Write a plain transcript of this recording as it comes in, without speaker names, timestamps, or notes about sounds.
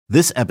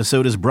This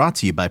episode is brought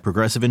to you by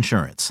Progressive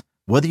Insurance.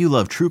 Whether you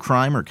love true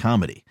crime or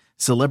comedy,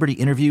 celebrity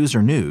interviews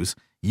or news,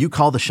 you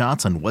call the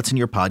shots on what's in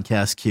your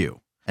podcast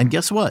queue. And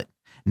guess what?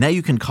 Now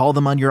you can call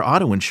them on your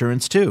auto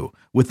insurance too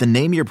with the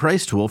Name Your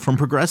Price tool from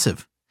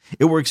Progressive.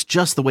 It works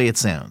just the way it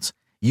sounds.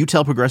 You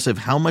tell Progressive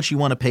how much you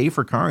want to pay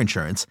for car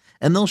insurance,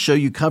 and they'll show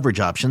you coverage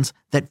options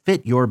that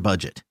fit your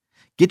budget.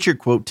 Get your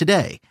quote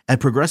today at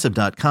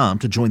Progressive.com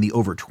to join the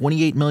over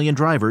 28 million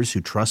drivers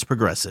who trust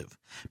Progressive.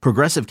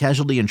 Progressive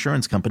Casualty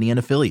Insurance Company and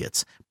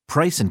Affiliates.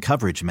 Price and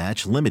coverage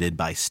match limited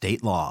by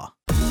state law.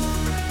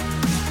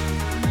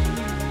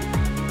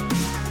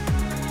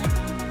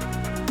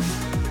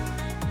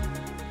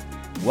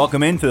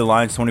 Welcome into the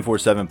Lions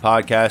 24/7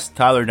 podcast.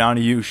 Tyler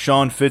Donahue,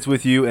 Sean Fitz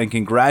with you, and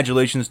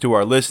congratulations to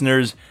our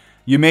listeners.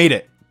 You made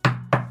it.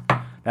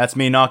 That's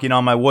me knocking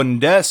on my wooden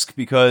desk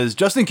because,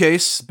 just in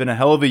case, it's been a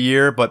hell of a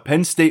year, but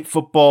Penn State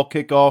football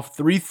kickoff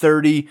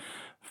 3:30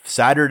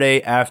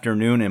 Saturday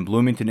afternoon in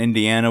Bloomington,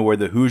 Indiana, where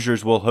the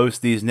Hoosiers will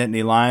host these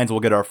Nittany Lions.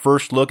 We'll get our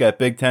first look at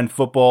Big Ten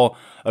football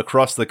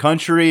across the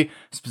country,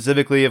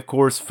 specifically, of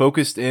course,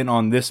 focused in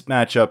on this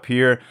matchup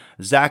here.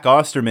 Zach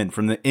Osterman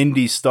from the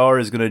Indy Star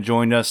is going to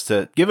join us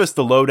to give us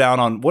the lowdown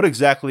on what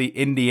exactly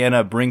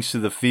Indiana brings to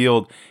the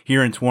field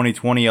here in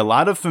 2020. A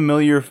lot of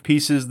familiar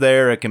pieces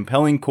there, a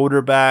compelling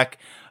quarterback,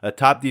 a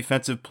top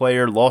defensive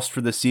player lost for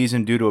the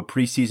season due to a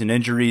preseason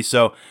injury.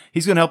 So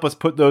he's going to help us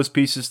put those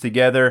pieces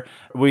together.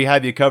 We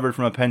have you covered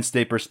from a Penn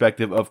State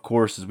perspective, of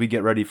course, as we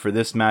get ready for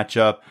this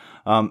matchup.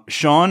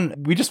 Sean,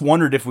 we just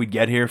wondered if we'd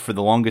get here for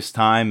the longest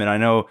time. And I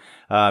know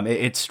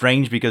it's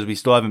strange because we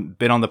still haven't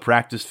been on the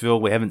practice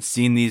field. We haven't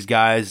seen these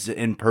guys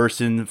in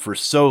person for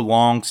so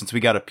long since we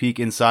got a peek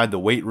inside the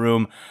weight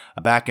room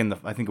back in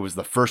I think it was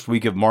the first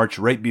week of March,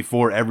 right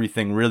before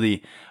everything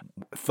really.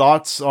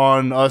 Thoughts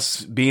on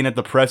us being at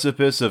the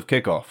precipice of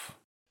kickoff?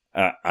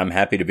 I'm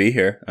happy to be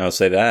here. I'll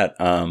say that.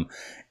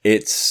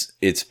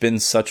 It's been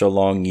such a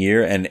long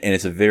year, and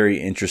it's a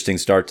very interesting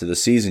start to the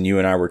season. You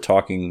and I were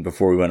talking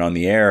before we went on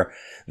the air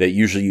that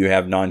usually you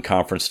have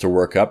non-conference to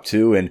work up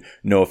to, and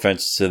no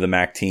offense to the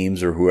MAC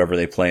teams or whoever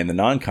they play in the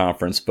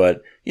non-conference,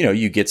 but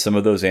you get some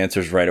of those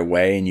answers right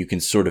away and you can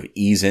sort of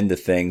ease into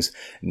things.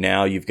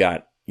 Now you've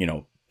got,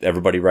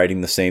 everybody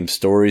writing the same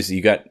stories.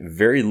 You got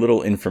very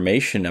little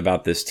information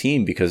about this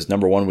team because,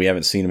 number one, we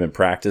haven't seen them in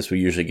practice. We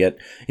usually get,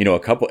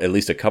 at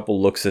least a couple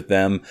looks at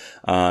them.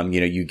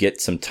 You get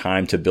some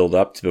time to build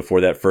up to before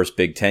that first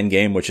Big Ten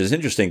game, which is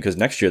interesting because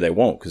next year they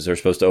won't because they're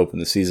supposed to open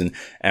the season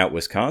at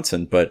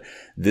Wisconsin. But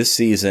this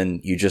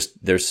season,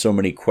 there's so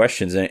many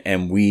questions,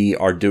 and we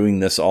are doing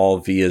this all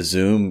via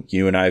Zoom.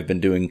 You and I have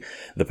been doing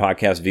the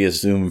podcast via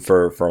Zoom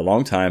for a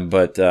long time,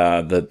 but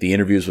the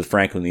interviews with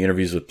Franklin, the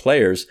interviews with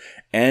players,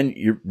 and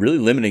you're really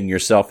limiting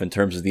yourself in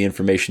terms of the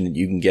information that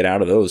you can get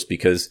out of those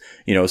because,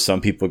 some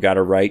people got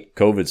to write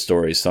COVID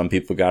stories. Some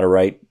people got to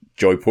write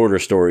Joey Porter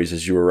stories,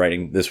 as you were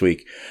writing this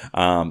week.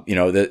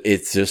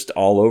 It's just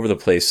all over the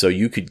place. So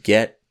you could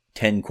get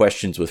 10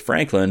 questions with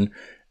Franklin.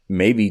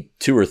 Maybe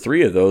 2 or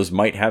 3 of those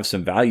might have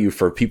some value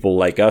for people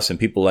like us and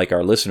people like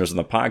our listeners on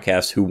the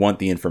podcast who want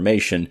the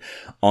information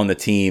on the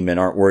team and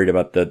aren't worried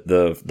about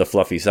the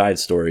fluffy side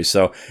stories.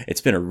 So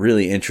it's been a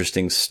really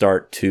interesting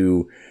start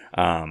to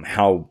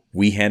how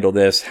we handle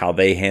this, how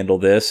they handle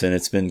this, and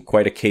it's been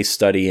quite a case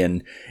study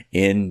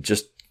in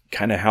just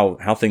kind of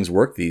how things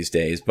work these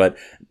days. But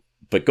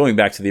going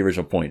back to the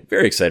original point,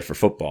 very excited for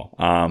football.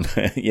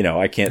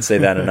 I can't say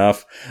that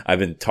enough. I've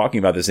been talking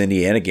about this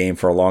Indiana game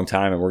for a long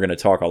time, and we're going to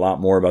talk a lot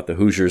more about the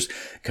Hoosiers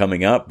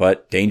coming up,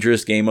 but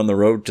dangerous game on the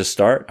road to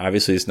start.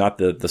 Obviously, it's not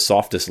the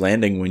softest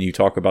landing when you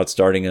talk about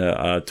starting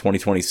a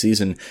 2020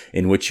 season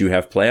in which you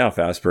have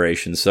playoff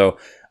aspirations. So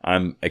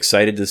I'm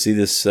excited to see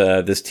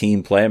this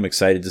team play. I'm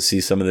excited to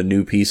see some of the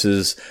new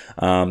pieces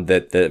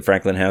that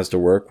Franklin has to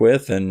work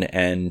with,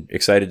 and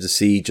excited to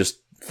see just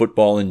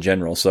football in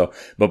general. So,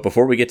 but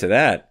before we get to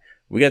that,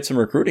 we got some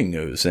recruiting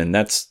news, and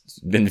that's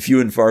been few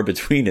and far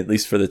between, at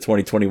least for the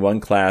 2021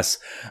 class,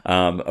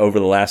 over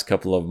the last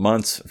couple of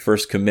months.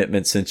 First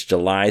commitment since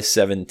July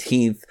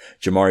 17th.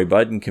 Jamari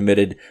Budden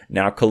committed.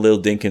 Now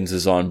Khalil Dinkins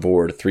is on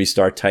board, a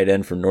 3-star tight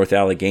end from North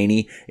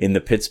Allegheny in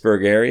the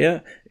Pittsburgh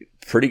area.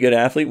 Pretty good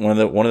athlete, one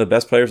of the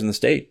best players in the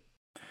state.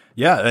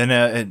 Yeah,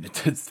 and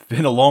it's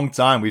been a long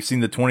time. We've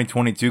seen the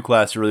 2022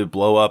 class really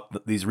blow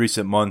up these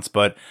recent months,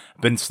 but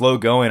been slow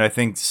going. I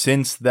think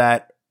since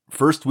that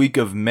first week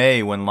of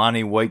May when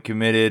Lonnie White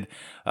committed,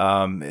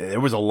 there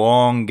was a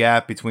long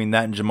gap between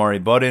that and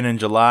Jamari Budden in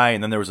July,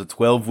 and then there was a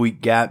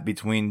 12-week gap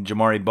between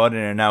Jamari Budden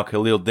and now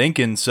Khalil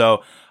Dinkins.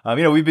 So,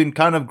 we've been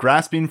kind of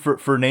grasping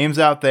for names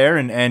out there,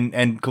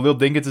 and Khalil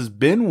Dinkins has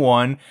been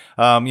one.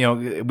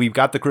 We've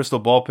got the crystal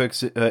ball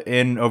picks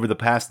in over the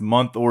past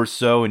month or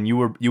so, and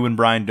you and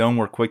Brian Doan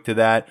were quick to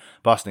that.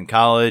 Boston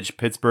College,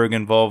 Pittsburgh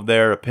involved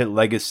there, a Pitt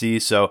legacy,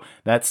 so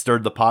that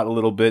stirred the pot a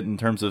little bit in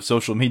terms of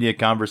social media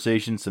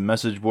conversations, some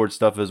message board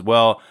stuff as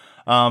well.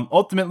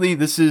 Ultimately,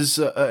 this is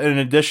an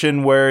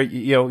addition where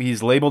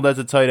he's labeled as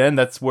a tight end.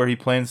 That's where he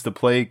plans to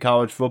play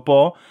college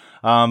football.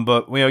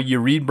 But you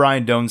read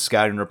Brian Doan's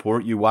scouting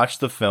report, you watch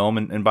the film,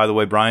 and by the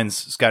way, Brian's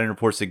scouting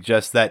report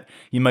suggests that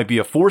he might be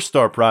a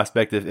 4-star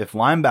prospect if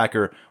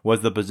linebacker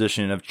was the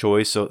position of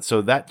choice.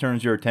 So that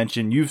turns your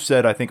attention. You've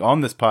said, I think,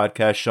 on this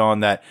podcast, Sean,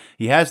 that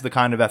he has the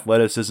kind of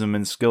athleticism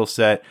and skill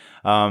set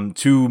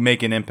to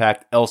make an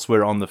impact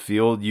elsewhere on the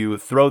field. You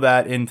throw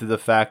that into the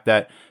fact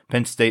that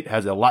Penn State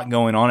has a lot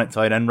going on at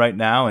tight end right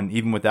now, and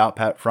even without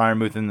Pat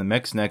Freiermuth in the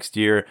mix next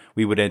year,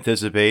 we would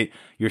anticipate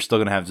you're still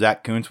going to have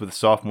Zach Kuntz with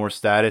sophomore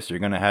status. You're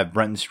going to have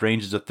Brenton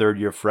Strange as a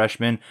third-year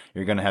freshman.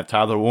 You're going to have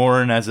Tyler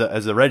Warren as a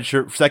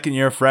redshirt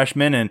second-year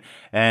freshman,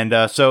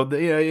 so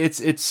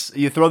it's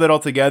you throw that all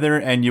together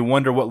and you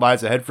wonder what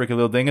lies ahead for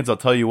Khalil Dinkins. I'll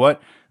tell you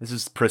what. This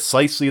is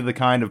precisely the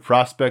kind of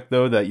prospect,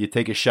 though, that you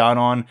take a shot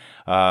on.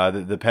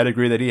 The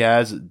pedigree that he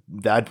has,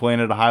 dad playing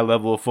at a high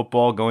level of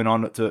football, going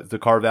on to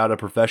carve out a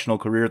professional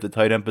career at the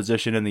tight end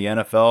position in the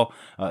NFL,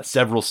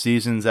 several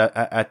seasons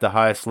at the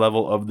highest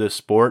level of this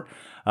sport.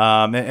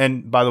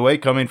 And by the way,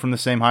 coming from the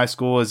same high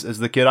school as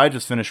the kid I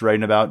just finished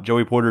writing about,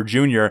 Joey Porter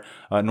Jr.,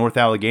 North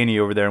Allegheny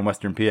over there in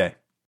Western PA.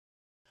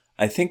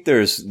 I think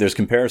there's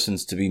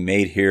comparisons to be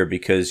made here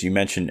because you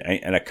mentioned,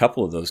 and a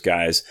couple of those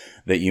guys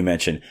that you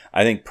mentioned,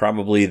 I think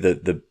probably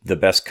the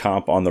best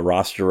comp on the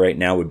roster right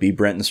now would be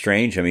Brenton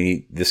Strange. I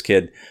mean, this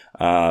kid,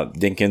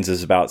 Dinkins,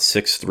 is about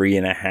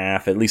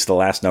 6'3.5", at least the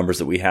last numbers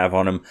that we have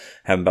on him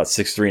have about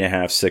 6'3.5",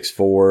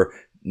 6'4",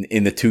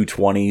 in the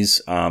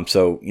 220s.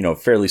 So,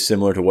 fairly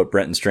similar to what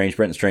Brenton Strange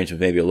was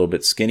maybe a little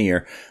bit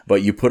skinnier,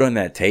 but you put on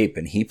that tape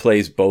and he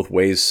plays both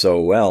ways so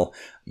well.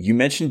 You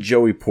mentioned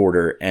Joey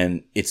Porter,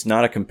 and it's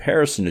not a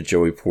comparison to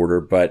Joey Porter,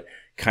 but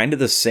kind of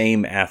the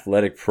same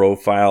athletic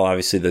profile.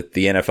 Obviously, the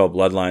NFL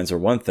bloodlines are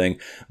one thing,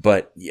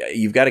 but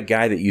you've got a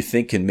guy that you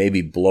think can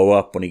maybe blow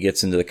up when he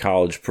gets into the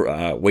college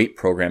weight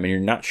program, and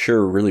you're not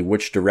sure really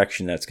which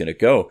direction that's going to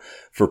go.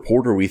 For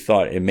Porter, we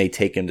thought it may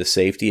take him to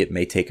safety. It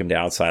may take him to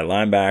outside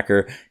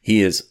linebacker.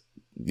 He is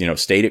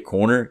stayed at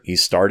corner.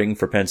 He's starting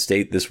for Penn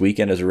State this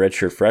weekend as a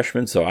redshirt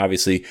freshman. So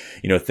obviously,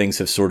 things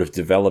have sort of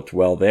developed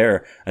well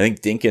there. I think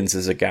Dinkins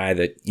is a guy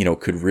that,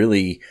 could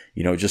really,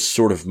 just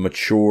sort of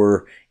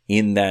mature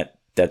in that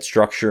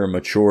structure and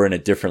mature in a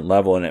different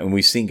level. And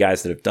we've seen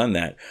guys that have done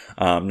that.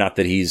 Not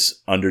that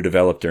he's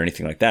underdeveloped or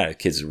anything like that. The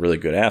kid's a really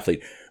good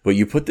athlete, but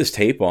you put this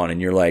tape on and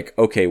you're like,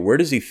 okay, where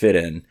does he fit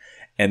in?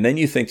 And then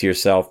you think to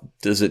yourself,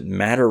 does it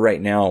matter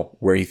right now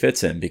where he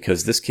fits in?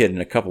 Because this kid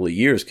in a couple of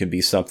years can be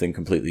something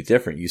completely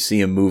different. You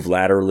see him move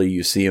laterally.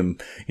 You see him,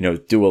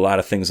 do a lot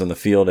of things on the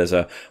field as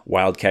a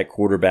wildcat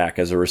quarterback,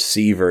 as a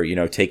receiver,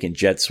 taking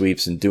jet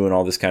sweeps and doing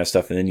all this kind of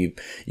stuff. And then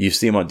you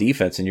see him on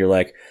defense and you're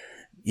like,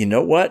 you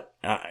know what?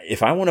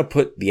 If I want to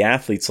put the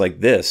athletes like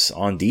this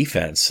on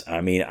defense,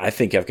 I mean, I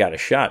think I've got a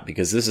shot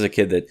because this is a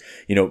kid that,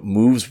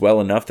 moves well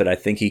enough that I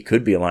think he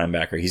could be a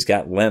linebacker. He's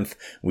got length.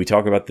 We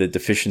talk about the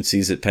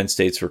deficiencies at Penn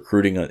State's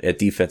recruiting at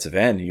defensive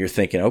end, and you're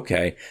thinking,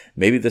 okay,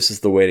 maybe this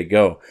is the way to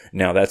go.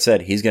 Now, that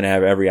said, he's going to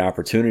have every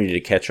opportunity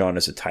to catch on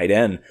as a tight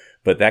end,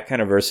 but that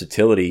kind of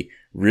versatility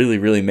really,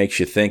 really makes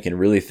you think and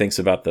really thinks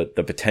about the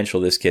potential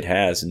this kid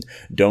has. And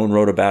Doan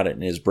wrote about it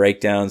in his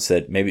breakdown,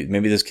 said maybe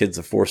this kid's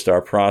a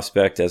 4-star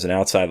prospect as an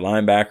outside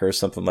linebacker or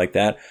something like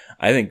that.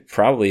 I think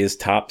probably his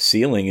top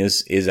ceiling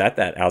is at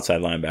that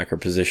outside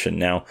linebacker position.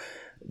 Now,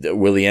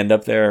 will he end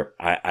up there?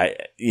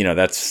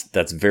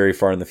 That's very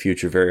far in the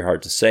future, very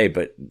hard to say,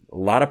 but a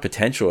lot of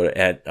potential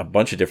at a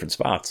bunch of different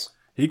spots.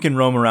 He can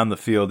roam around the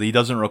field. He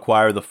doesn't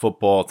require the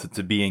football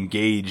to be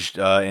engaged,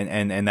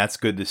 and that's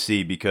good to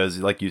see because,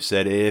 like you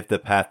said, if the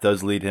path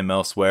does lead him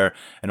elsewhere,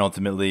 and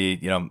ultimately,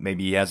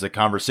 maybe he has a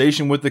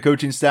conversation with the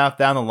coaching staff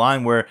down the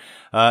line where,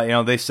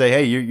 they say,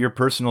 hey, your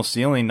personal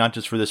ceiling, not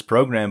just for this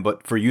program,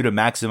 but for you to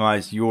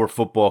maximize your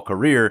football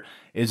career,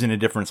 is in a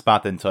different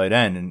spot than tight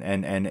end.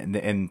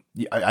 And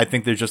I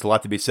think there's just a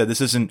lot to be said.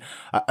 This isn't,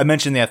 I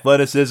mentioned the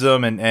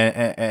athleticism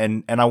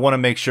and I want to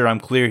make sure I'm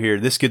clear here.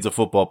 This kid's a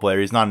football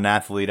player. He's not an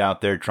athlete out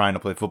there trying to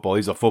play football.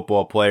 He's a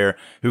football player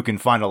who can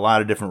find a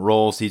lot of different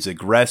roles. He's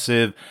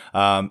aggressive,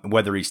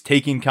 whether he's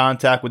taking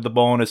contact with the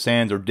ball in his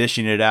hands or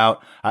dishing it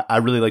out. I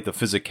really like the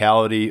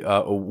physicality,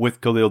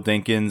 with Khalil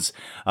Dinkins.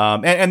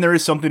 And there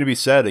is something to be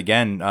said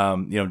again,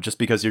 just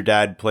because your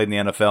dad played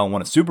in the NFL and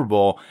won a Super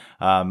Bowl,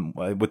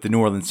 with the New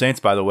Orleans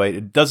Saints, by the way,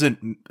 it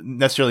doesn't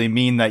necessarily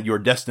mean that you're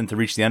destined to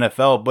reach the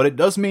NFL, but it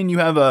does mean you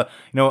have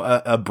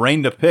a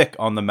brain to pick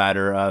on the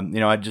matter.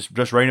 I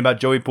just writing about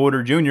Joey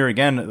Porter Jr.,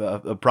 again,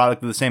 a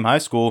product of the same high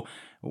school.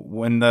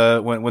 When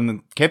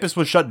the campus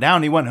was shut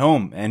down, he went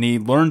home and he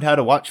learned how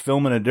to watch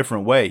film in a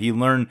different way. He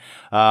learned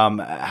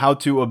how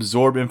to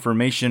absorb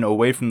information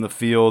away from the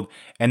field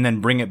and then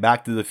bring it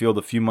back to the field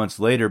a few months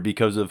later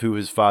because of who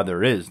his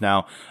father is.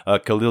 Now,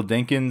 Khalil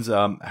Dinkins,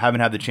 haven't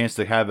had the chance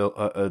to have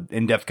a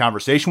in-depth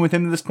conversation with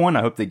him at this point.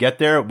 I hope they get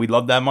there. We'd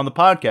love to have him on the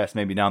podcast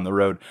maybe down the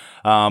road.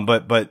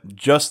 But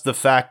just the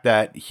fact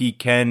that he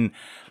can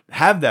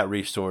have that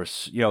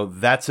resource,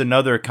 that's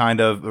another kind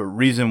of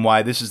reason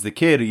why this is the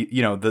kid.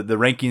 The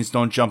rankings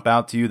don't jump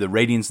out to you. The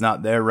rating's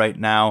not there right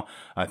now.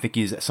 I think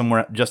he's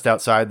somewhere just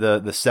outside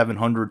the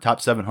 700,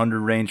 top 700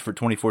 range for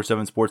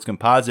 24/7 Sports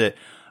Composite.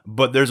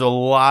 but there's a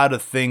lot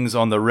of things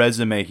on the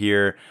resume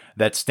here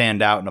that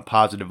stand out in a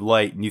positive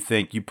light. And you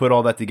think you put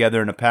all that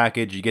together in a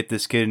package, you get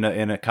this kid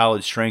in a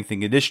college strength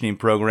and conditioning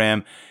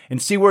program,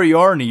 and see where you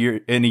are in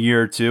a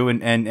year or two,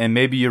 and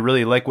maybe you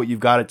really like what you've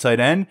got at tight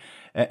end.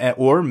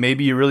 Or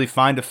maybe you really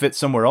find a fit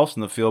somewhere else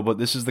in the field, but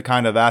this is the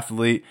kind of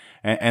athlete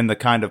and the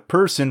kind of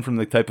person from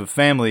the type of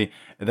family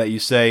that you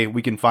say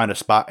we can find a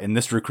spot in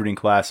this recruiting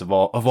class of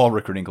all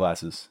recruiting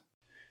classes.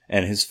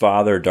 And his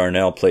father,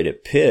 Darnell, played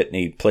at Pitt, and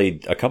he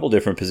played a couple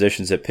different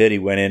positions at Pitt. He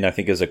went in, I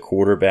think, as a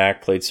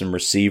quarterback, played some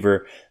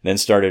receiver, then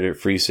started at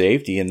free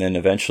safety, and then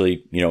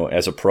eventually,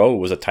 as a pro,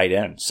 was a tight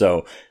end.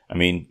 So, I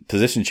mean,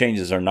 position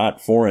changes are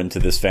not foreign to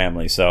this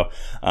family. So,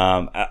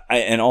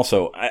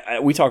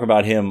 we talk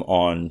about him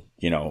on,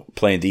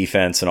 playing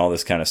defense and all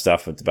this kind of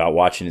stuff about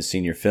watching his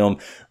senior film,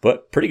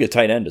 but pretty good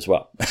tight end as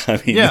well.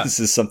 I mean, This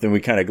is something we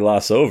kind of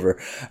gloss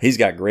over. He's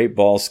got great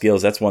ball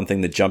skills. That's one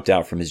thing that jumped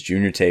out from his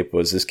junior tape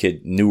was this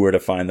kid knew where to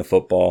find the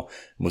football,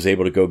 was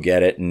able to go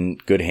get it,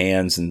 and good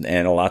hands and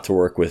a lot to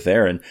work with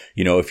there. And,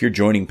 if you're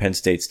joining Penn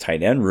State's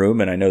tight end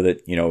room, and I know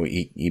that,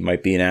 he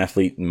might be an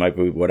athlete and might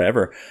be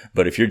whatever,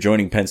 but if you're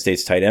joining Penn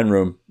State's tight end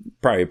room,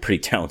 probably a pretty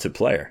talented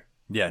player.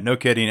 Yeah, no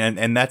kidding.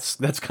 And that's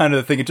kind of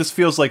the thing. It just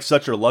feels like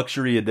such a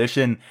luxury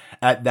addition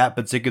at that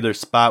particular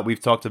spot.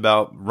 We've talked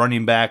about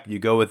running back. You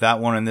go with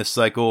that one in this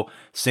cycle.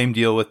 Same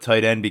deal with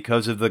tight end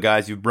because of the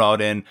guys you've brought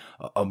in,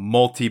 a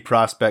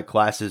multi-prospect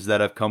classes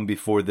that have come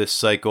before this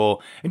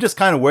cycle, and just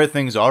kind of where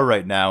things are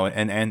right now.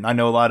 And I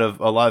know a lot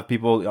of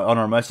people on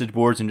our message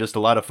boards and just a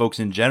lot of folks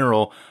in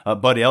general.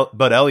 Bud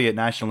Elliott,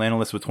 national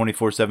analyst with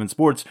 24/7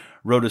 Sports,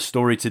 wrote a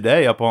story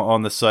today up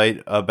on the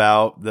site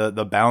about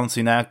the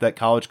balancing act that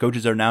college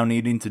coaches are now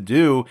needing to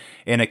do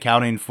in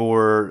accounting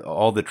for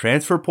all the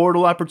transfer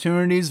portal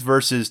opportunities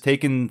versus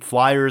taking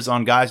flyers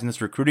on guys in this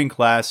recruiting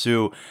class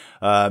who,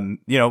 and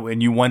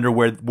you wonder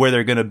where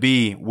they're going to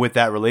be with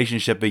that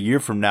relationship a year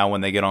from now when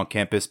they get on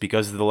campus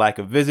because of the lack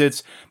of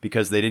visits,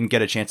 because they didn't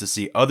get a chance to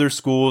see other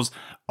schools.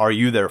 Are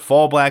you their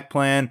fallback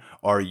plan?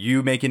 Are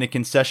you making a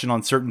concession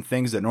on certain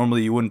things that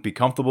normally you wouldn't be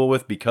comfortable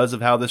with because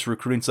of how this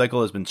recruiting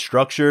cycle has been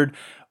structured?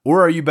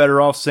 Or are you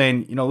better off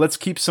saying, let's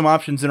keep some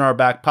options in our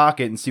back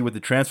pocket and see what the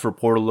transfer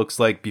portal looks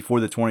like before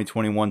the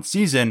 2021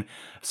 season?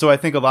 So I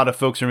think a lot of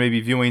folks are maybe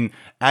viewing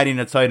adding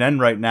a tight end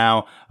right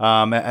now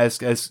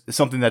as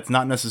something that's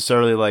not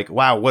necessarily like,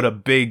 wow, what a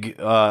big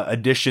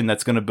addition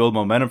that's going to build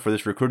momentum for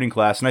this recruiting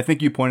class. And I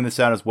think you pointed this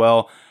out as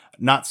well,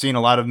 not seeing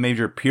a lot of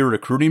major peer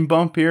recruiting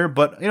bump here,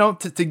 but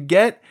to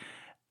get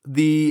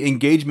the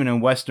engagement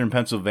in Western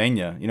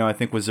Pennsylvania, I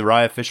think with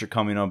Zariah Fisher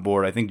coming on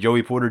board, I think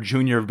Joey Porter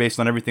Jr., based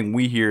on everything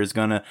we hear, is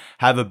going to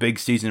have a big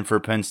season for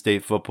Penn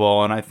State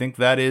football. And I think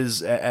that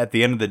is, at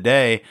the end of the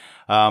day,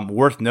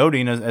 worth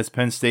noting as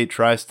Penn State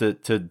tries to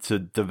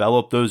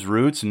develop those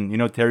roots.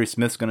 And, Terry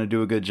Smith's going to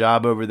do a good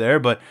job over there.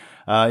 But,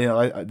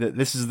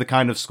 this is the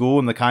kind of school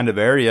and the kind of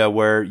area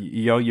where,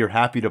 you're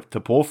happy to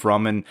pull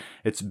from. And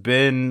it's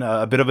been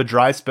a bit of a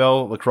dry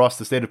spell across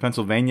the state of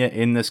Pennsylvania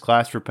in this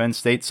class for Penn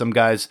State. Some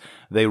guys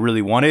they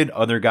really wanted,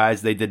 other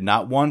guys they did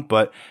not want.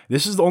 But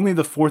this is only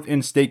the fourth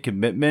in-state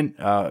commitment.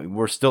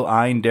 We're still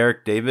eyeing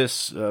Derek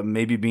Davis,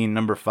 maybe being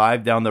number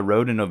 5 down the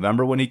road in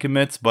November when he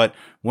commits. But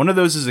one of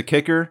those is a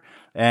kicker.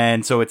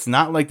 And so it's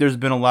not like there's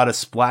been a lot of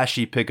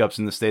splashy pickups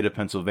in the state of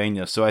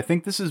Pennsylvania. So I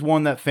think this is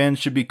one that fans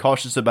should be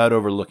cautious about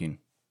overlooking.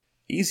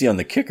 Easy on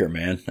the kicker,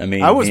 man. I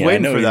mean, I was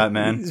waiting for that,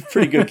 man. He's a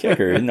pretty good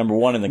kicker. Number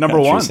one in the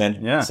country.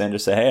 Sandra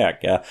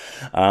Sahayak. Yeah.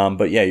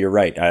 But yeah, you're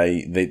right.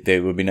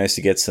 They would be nice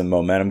to get some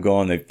momentum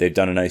going. They've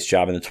done a nice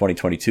job in the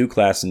 2022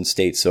 class in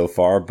state so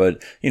far,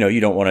 but you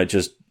don't want to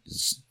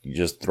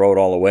just throw it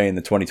all away in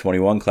the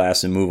 2021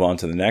 class and move on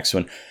to the next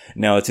one.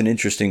 Now, it's an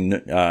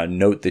interesting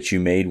note that you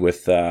made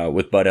with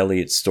Bud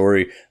Elliott's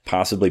story,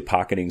 possibly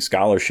pocketing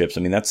scholarships.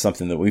 I mean, that's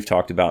something that we've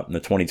talked about in the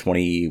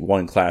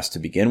 2021 class to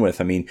begin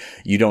with. I mean,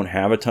 you don't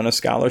have a ton of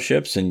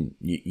scholarships and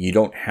you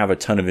don't have a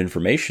ton of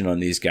information on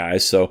these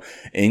guys. So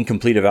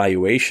incomplete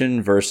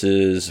evaluation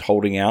versus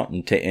holding out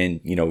and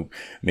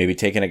maybe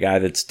taking a guy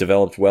that's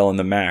developed well in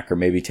the MAC, or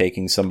maybe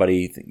taking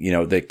somebody,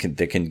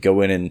 that can go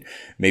in and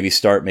maybe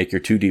make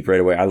your 2 deep right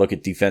away. I look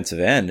at defensive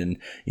end and,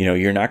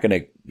 you're not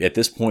going to, at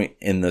this point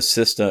in the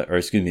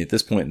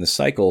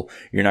cycle,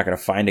 you're not going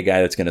to find a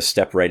guy that's going to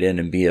step right in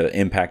and be an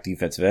impact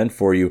defensive end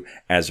for you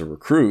as a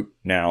recruit.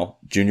 Now,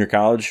 junior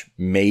college,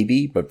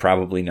 maybe, but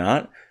probably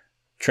not.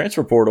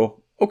 Transfer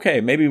portal,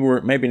 okay, maybe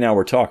now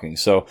we're talking.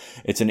 So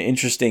it's an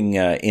interesting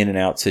in and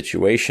out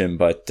situation,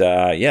 but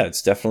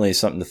it's definitely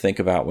something to think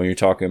about when you're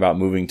talking about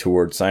moving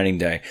toward signing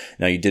day.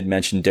 Now, you did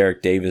mention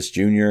Derek Davis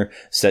Jr.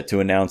 set to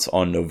announce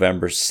on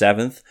November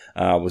 7th,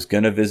 was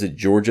going to visit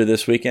Georgia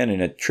this weekend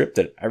in a trip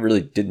that I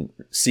really didn't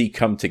see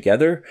come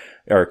together.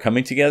 are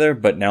coming together,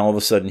 but now all of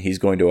a sudden he's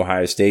going to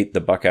Ohio State.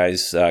 The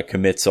Buckeyes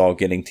commits all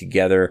getting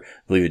together.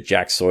 I believe at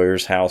Jack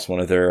Sawyer's house, one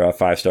of their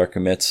 5-star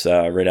commits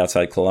right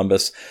outside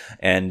Columbus,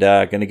 and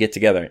going to get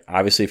together.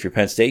 Obviously, if you're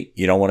Penn State,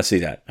 you don't want to see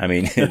that. I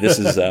mean, this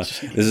is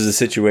a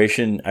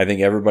situation I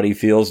think everybody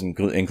feels,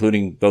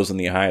 including those on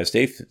the Ohio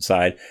State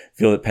side,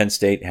 feel that Penn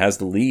State has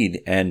the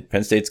lead, and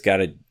Penn State's got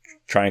to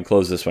try and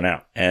close this one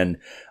out. And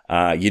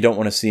you don't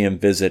want to see him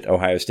visit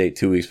Ohio State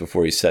 2 weeks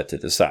before he's set to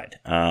decide.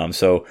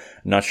 So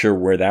not sure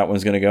where that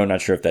one's going to go.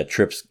 Not sure if that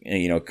trip's,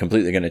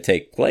 completely going to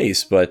take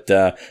place, but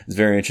it's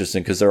very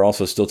interesting because they're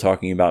also still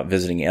talking about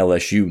visiting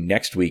LSU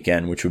next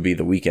weekend, which would be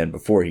the weekend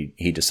before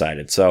he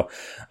decided. So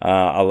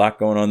a lot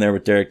going on there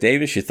with Derek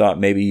Davis. You thought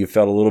maybe you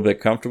felt a little bit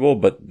comfortable,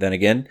 but then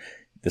again,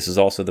 this is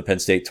also the Penn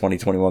State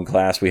 2021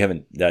 class. We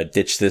haven't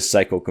ditched this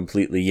cycle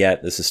completely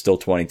yet. This is still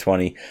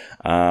 2020.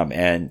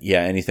 And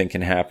yeah, anything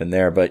can happen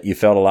there. But you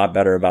felt a lot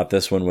better about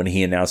this one when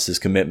he announced his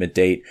commitment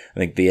date, I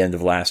think the end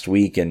of last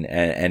week. And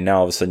now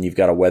all of a sudden you've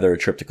got to weather a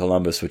trip to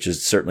Columbus, which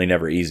is certainly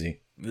never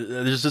easy.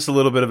 There's just a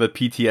little bit of a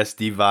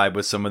PTSD vibe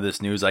with some of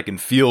this news. I can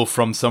feel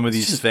from some of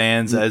these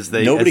fans as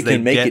they nobody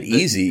can make it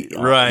easy,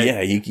 right? Yeah,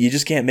 you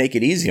just can't make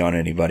it easy on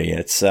anybody.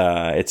 It's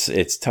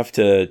tough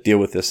to deal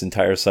with this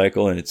entire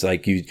cycle, and it's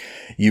like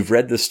you've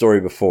read this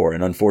story before,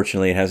 and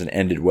unfortunately, it hasn't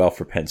ended well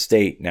for Penn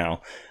State.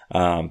 Now,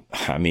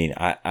 I mean,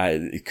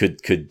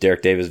 could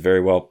Derek Davis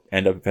very well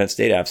end up at Penn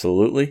State?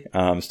 Absolutely.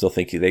 Still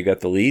think they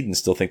got the lead, and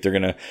still think they're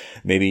gonna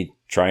maybe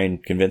try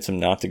and convince him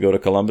not to go to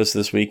Columbus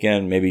this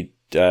weekend. Maybe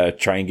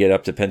try and get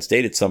up to Penn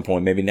State at some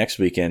point, maybe next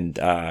weekend,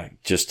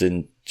 just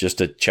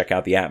to check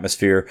out the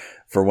atmosphere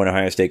for when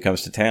Ohio State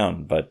comes to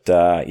town. But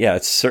yeah,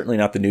 it's certainly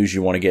not the news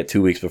you want to get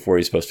 2 weeks before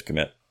he's supposed to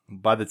commit.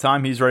 By the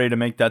time he's ready to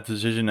make that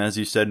decision, as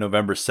you said,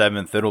 November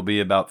 7th, it'll be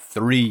about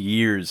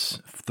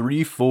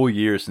 3 full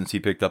years since he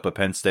picked up a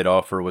Penn State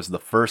offer. Was the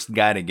first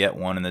guy to get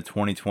one in the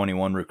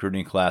 2021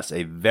 recruiting class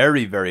a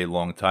very, very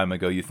long time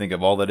ago. You think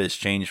of all that has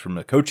changed from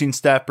a coaching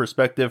staff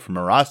perspective, from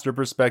a roster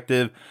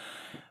perspective.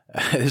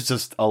 It's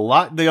just a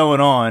lot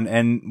going on,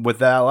 and with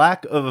that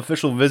lack of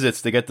official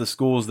visits to get to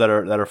schools that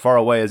are far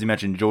away, as you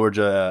mentioned,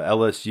 Georgia,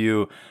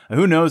 LSU,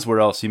 who knows where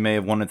else he may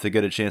have wanted to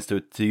get a chance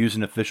to use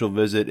an official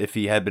visit if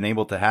he had been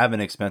able to have an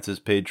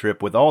expenses paid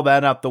trip. With all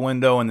that out the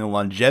window and the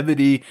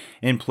longevity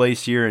in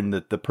place here and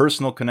the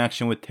personal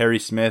connection with Terry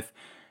Smith,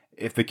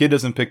 if the kid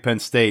doesn't pick Penn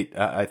State,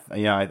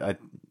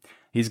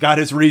 he's got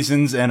his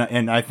reasons,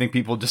 and I think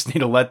people just need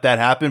to let that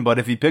happen. But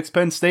if he picks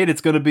Penn State,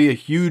 it's going to be a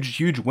huge,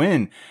 huge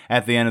win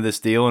at the end of this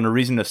deal and a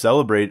reason to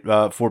celebrate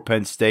for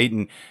Penn State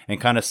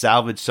and kind of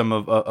salvage some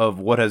of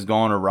what has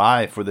gone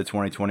awry for the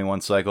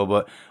 2021 cycle.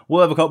 But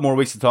we'll have a couple more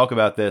weeks to talk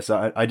about this.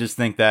 I just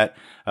think that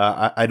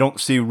I don't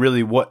see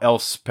really what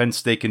else Penn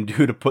State can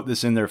do to put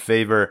this in their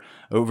favor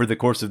over the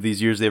course of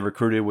these years they've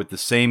recruited with the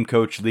same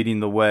coach leading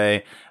the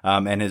way,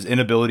 and his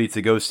inability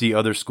to go see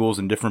other schools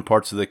in different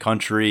parts of the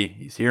country.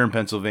 He's here in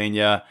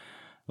Pennsylvania.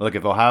 Look,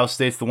 if Ohio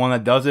State's the one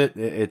that does it,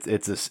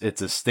 it's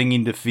a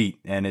stinging defeat,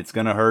 and it's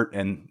going to hurt,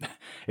 and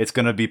it's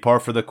going to be par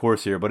for the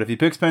course here. But if he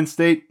picks Penn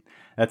State,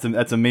 that's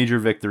a major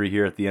victory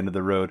here at the end of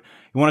the road.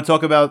 You want to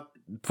talk about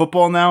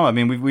football now? I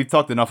mean, we've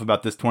talked enough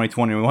about this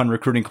 2021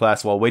 recruiting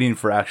class while waiting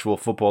for actual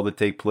football to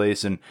take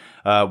place, and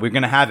we're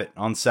going to have it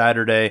on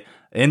Saturday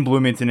in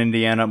Bloomington,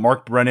 Indiana.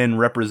 Mark Brennan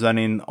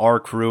representing our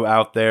crew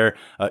out there.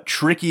 A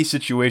tricky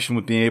situation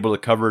with being able to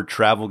cover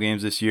travel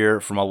games this year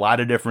from a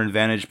lot of different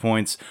vantage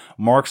points.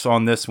 Mark's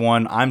on this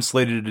one. I'm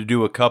slated to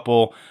do a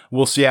couple.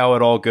 We'll see how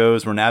it all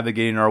goes. We're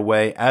navigating our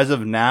way. As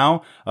of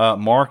now,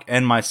 Mark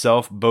and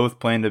myself both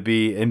plan to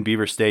be in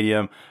Beaver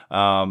Stadium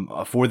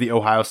for the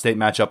Ohio State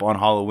matchup on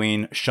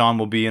Halloween. Sean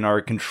will be in our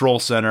control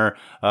center,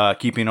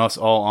 keeping us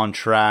all on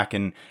track,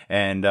 and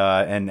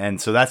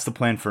so that's the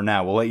plan for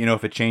now. We'll let you know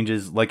if it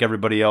changes. Like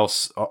everybody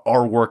else,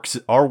 our work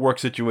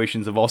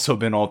situations have also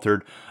been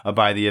altered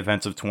by the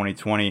events of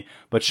 2020.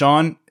 But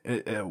Sean,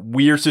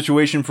 weird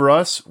situation for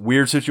us,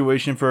 weird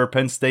situation for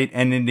Penn State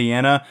and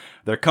Indiana.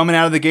 They're coming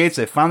out of the gates.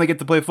 They finally get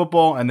to play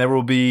football, and there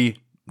will be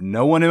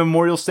no one in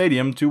Memorial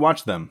Stadium to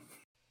watch them.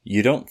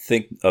 You don't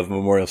think of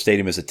Memorial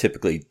Stadium as a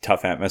typically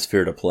tough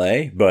atmosphere to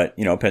play, but,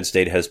 Penn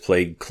State has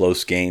played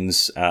close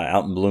games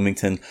out in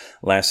Bloomington.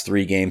 Last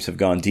 3 games have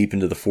gone deep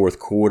into the fourth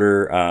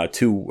quarter,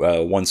 2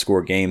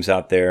 one-score games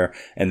out there,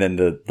 and then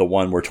the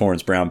one where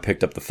Torrance Brown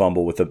picked up the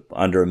fumble with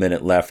under a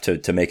minute left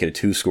to make it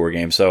a 2-score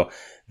game. So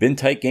been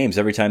tight games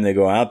every time they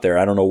go out there.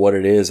 I don't know what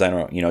it is.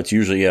 It's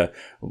usually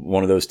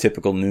one of those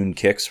typical noon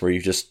kicks where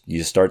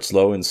you start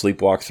slow and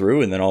sleepwalk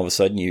through, and then all of a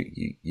sudden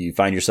you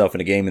find yourself in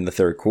a game in the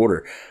third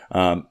quarter.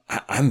 I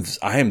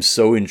am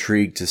so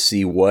intrigued to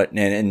see what,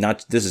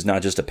 this is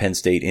not just a Penn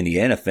State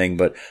Indiana thing,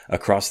 but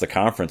across the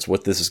conference,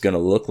 what this is going to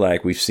look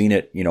like. We've seen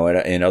it,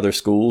 in other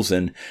schools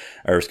in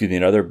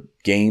other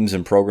games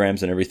and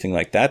programs and everything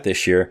like that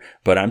this year,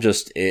 but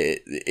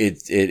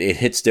it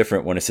hits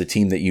different when it's a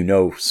team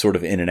that sort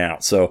of in and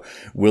out. So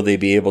will they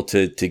be able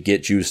to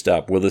get juiced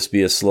up? Will this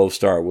be a slow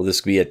start? Will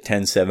this be be a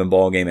 10-7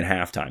 ball game at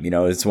halftime.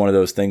 It's one of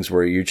those things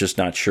where you're just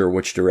not sure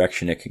which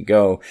direction it can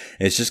go.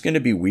 It's just going to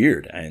be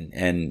weird.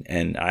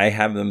 And I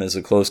have them as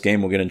a close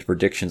game. We'll get into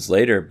predictions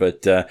later,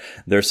 but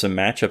there's some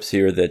matchups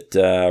here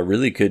that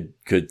really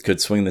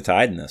could swing the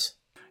tide in this.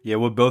 Yeah,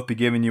 we'll both be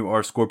giving you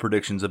our score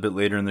predictions a bit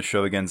later in the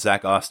show. Again,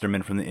 Zach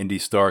Osterman from the Indy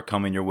Star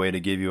coming your way to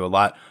give you a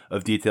lot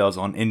of details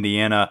on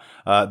Indiana.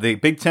 The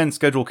Big Ten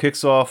schedule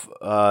kicks off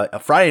a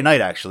Friday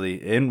night,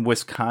 actually, in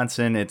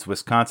Wisconsin. It's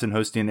Wisconsin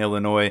hosting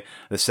Illinois.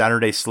 The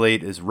Saturday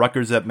slate is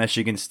Rutgers at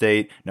Michigan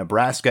State,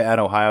 Nebraska at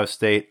Ohio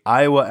State,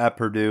 Iowa at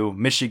Purdue,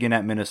 Michigan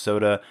at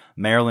Minnesota,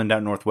 Maryland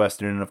at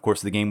Northwestern, and of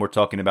course the game we're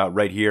talking about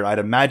right here. I'd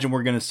imagine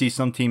we're going to see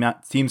some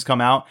teams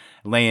come out,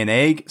 lay an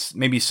egg.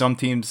 Maybe some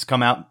teams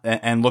come out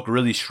and look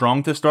really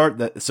strong to start,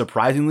 that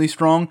surprisingly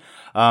strong.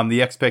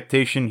 The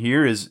expectation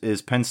here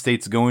is Penn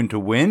State's going to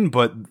win,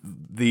 but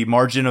the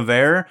margin of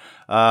error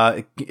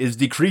is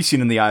decreasing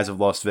in the eyes of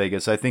Las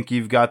Vegas. I think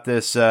you've got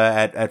this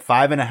at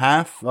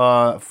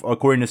 5.5,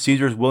 according to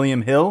Caesars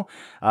William Hill,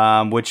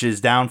 which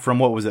is down from,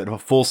 what was it, a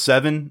full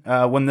 7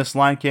 when this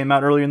line came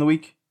out earlier in the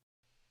week?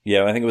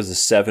 Yeah, I think it was a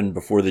 7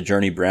 before the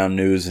Journey Brown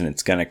news, and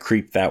it's going to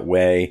creep that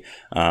way.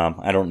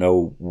 I don't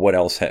know what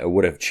else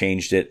would have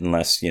changed it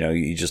unless,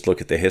 you just look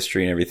at the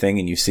history and everything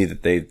and you see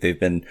that they've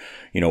been,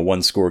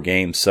 one score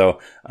games. So,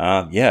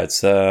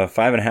 it's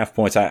 5.5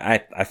 points.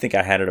 I think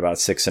I had it about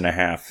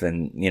 6.5,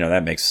 and,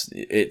 that makes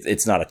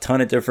it's not a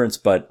ton of difference,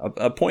 but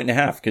a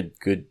 1.5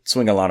 could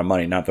swing a lot of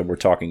money. Not that we're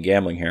talking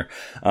gambling here.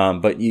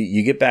 But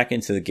you get back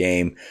into the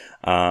game.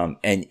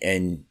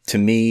 And to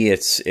me,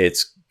 it's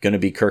going to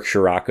be Kirk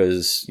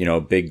Ciarrocca's,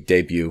 big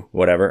debut,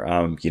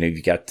 whatever.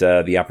 You got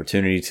the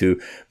opportunity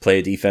to play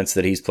a defense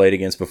that he's played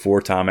against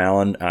before, Tom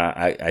Allen.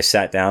 I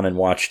sat down and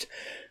watched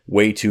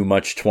way too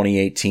much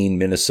 2018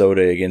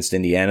 Minnesota against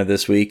Indiana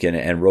this week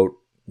and wrote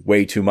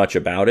way too much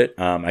about it.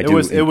 It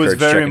was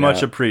very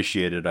much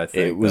appreciated, I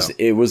think.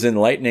 It was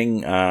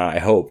enlightening, I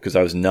hope, because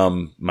I was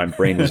numb. My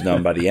brain was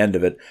numb by the end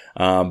of it.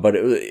 But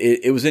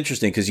it was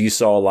interesting because you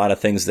saw a lot of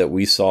things that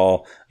we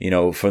saw,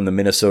 from the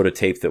Minnesota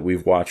tape that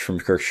we've watched from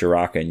Kirk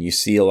Ciarrocca, and you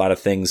see a lot of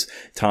things.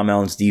 Tom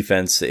Allen's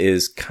defense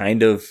is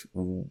kind of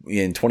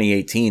in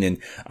 2018, and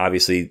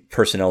obviously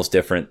personnel is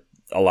different.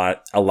 A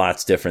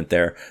lot's different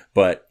there,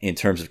 but in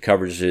terms of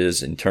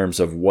coverages, in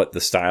terms of what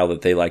the style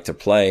that they like to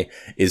play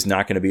is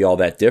not going to be all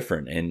that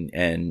different.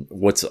 And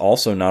what's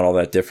also not all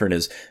that different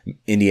is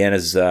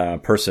Indiana's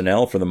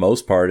personnel for the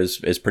most part is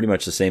pretty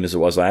much the same as it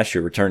was last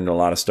year, returning a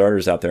lot of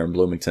starters out there in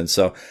Bloomington.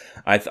 So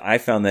I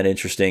found that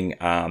interesting.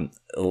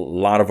 A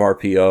lot of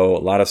RPO,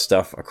 a lot of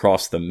stuff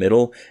across the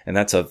middle, and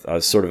that's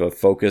a sort of a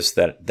focus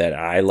that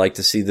I like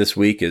to see this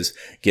week is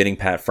getting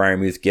Pat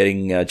Freiermuth,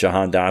 getting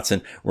Jahan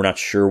Dotson. We're not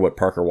sure what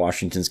Parker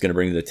Washington's going to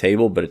bring to the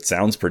table, but it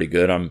sounds pretty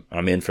good.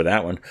 I'm in for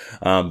that one.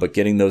 But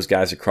getting those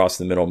guys across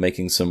the middle,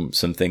 making some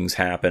things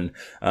happen.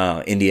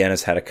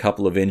 Indiana's had a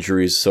couple of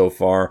injuries so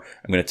far.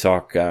 I'm going to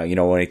talk,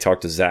 when he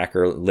talked to Zach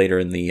later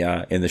in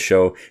the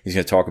show, he's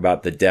going to talk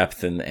about the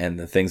depth and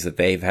the things that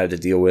they've had to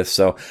deal with.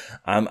 So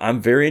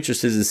I'm very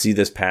interested to see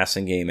this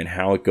passing game and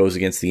how it goes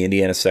against the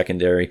Indiana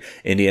secondary.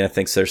 Indiana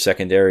thinks their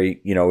secondary,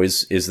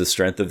 is the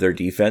strength of their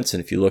defense.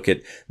 And if you look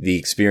at the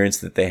experience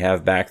that they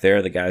have back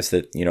there, the guys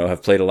that,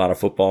 have played a lot of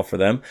football for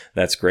them,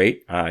 that's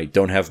great. I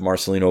don't have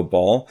Marcelino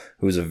Ball,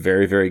 who's a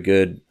very, very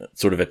good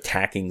sort of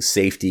attacking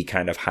safety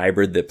kind of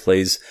hybrid that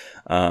plays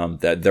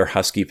their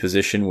Husky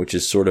position, which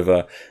is sort of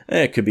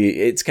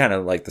it's kind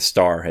of like the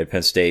star at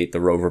Penn State,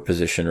 the rover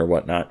position or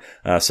whatnot.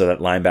 So that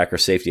linebacker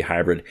safety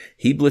hybrid,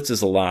 he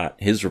blitzes a lot.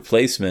 His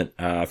replacement,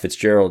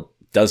 Fitzgerald,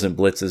 doesn't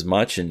blitz as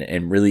much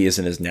and really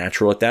isn't as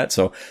natural at that.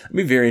 So it'll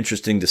be very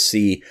interesting to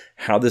see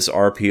how this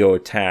RPO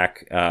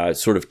attack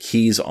sort of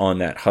keys on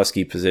that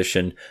Husky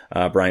position.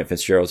 Bryant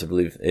Fitzgerald, I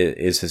believe,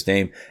 is his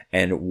name,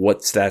 and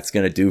what that's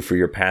going to do for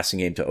your passing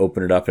game to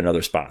open it up in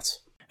other spots.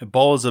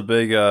 Ball is a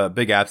big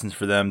absence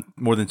for them,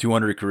 more than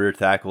 200 career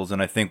tackles.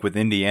 And I think with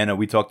Indiana,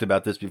 we talked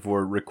about this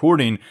before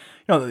recording,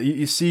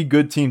 you see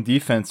good team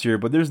defense here,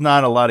 but there's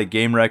not a lot of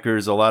game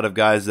wreckers, a lot of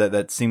guys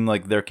that seem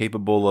like they're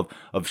capable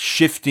of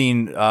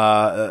shifting,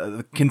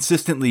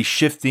 consistently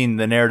shifting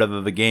the narrative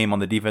of a game on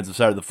the defensive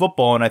side of the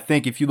football. And I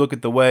think if you look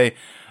at the way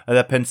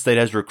that Penn State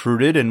has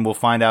recruited, and we'll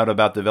find out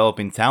about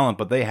developing talent,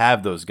 but they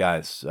have those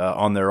guys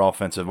on their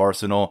offensive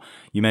arsenal.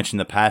 You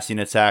mentioned the passing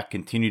attack.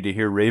 Continue to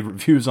hear rave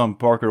reviews on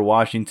Parker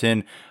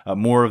Washington.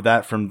 More of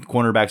that from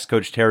cornerbacks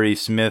coach Terry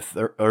Smith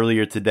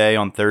earlier today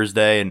on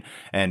Thursday,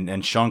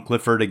 and Sean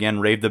Clifford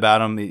again raved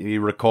about him. He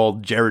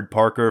recalled Jared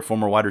Parker,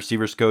 former wide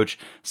receivers coach,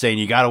 saying,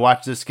 "You got to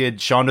watch this kid."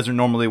 Sean doesn't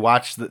normally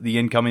watch the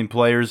incoming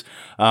players,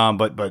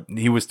 but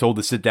he was told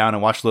to sit down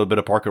and watch a little bit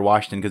of Parker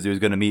Washington because he was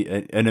going to meet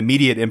an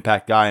immediate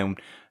impact guy. And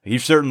he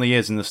certainly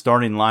is in the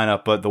starting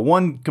lineup, but the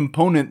one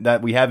component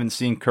that we haven't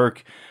seen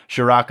Kirk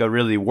Ciarrocca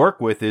really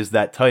work with is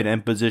that tight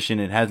end position.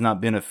 It has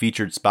not been a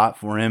featured spot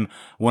for him.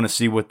 Want to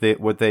see what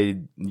they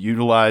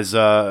utilize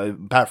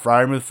Pat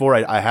Freiermuth for.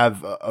 I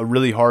have a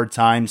really hard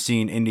time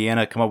seeing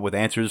Indiana come up with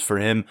answers for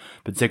him,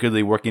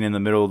 particularly working in the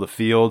middle of the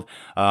field.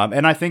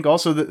 And I think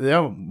also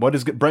that, what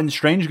is Brenton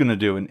Strange going to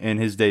do in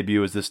his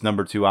debut as this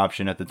number 2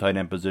 option at the tight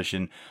end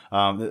position?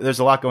 There's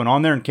a lot going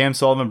on there, and Cam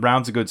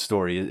Sullivan-Brown's a good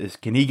story.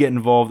 Can he get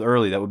involved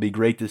early? That would be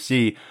great to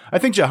see. I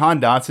think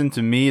Jahan Dotson,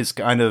 to me, is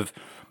kind of,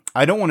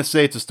 I don't want to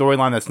say it's a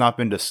storyline that's not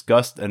been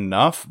discussed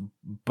enough,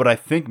 but I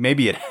think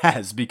maybe it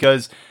has,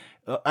 because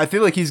I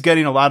feel like he's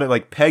getting a lot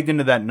of pegged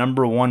into that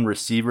number 1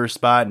 receiver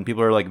spot, and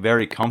people are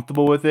very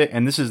comfortable with it.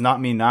 And this is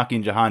not me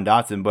knocking Jahan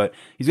Dotson, but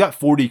he's got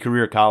 40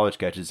 career college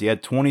catches. He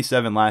had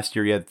 27 last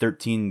year. He had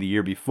 13 the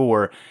year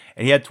before,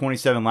 and he had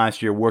 27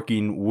 last year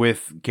working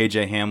with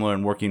KJ Hamler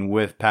and working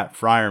with Pat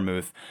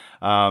Freiermuth.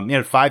 He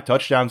had 5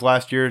 touchdowns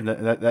last year.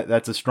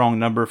 That's a strong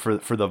number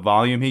for the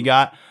volume he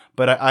got.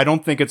 But I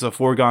don't think it's a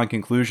foregone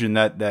conclusion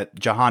that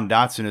Jahan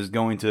Dotson is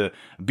going to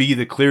be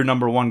the clear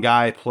number 1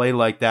 guy, play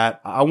like that.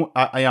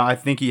 I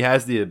think he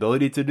has the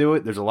ability to do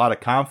it. There's a lot of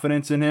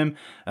confidence in him.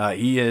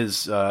 He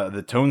is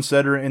the tone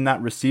setter in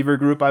that receiver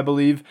group, I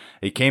believe.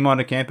 He came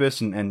onto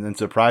campus and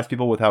surprised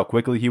people with how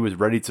quickly he was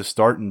ready to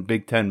start in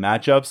Big Ten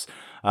matchups.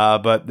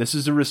 But this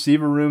is a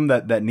receiver room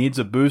that needs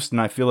a boost, and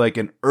I feel like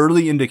an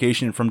early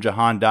indication from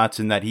Jahan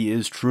Dotson that he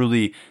is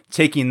truly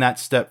taking that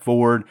step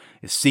forward,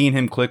 seeing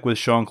him click with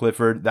Sean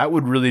Clifford, that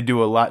would really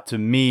do a lot to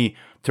me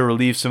to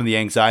relieve some of the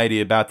anxiety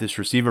about this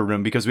receiver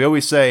room, because we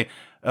always say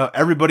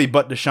everybody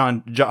but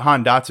Jahan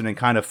Dotson and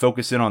kind of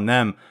focus in on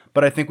them.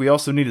 But I think we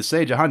also need to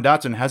say Jahan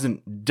Dotson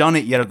hasn't done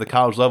it yet at the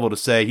college level to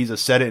say he's a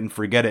set it and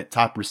forget it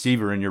top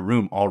receiver in your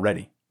room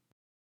already.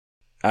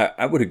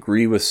 I would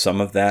agree with some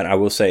of that. I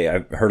will say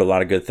I've heard a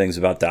lot of good things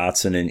about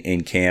Dotson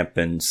in camp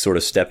and sort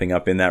of stepping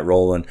up in that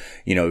role. And,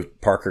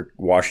 Parker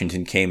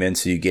Washington came in,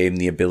 so you gave him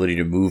the ability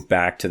to move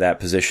back to that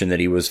position that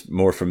he was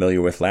more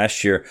familiar with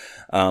last year.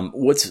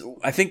 What's,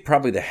 I think,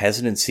 probably the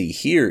hesitancy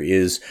here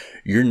is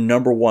your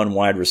number 1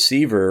 wide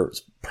receiver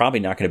is probably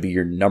not going to be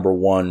your number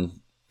 1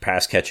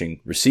 pass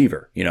catching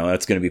receiver.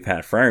 That's going to be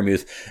Pat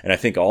Freiermuth. And I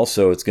think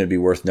also it's going to be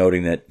worth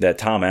noting that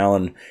Tom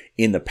Allen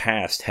in the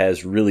past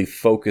has really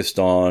focused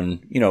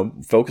on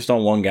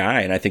one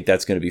guy. And I think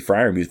that's going to be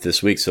Freiermuth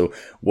this week. So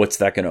what's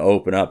that going to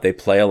open up? They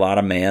play a lot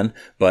of man,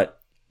 but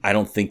I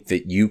don't think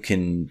that you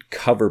can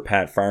cover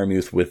Pat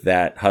Freiermuth with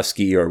that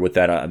husky or with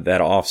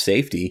that off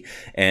safety.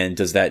 And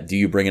do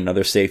you bring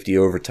another safety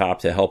over top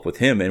to help with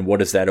him? And what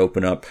does that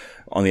open up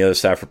on the other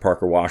side for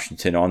Parker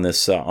Washington on these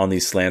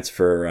slants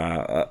for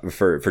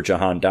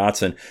Jahan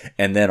Dotson?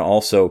 And then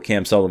also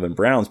Cam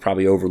Sullivan-Brown's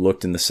probably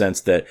overlooked in the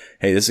sense that,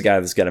 hey, this is a guy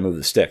that's got to move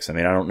the sticks. I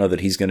mean, I don't know that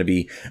he's going to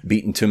be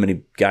beating too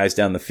many guys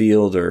down the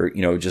field or,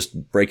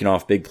 just breaking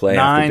off big play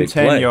after big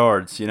play. 9-10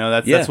 yards.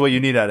 That's what you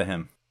need out of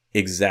him.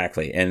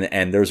 Exactly.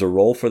 And there's a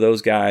role for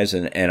those guys.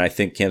 And I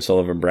think Cam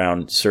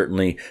Sullivan-Brown,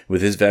 certainly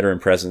with his veteran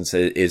presence,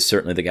 is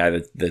certainly the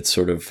guy that's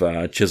sort of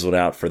chiseled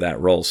out for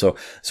that role. So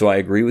I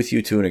agree with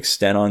you to an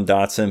extent on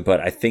Dotson, but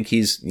I think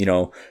he's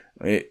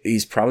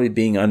probably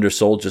being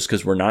undersold just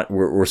because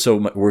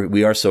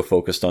we are so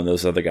focused on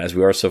those other guys.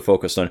 We are so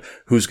focused on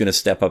who's going to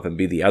step up and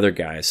be the other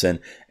guys.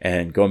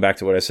 And going back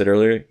to what I said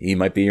earlier, he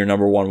might be your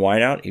number 1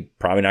 wideout. He's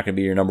probably not going to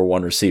be your number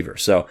 1 receiver.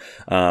 So,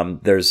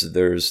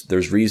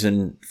 there's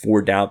reason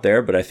for doubt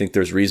there, but I think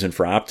there's reason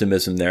for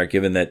optimism there,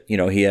 given that,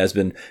 he has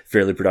been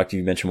fairly productive.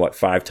 You mentioned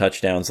 5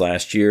 touchdowns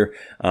last year.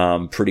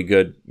 Pretty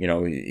good.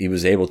 He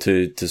was able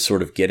to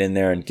sort of get in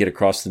there and get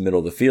across the middle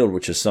of the field,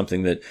 which is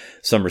something that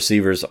some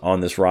receivers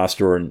on this roster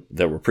and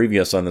that were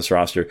previous on this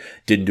roster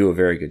didn't do a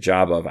very good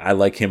job of. I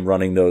like him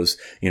running those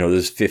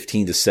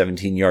 15 to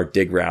 17 yard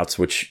dig routes,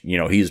 which,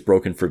 he's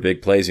broken for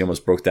big plays. He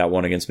almost broke that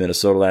one against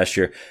Minnesota last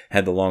year,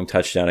 had the long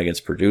touchdown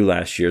against Purdue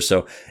last year.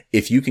 So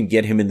if you can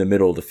get him in the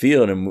middle of the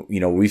field, and,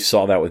 we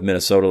saw that with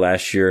Minnesota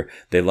last year,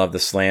 they love the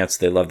slants.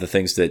 They love the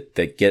things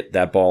that get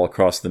that ball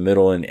across the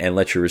middle and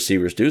let your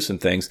receivers do some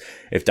things.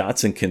 If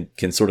Dotson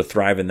can sort of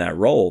thrive in that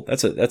role,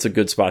 that's a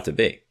good spot to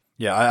be.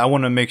 Yeah, I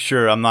want to make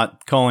sure I'm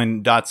not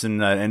calling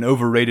Dotson an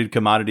overrated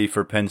commodity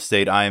for Penn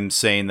State. I am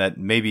saying that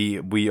maybe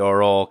we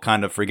are all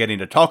kind of forgetting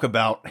to talk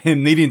about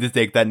him needing to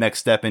take that next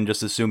step and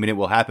just assuming it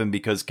will happen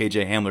because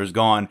KJ Hamler's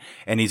gone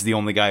and he's the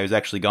only guy who's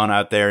actually gone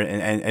out there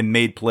and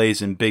made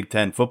plays in Big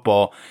Ten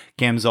football.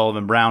 Cam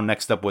Sullivan-Brown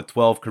next up with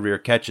 12 career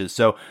catches.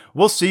 So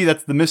we'll see.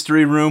 That's the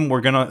mystery room. We're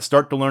going to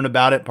start to learn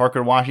about it.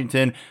 Parker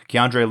Washington,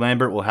 Keandre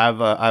Lambert will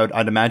have,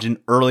 I'd imagine,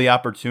 early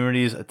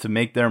opportunities to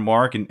make their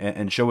mark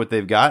and show what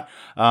they've got.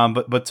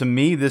 But to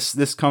me,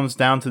 this comes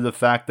down to the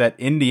fact that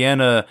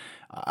Indiana,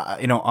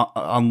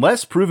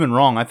 unless proven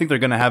wrong, I think they're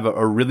going to have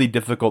a really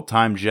difficult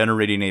time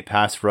generating a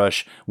pass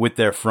rush with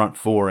their front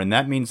four. And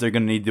that means they're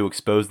going to need to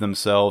expose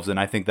themselves. And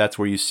I think that's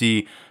where you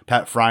see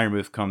Pat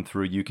Freiermuth come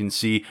through. You can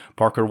see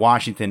Parker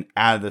Washington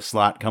out of the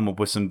slot come up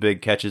with some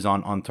big catches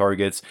on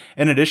targets.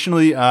 And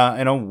additionally,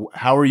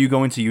 how are you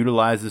going to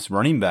utilize this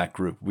running back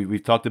group?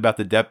 We've talked about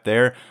the depth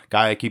there.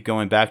 Guy I keep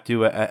going back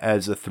to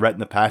as a threat in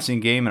the passing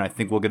game, and I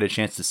think we'll get a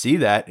chance to see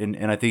that.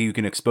 And I think you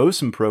can expose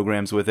some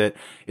programs with it.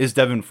 Is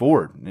Devin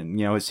Ford,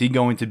 and is he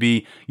going to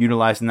be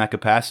utilized in that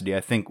capacity? I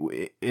think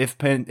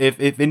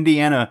if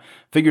Indiana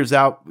figures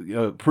out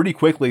pretty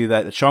quickly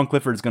that Sean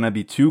Clifford is going to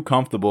be too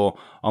comfortable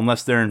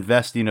unless they're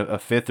investing a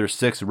fifth or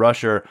sixth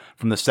rusher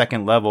from the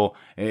second level,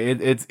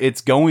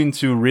 it's going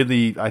to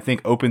really, I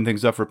think, open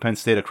things up for Penn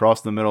State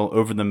across the middle,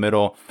 over the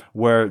middle,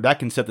 where that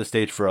can set the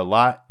stage for a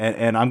lot.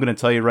 And I'm going to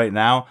tell you right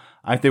now,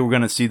 I think we're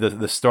going to see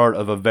the start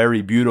of a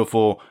very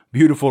beautiful,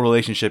 beautiful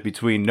relationship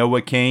between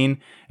Noah Cain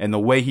and the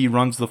way he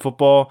runs the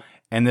football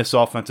and this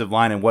offensive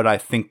line and what I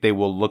think they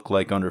will look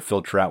like under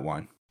Phil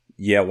Trautwein.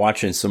 Yeah,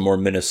 watching some more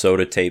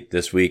Minnesota tape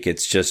this week,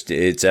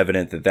 it's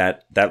evident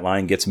that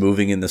line gets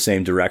moving in the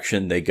same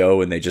direction. They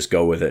go and they just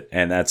go with it.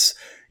 And that's,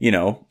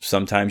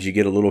 sometimes you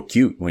get a little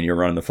cute when you're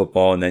running the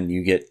football and then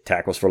you get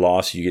tackles for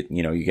loss. You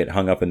get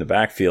hung up in the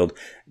backfield.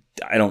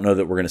 I don't know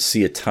that we're going to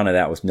see a ton of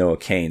that with Noah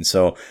Cain.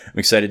 So I'm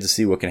excited to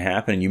see what can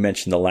happen. And you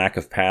mentioned the lack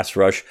of pass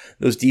rush.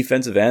 Those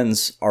defensive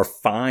ends are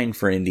fine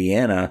for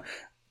Indiana,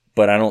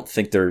 but I don't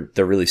think they're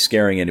really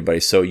scaring anybody.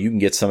 So you can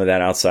get some of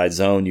that outside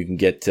zone. You can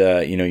get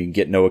you can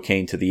get Noah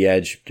Cain to the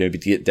edge, maybe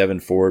to get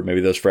Devin Ford.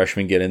 Maybe those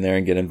freshmen get in there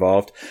and get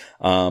involved.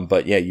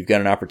 But yeah, you've got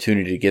an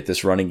opportunity to get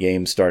this running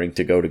game starting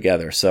to go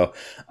together. So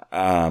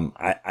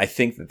I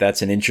think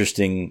that's an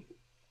interesting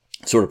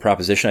sort of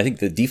proposition. I think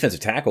the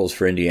defensive tackles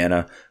for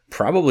Indiana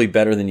probably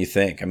better than you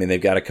think. I mean,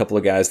 they've got a couple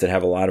of guys that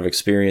have a lot of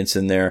experience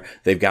in there.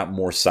 They've got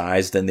more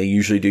size than they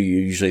usually do. You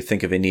usually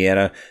think of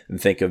Indiana and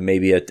think of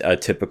maybe a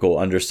typical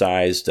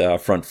undersized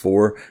front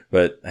four,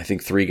 but I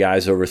think three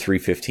guys over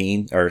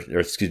 315 or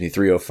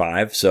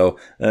 305. So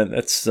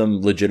that's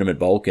some legitimate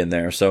bulk in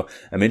there. So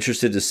I'm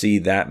interested to see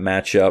that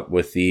match up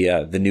with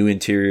the new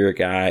interior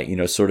guy,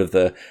 sort of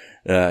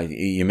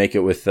you make it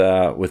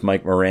with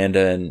Mike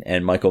Miranda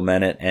and Michael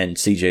Mennett and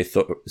CJ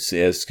Thorpe.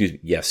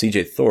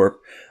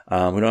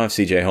 We don't have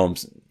CJ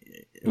Holmes.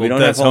 We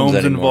don't have Holmes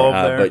anymore,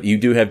 but you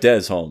do have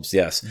Des Holmes.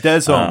 Yes,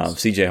 Des Holmes.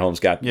 CJ Holmes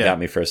got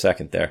me for a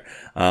second there.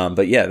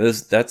 But yeah,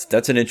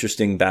 that's an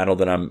interesting battle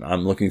that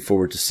I'm looking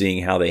forward to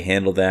seeing how they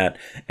handle that.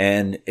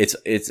 And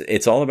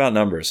it's all about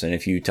numbers. And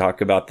if you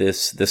talk about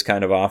this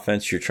kind of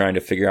offense, you're trying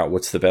to figure out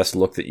what's the best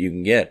look that you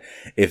can get.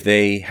 If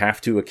they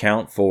have to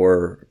account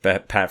for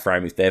Pat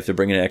Freiermuth, they have to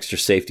bring in an extra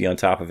safety on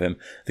top of him.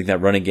 I think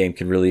that running game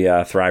can really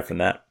thrive from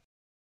that.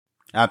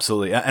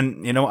 Absolutely,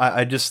 and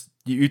I just.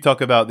 You talk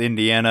about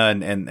Indiana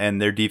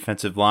and their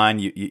defensive line.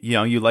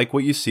 You like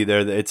what you see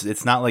there.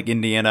 It's not like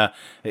Indiana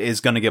is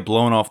going to get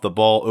blown off the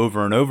ball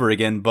over and over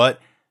again, but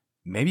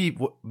maybe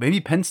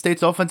Penn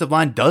State's offensive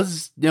line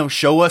does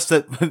show us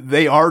that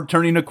they are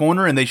turning a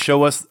corner, and they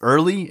show us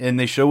early and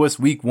they show us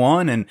week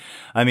one. And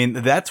I mean,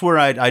 that's where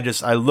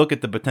I look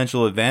at the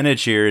potential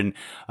advantage here. And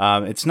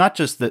it's not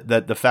just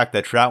that the fact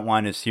that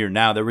Trautwein is here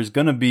now. There was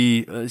going to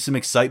be some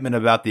excitement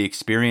about the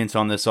experience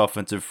on this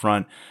offensive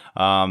front.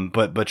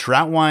 But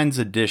Trautwein's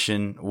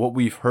addition, what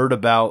we've heard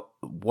about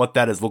what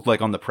that has looked like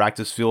on the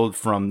practice field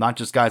from not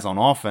just guys on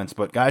offense,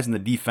 but guys in the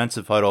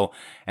defensive huddle,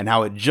 and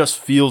how it just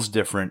feels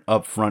different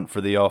up front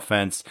for the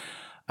offense.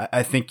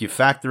 I think you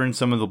factor in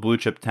some of the blue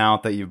chip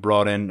talent that you've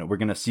brought in. We're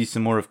going to see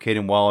some more of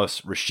Caden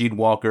Wallace, Rasheed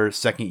Walker,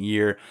 second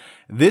year.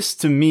 This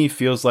to me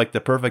feels like the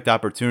perfect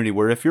opportunity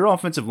where if your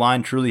offensive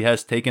line truly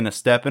has taken a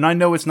step, and I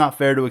know it's not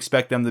fair to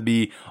expect them to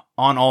be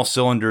on all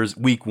cylinders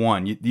week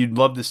one. You'd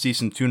love to see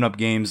some tune-up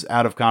games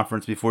out of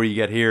conference before you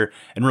get here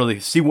and really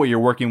see what you're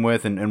working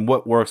with and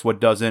what works,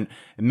 what doesn't,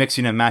 and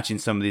mixing and matching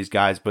some of these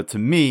guys. But to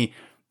me,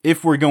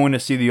 if we're going to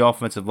see the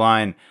offensive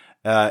line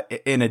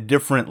in a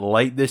different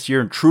light this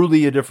year, and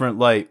truly a different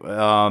light,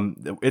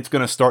 it's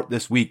going to start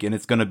this week, and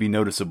it's going to be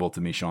noticeable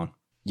to me, Sean.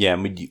 Yeah,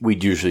 and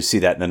we'd usually see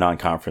that in the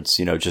non-conference,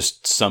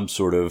 just some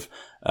sort of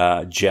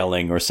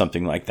gelling or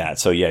something like that.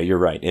 So yeah, you're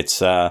right. It's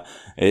got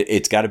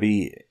to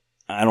be.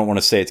 I don't want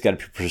to say it's got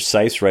to be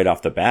precise right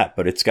off the bat,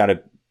 but it's got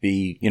to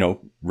be,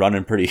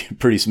 running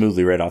pretty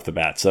smoothly right off the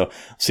bat. So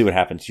see what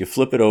happens. You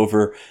flip it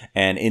over,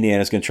 and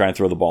Indiana's going to try and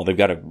throw the ball. They've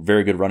got a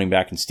very good running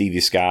back in Stevie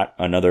Scott,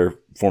 another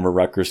former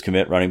Rutgers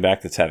commit running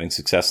back that's having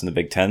success in the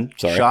Big Ten.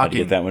 Sorry, I had to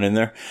get that one in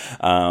there.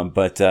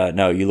 But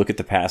no, you look at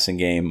the passing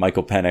game.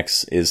 Michael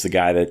Penix is the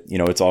guy that,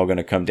 it's all going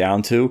to come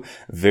down to.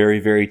 Very,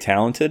 very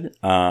talented.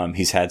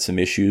 He's had some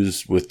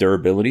issues with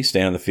durability,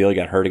 staying on the field. He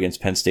got hurt against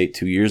Penn State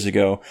 2 years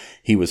ago.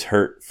 He was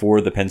hurt for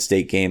the Penn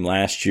State game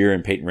last year,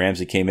 and Peyton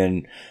Ramsey came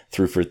in,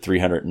 threw for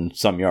 300 and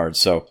some yards.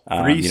 So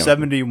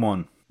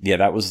 371. Yeah,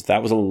 that was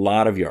a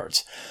lot of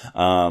yards.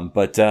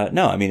 But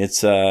no, I mean,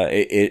 it's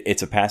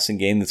a passing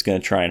game that's going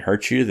to try and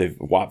hurt you.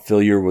 Whop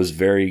Philyor was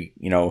very,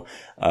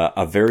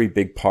 a very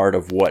big part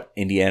of what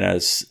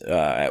Indiana's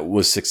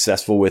was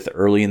successful with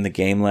early in the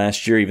game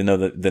last year, even though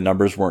the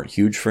numbers weren't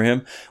huge for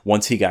him.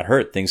 Once he got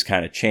hurt, things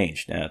kind of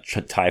changed.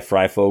 Ty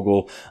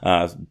Freifogel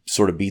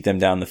sort of beat them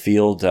down the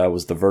field,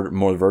 was the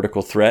more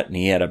vertical threat, and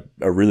he had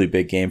a really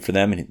big game for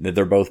them. And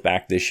they're both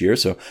back this year,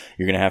 so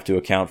you're going to have to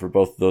account for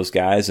both of those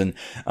guys. And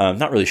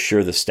not really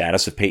sure the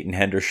status of Peyton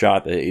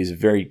Hendershot. He's a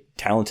very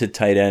talented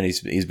tight end.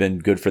 He's been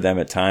good for them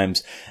at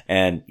times,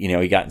 and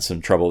he got in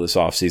some trouble this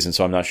offseason,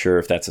 so I'm not sure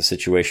if that's a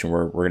situation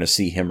where we're going to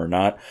see him or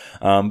not.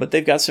 But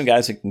they've got some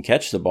guys that can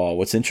catch the ball.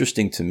 What's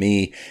interesting to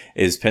me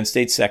is Penn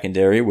State's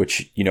secondary,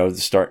 which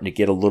is starting to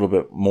get a little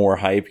bit more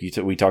hype.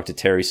 We talked to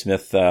Terry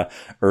Smith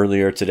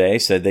earlier today,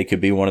 said they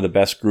could be one of the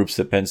best groups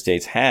that Penn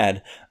State's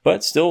had,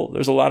 but still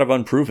there's a lot of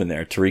unproven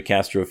there. Tariq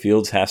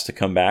Castro-Fields has to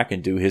come back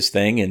and do his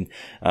thing and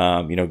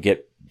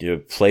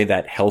play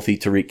that healthy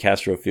Tariq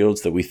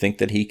Castro-Fields that we think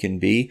that he can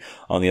be.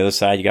 On the other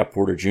side, you got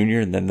Porter Jr.,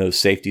 and then those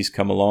safeties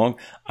come along.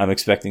 I'm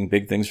expecting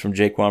big things from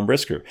Jaquan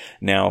Brisker.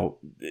 Now,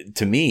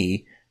 to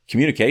me,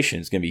 communication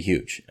is going to be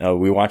huge.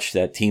 We watched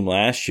that team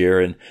last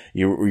year, and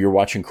you're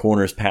watching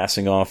corners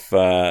passing off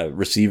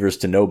receivers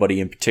to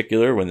nobody in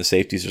particular when the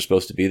safeties are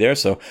supposed to be there.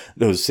 So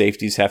those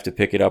safeties have to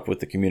pick it up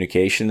with the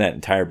communication. That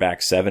entire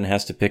back seven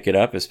has to pick it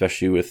up,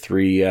 especially with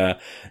three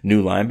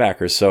new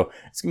linebackers. So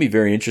it's going to be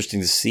very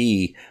interesting to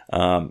see,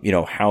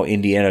 how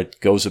Indiana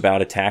goes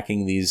about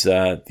attacking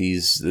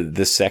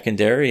this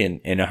secondary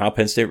and how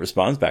Penn State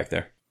responds back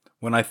there.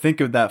 When I think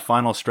of that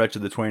final stretch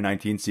of the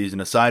 2019 season,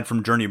 aside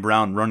from Journey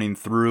Brown running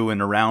through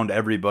and around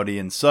everybody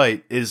in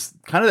sight, is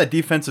kind of that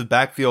defensive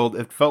backfield.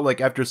 It felt like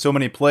after so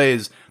many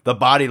plays, the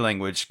body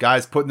language,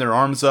 guys putting their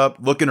arms up,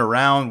 looking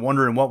around,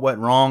 wondering what went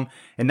wrong.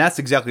 And that's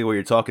exactly what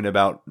you're talking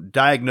about,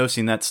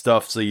 diagnosing that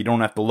stuff so you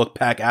don't have to look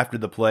back after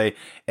the play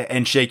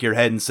and shake your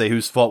head and say,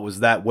 whose fault was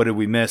that? What did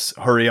we miss?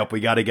 Hurry up. We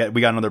got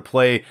another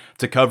play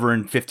to cover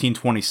in 15,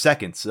 20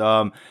 seconds.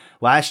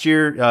 Last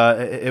year,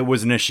 it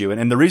was an issue.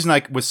 And the reason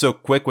I was so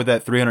quick with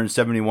that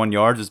 371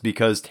 yards is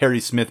because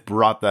Terry Smith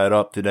brought that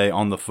up today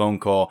on the phone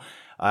call.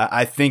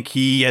 I think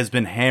he has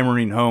been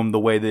hammering home the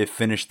way they've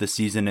finished the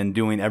season and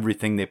doing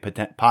everything they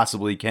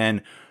possibly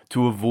can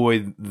to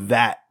avoid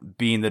that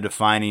being the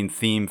defining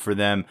theme for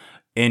them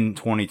in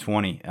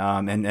 2020.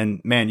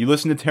 And man, you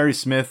listen to Terry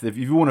Smith. If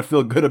you want to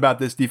feel good about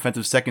this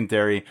defensive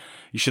secondary,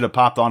 you should have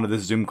popped onto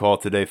this Zoom call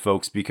today,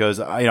 folks, because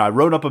I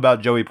wrote up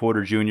about Joey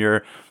Porter Jr.,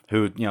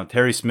 who,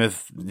 Terry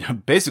Smith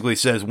basically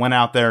says went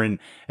out there and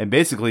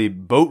basically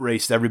boat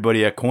raced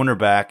everybody at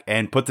cornerback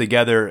and put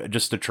together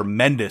just a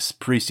tremendous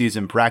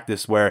preseason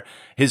practice where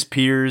his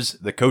peers,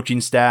 the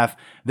coaching staff,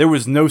 there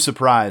was no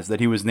surprise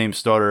that he was named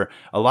starter.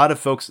 A lot of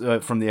folks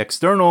from the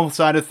external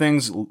side of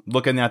things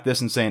looking at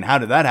this and saying, how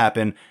did that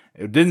happen?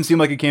 It didn't seem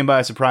like it came by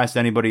a surprise to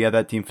anybody at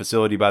that team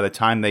facility by the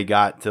time they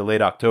got to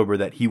late October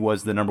that he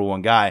was the number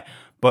one guy.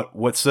 But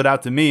what stood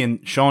out to me, and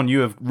Sean,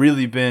 you have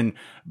really been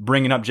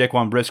bringing up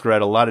Jaquan Brisker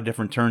at a lot of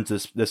different turns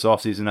this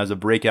offseason as a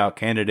breakout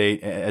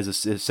candidate, as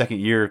his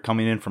second year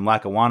coming in from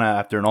Lackawanna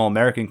after an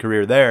All-American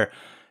career there.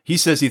 He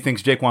says he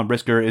thinks Jaquan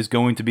Brisker is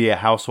going to be a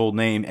household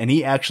name, and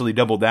he actually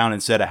doubled down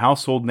and said a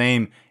household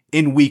name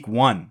in week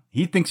 1.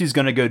 He thinks he's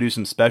going to go do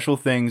some special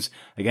things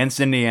against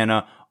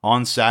Indiana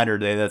on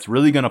Saturday that's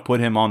really going to put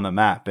him on the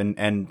map.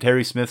 And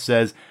Terry Smith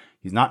says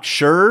he's not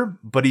sure,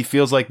 but he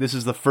feels like this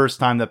is the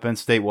first time that Penn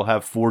State will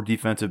have 4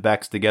 defensive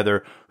backs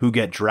together who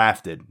get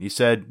drafted. He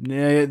said,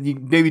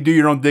 maybe do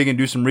your own dig and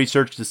do some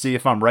research to see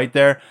if I'm right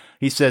there.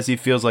 He says he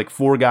feels like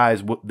 4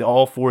 guys,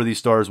 all 4 of these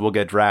stars will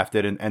get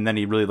drafted, and then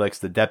he really likes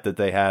the depth that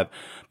they have.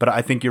 But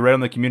I think you're right on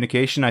the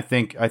communication. I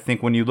think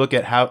when you look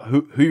at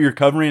who you're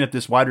covering at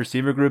this wide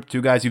receiver group,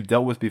 2 guys you've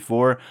dealt with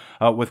before,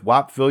 with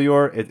Whop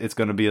Philyor, it's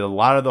going to be a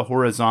lot of the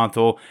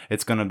horizontal.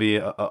 It's going to be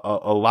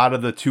a lot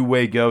of the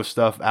two-way go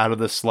stuff out of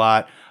the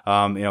slot.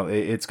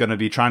 It's going to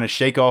be trying to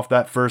shake off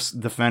that first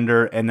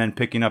defender and then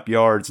picking up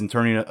yards and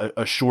turning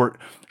a short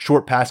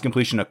pass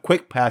completion, a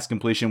quick pass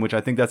completion, which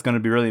I think that's going to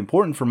be really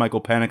important for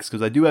Michael Penix,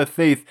 because I do have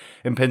faith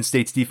in Penn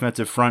State's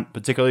defensive front,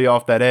 particularly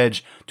off that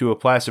edge, to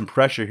apply some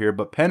pressure here.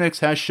 But Penix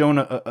has shown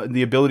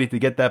the ability to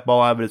get that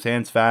ball out of his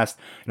hands fast,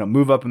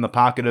 move up in the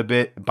pocket a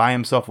bit, buy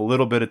himself a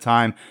little bit of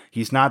time.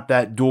 He's not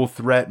that dual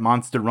threat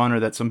monster runner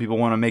that some people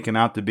want to make him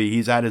out to be.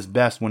 He's at his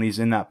best when he's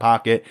in that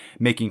pocket,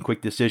 making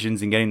quick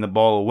decisions and getting the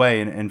ball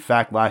away. And in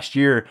fact, last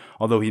year,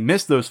 although he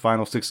missed those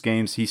final 6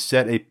 games, he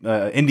set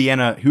a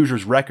Indiana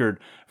Hoosiers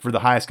record for the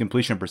highest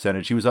completion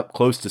percentage. He was up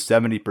close to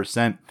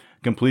 70%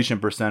 completion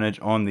percentage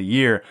on the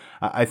year.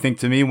 I think,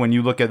 to me, when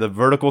you look at the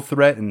vertical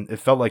threat, and it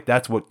felt like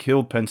that's what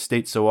killed Penn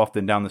State so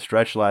often down the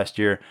stretch last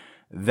year,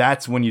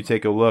 that's when you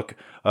take a look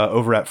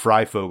over at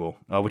Freifogel,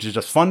 which is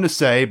just fun to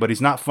say, but he's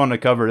not fun to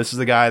cover. This is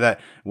the guy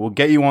that will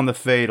get you on the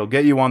fade, will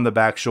get you on the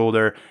back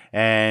shoulder,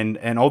 and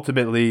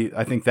ultimately,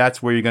 I think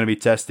that's where you're going to be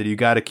tested. You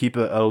got to keep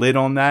a lid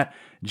on that.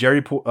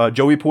 Joey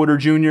Porter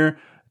Jr.,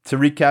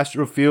 Tariq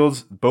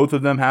Castro-Fields, both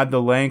of them had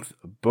the length.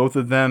 Both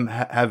of them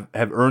have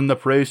earned the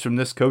praise from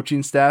this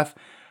coaching staff.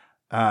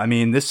 I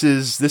mean, this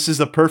is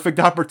a perfect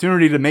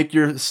opportunity to make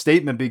your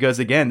statement because,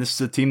 again, this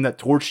is a team that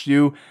torched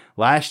you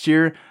last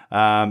year,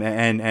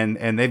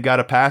 and they've got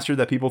a passer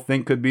that people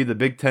think could be the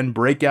Big Ten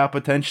breakout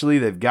potentially.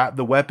 They've got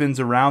the weapons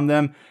around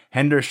them.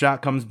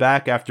 Hendershot comes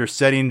back after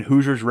setting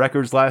Hoosiers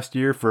records last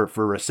year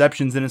for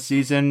receptions in a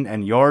season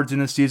and yards in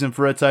a season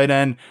for a tight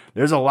end.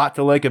 There's a lot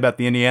to like about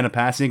the Indiana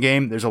passing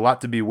game. There's a lot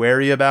to be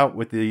wary about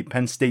with the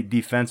Penn State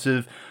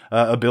defensive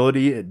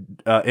ability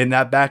in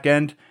that back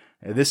end.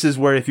 This is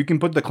where if you can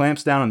put the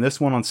clamps down on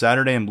this one on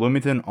Saturday in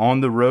Bloomington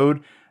on the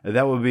road,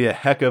 that would be a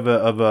heck of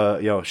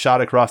a shot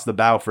across the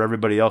bow for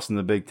everybody else in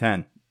the Big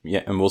Ten.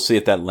 Yeah, and we'll see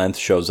if that length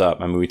shows up.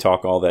 I mean, we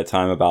talk all that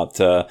time about,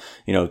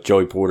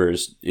 Joey Porter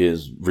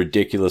is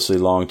ridiculously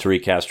long.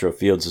 Tariq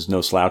Castro-Fields is no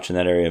slouch in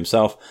that area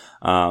himself.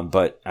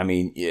 But I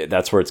mean,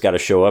 that's where it's got to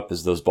show up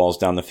is those balls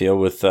down the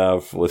field with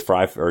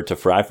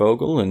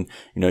Freifogel. And,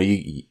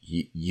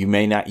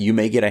 you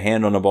may get a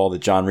hand on a ball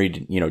that John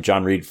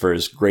Reed, for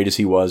as great as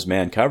he was,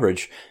 man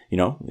coverage,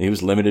 he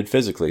was limited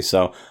physically.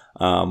 So,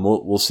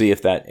 we'll see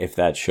if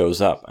that shows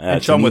up.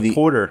 And Sean, with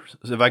Porter,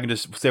 if I can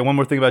just say one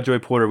more thing about Joey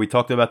Porter, we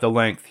talked about the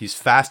length. He's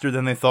faster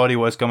than they thought he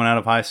was coming out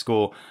of high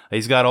school.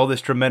 He's got all this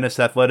tremendous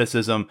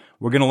athleticism.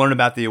 We're going to learn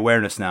about the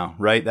awareness now,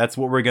 right? That's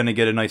what we're going to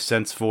get a nice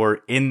sense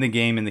for in the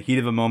game, in the heat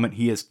of a moment.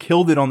 He has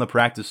killed it on the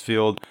practice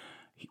field.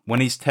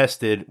 When he's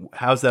tested,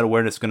 how's that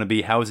awareness going to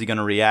be? How is he going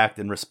to react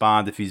and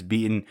respond if he's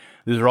beaten?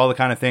 These are all the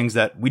kind of things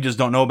that we just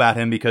don't know about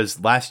him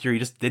because last year he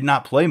just did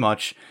not play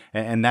much.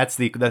 And that's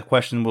that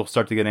question will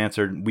start to get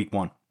answered week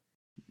 1.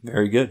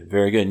 Very good,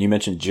 very good. And you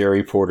mentioned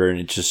Jerry Porter, and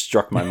it just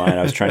struck my mind.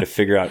 I was trying to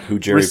figure out who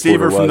Jerry Porter was.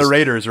 Receiver from the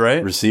Raiders,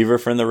 right? Receiver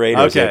from the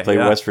Raiders. Okay, played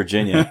West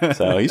Virginia.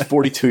 So he's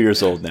 42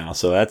 years old now.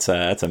 So that's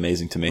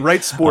amazing to me.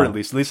 Right sport, at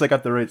least. At least I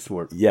got the right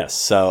sport. Yes.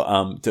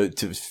 So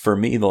for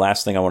me, the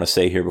last thing I want to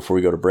say here before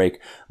we go to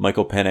break,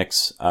 Michael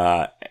Penix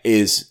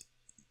is.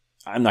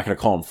 I'm not going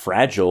to call him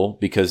fragile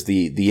because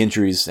the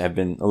injuries have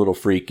been a little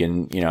freak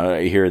and,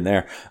 here and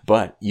there,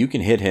 but you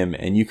can hit him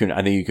and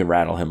I think you can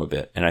rattle him a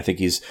bit. And I think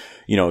he's,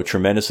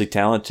 tremendously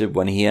talented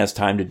when he has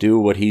time to do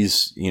what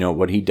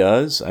what he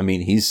does. I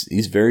mean,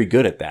 he's very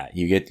good at that.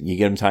 You get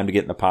him time to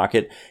get in the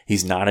pocket.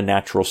 He's not a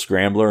natural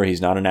scrambler.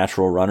 He's not a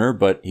natural runner,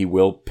 but he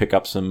will pick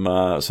up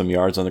some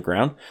yards on the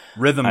ground.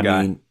 Rhythm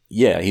guy.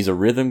 Yeah, he's a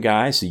rhythm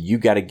guy, so you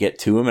got to get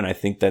to him, and I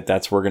think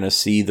that's where we're going to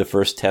see the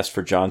first test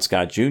for John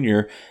Scott Jr.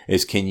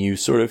 is can you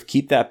sort of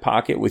keep that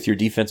pocket with your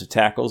defensive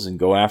tackles and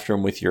go after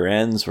them with your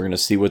ends. We're going to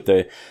see what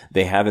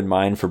they have in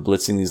mind for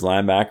blitzing these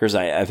linebackers.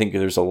 I think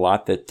there's a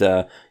lot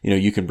that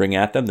you can bring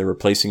at them. They're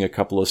replacing a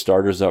couple of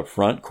starters up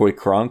front. Coy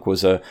Cronk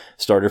was a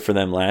starter for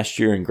them last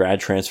year and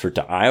grad transferred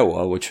to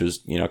Iowa, which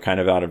was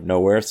kind of out of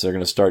nowhere. So they're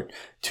going to start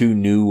two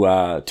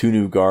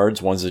new guards.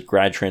 One's a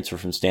grad transfer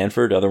from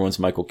Stanford. The other one's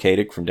Michael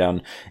Kadick from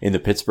down in the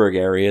Pittsburgh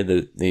area.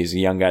 He's a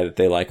young guy that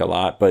they like a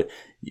lot, but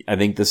I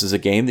think this is a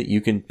game that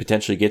you can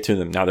potentially get to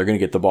them. Now they're going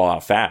to get the ball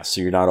out fast,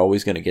 so you're not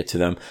always going to get to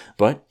them,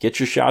 but get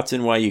your shots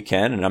in while you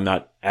can. And I'm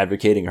not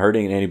advocating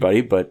hurting anybody,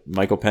 but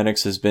Michael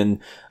Penix has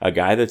been a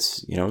guy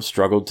that's,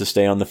 struggled to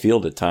stay on the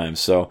field at times.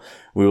 So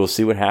we will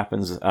see what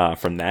happens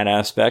from that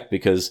aspect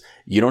because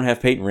you don't have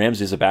Peyton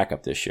Ramsey as a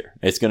backup this year.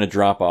 It's going to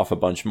drop off a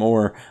bunch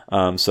more.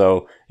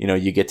 So,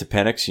 you get to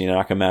Penix, you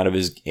knock him out of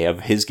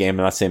his game.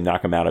 I'm not saying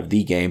knock him out of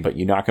the game, but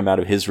you knock him out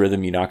of his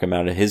rhythm, you knock him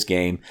out of his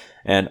game,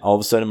 and all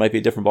of a sudden it might be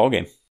a different ball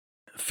game.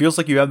 Feels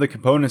like you have the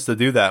components to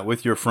do that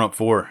with your front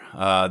four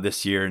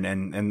this year.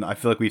 And I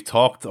feel like we've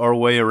talked our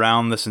way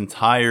around this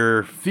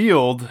entire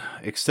field,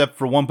 except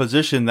for one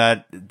position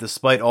that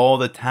despite all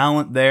the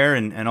talent there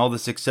and all the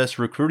success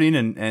recruiting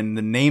and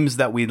the names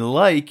that we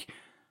like,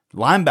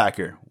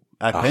 linebacker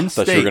at Penn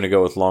State. I thought you were going to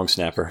go with long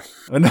snapper.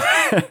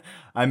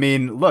 I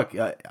mean, look,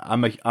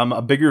 I'm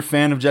a bigger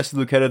fan of Jesse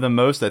Luketa than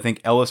most. I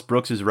think Ellis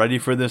Brooks is ready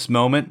for this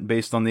moment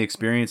based on the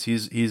experience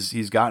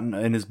he's gotten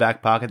in his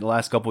back pocket the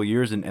last couple of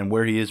years and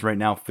where he is right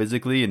now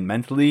physically and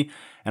mentally.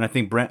 And I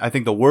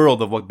think the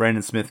world of what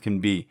Brandon Smith can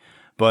be.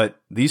 But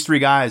these three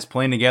guys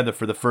playing together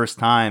for the first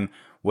time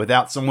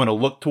without someone to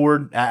look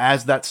toward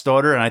as that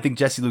starter, and I think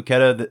Jesse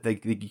Luketa, they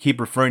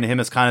keep referring to him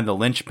as kind of the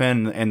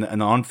linchpin and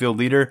the on-field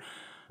leader.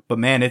 But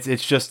man, it's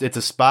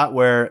a spot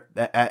where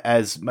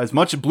as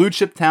much blue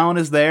chip talent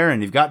is there,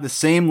 and you've got the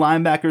same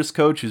linebackers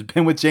coach who's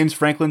been with James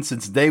Franklin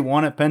since day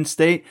one at Penn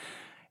State.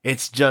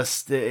 It's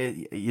just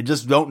you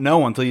just don't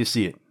know until you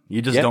see it.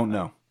 You just don't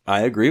know.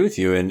 I agree with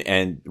you,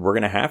 and we're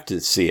going to have to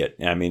see it.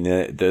 I mean,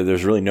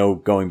 there's really no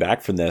going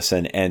back from this.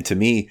 And to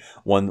me,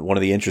 one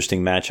of the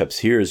interesting matchups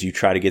here is you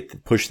try to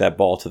push that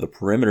ball to the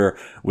perimeter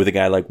with a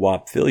guy like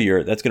Whop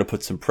Philyor. That's going to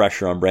put some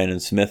pressure on Brandon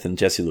Smith and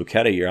Jesse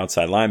Luketa, your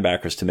outside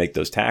linebackers, to make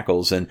those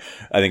tackles. And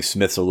I think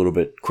Smith's a little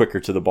bit quicker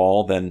to the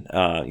ball than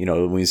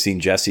we've seen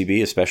Jesse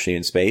be, especially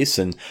in space.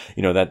 And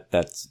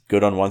that's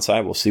good on one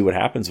side. We'll see what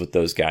happens with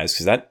those guys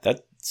because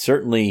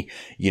certainly,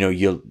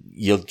 you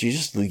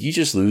just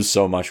lose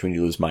so much when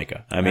you lose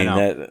Micah. I mean,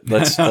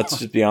 let's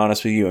just be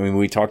honest with you. I mean,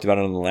 we talked about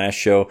it on the last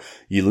show.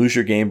 You lose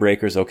your game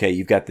breakers. Okay,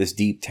 you've got this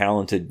deep,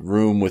 talented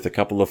room with a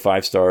couple of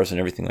 5 stars and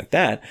everything like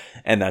that,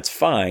 and that's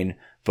fine.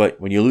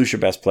 But when you lose your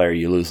best player,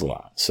 you lose a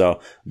lot. So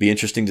it'll be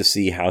interesting to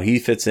see how he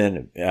fits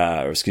in,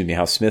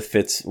 how Smith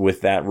fits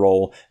with that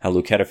role, how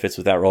Luketa fits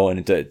with that role.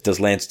 And does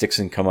Lance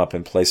Dixon come up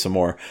and play some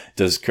more?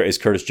 Is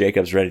Curtis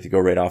Jacobs ready to go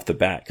right off the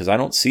bat? Because I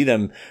don't see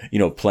them,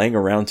 playing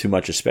around too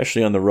much,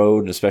 especially on the road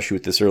and especially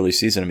with this early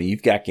season. I mean,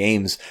 you've got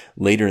games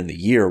later in the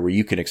year where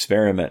you can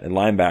experiment at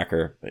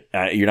linebacker.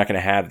 You're not going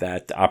to have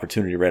that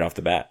opportunity right off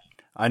the bat.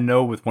 I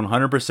know with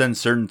 100%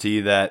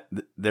 certainty that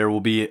there will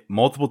be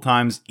multiple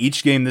times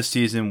each game this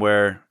season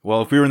where,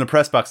 well, if we were in the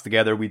press box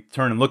together, we'd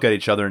turn and look at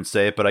each other and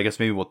say it, but I guess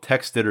maybe we'll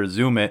text it or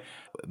Zoom it.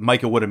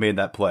 Micah would have made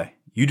that play.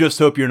 You just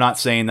hope you're not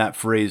saying that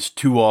phrase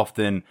too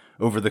often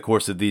over the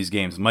course of these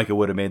games. Micah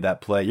would have made that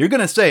play. You're going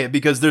to say it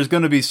because there's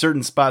going to be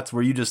certain spots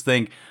where you just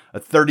think a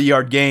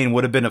 30-yard gain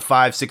would have been a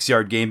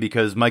 5-6-yard gain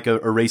because Micah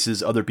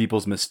erases other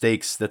people's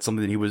mistakes. That's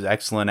something that he was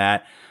excellent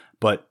at.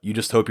 But you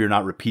just hope you're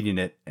not repeating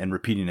it and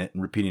repeating it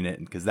and repeating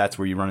it, because that's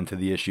where you run into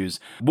the issues.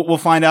 But we'll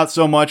find out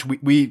so much.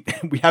 We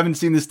haven't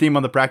seen this team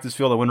on the practice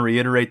field. I want to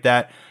reiterate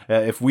that.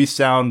 If we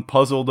sound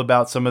puzzled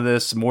about some of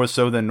this more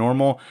so than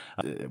normal,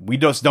 we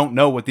just don't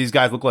know what these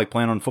guys look like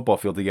playing on a football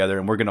field together,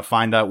 and we're going to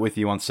find out with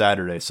you on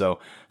Saturday. So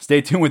stay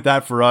tuned with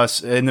that for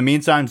us. In the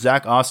meantime,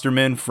 Zach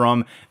Osterman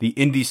from the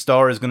Indy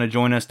Star is going to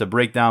join us to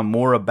break down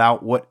more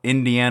about what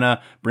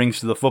Indiana brings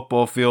to the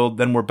football field.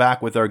 Then we're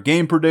back with our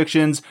game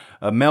predictions,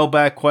 a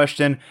mailbag question,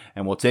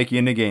 and we'll take you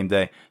into game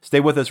day. Stay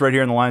with us right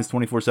here on the Lions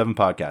 24/7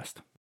 podcast.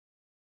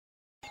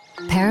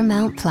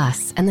 Paramount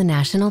Plus and the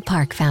National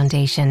Park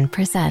Foundation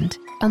present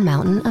A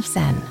Mountain of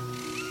Zen.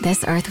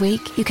 This Earth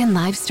Week, you can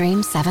live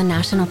stream 7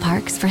 national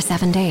parks for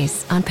 7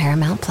 days on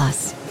Paramount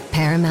Plus.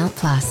 Paramount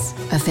Plus,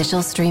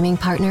 official streaming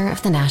partner of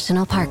the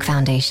National Park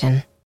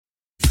Foundation.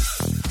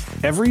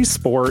 Every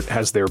sport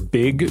has their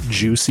big,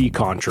 juicy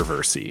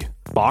controversy.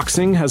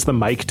 Boxing has the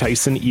Mike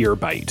Tyson ear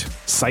bite.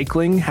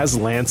 Cycling has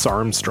Lance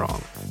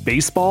Armstrong.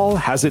 Baseball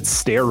has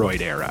its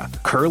steroid era.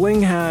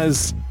 Curling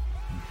has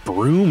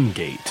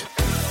Broomgate.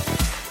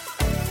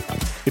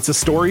 It's a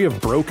story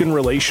of broken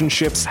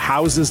relationships,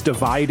 houses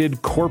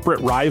divided,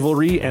 corporate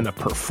rivalry, and a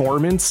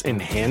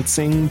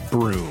performance-enhancing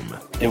broom.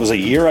 It was a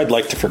year I'd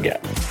like to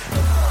forget.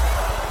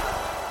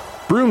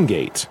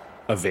 Broomgate,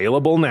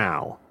 available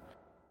now.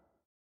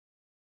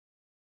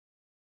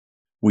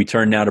 We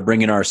turn now to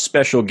bring in our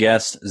special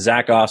guest,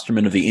 Zach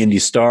Osterman of the Indy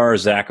Star.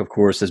 Zach, of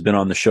course, has been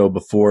on the show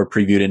before,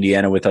 previewed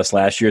Indiana with us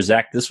last year.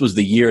 Zach, this was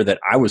the year that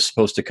I was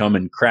supposed to come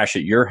and crash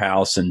at your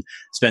house and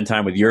spend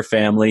time with your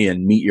family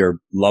and meet your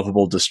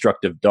lovable,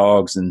 destructive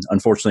dogs. And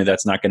unfortunately,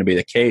 that's not going to be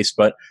the case,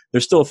 but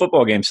there's still a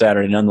football game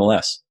Saturday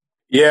nonetheless.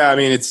 Yeah, I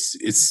mean,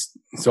 it's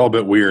all a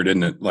bit weird,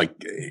 isn't it? Like,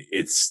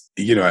 it's,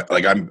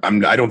 like I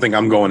don't think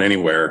I'm going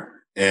anywhere.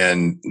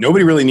 And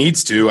nobody really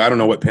needs to. I don't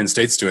know what Penn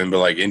State's doing, but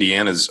like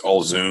Indiana's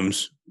all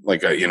Zooms.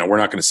 Like, we're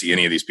not going to see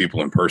any of these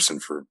people in person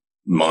for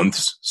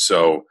months.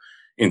 So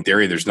in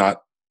theory, there's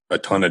not a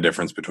ton of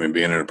difference between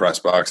being in a press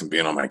box and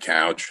being on my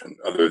couch, and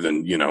other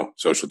than,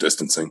 social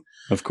distancing.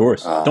 Of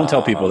course. Don't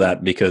tell people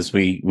that, because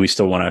we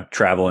still want to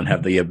travel and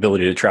have the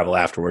ability to travel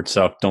afterwards.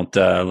 So don't,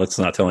 let's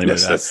not tell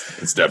anybody that.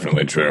 That's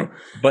definitely true.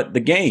 But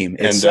the game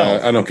itself.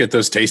 And I don't get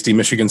those tasty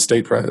Michigan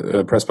State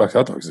press box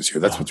hot dogs this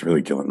year. That's what's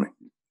really killing me.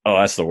 Oh,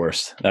 that's the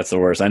worst. That's the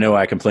worst. I know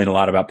I complain a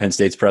lot about Penn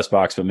State's press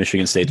box, but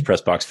Michigan State's press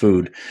box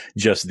food,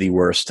 just the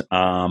worst.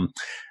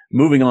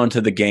 Moving on to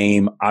the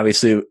game,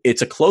 obviously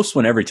it's a close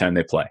one every time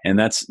they play. And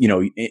that's,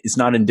 it's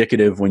not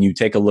indicative when you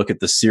take a look at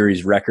the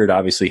series record,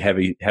 obviously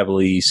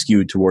heavily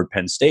skewed toward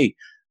Penn State,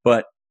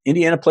 but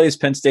Indiana plays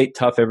Penn State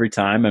tough every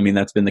time. I mean,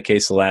 that's been the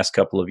case the last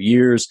couple of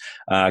years.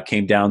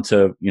 Came down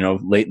to,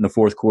 late in the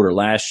fourth quarter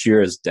last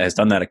year, has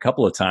done that a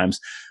couple of times.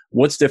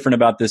 What's different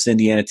about this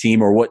Indiana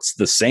team, or what's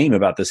the same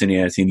about this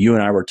Indiana team? You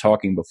and I were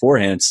talking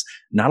beforehand. It's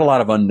not a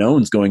lot of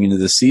unknowns going into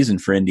this season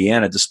for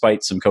Indiana,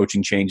 despite some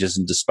coaching changes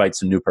and despite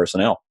some new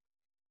personnel.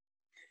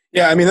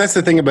 Yeah, I mean, that's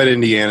the thing about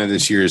Indiana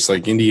this year is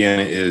like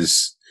Indiana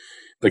is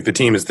like the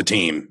team is the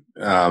team.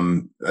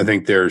 I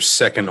think they're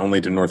second only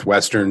to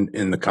Northwestern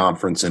in the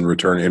conference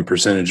in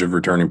percentage of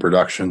returning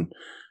production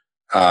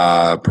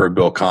per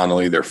Bill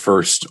Connolly. They're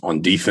first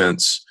on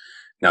defense.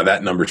 Now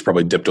that number's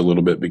probably dipped a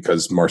little bit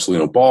because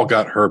Marcelino Ball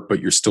got hurt, but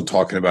you're still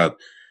talking about,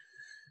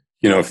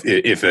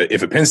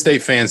 if a Penn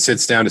State fan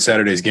sits down to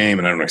Saturday's game,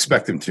 and I don't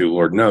expect them to,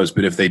 Lord knows,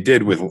 but if they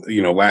did with,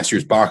 last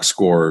year's box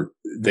score,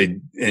 they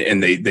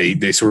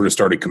sort of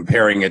started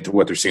comparing it to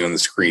what they're seeing on the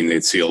screen,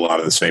 they'd see a lot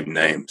of the same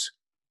names.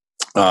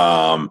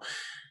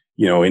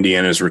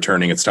 Indiana is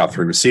returning its top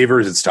 3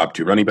 receivers, its top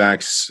 2 running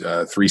backs,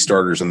 3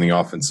 starters on the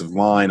offensive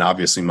line.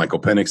 Obviously, Michael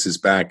Penix is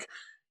back.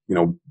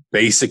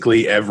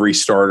 Basically every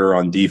starter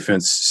on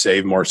defense,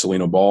 save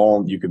Marcelino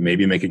Ball. You could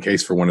maybe make a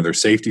case for one of their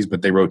safeties,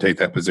 but they rotate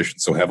that position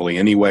so heavily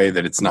anyway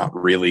that it's not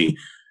really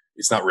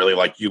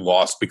like you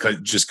lost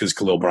because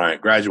Khalil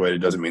Bryant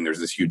graduated doesn't mean there's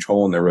this huge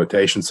hole in their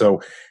rotation.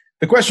 So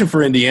The question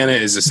for Indiana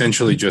is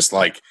essentially just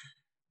like,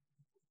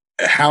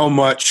 how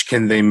much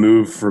can they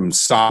move from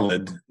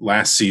solid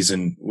last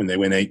season when they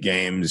win 8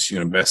 games,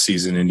 best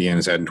season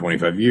Indiana's had in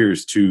 25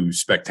 years, to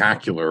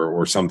spectacular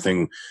or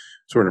something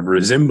sort of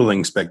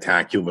resembling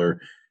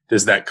spectacular?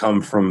 Does that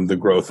come from the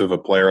growth of a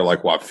player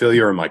like Whop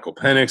Philyor or Michael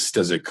Penix?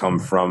 Does it come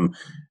from,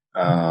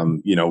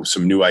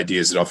 some new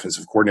ideas at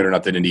offensive coordinator?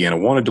 Not that Indiana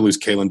wanted to lose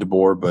Kalen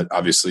DeBoer, but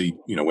obviously,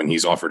 when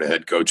he's offered a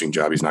head coaching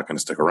job, he's not going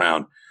to stick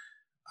around.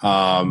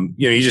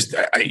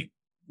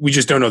 We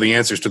just don't know the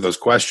answers to those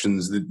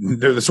questions.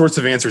 They're the sorts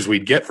of answers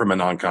we'd get from a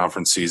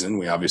non-conference season.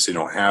 We obviously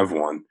don't have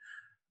one.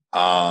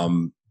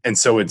 And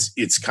so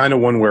it's kind of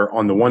one where,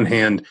 on the one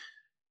hand,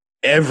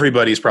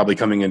 everybody's probably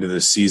coming into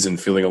this season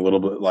feeling a little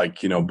bit like,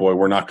 boy,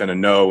 we're not going to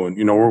know. And,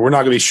 we're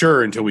not going to be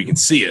sure until we can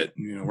see it.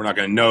 We're not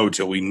going to know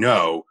till we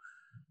know.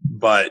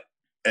 But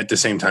at the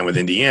same time with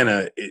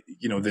Indiana,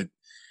 that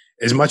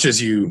as much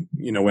as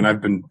when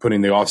I've been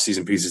putting the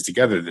offseason pieces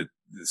together, that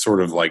sort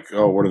of like,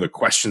 oh, what are the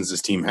questions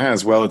this team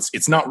has? Well,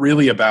 it's not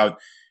really about,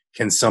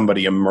 can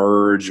somebody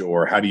emerge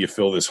or how do you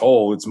fill this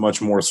hole? It's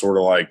much more sort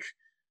of like,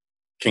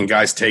 can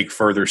guys take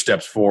further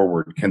steps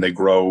forward? Can they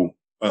grow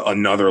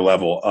another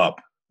level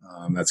up?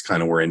 That's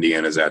kind of where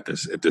Indiana's at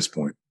this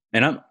point.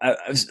 And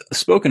I've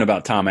spoken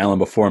about Tom Allen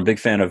before. I'm a big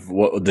fan of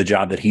the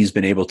job that he's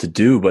been able to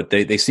do, but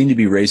they seem to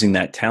be raising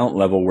that talent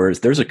level,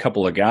 whereas there's a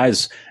couple of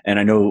guys, and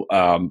I know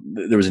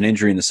there was an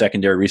injury in the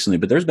secondary recently,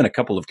 but there's been a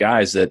couple of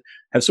guys that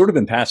have sort of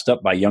been passed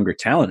up by younger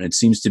talent. It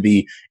seems to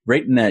be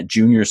right in that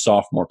junior,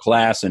 sophomore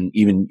class, and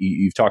even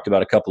you've talked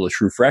about a couple of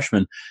true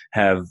freshmen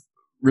have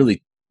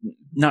really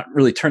not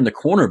really turned the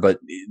corner,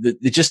 but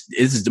it just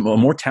is a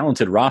more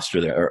talented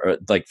roster there, or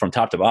like from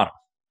top to bottom.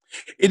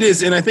 It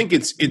is, and I think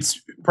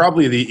it's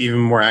probably the even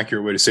more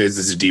accurate way to say is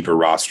this is a deeper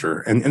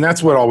roster, and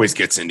that's what always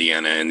gets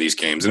Indiana in these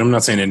games. And I'm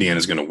not saying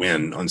Indiana's going to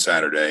win on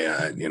Saturday.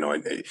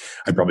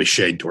 I'd probably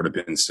shade toward a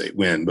Penn State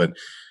win, but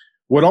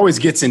what always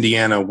gets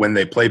Indiana when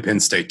they play Penn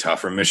State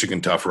tough or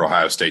Michigan tough or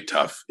Ohio State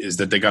tough is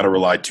that they got to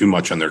rely too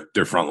much on their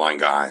frontline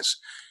guys,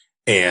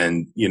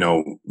 and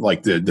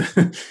like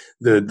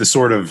the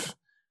sort of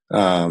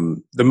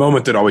the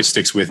moment that always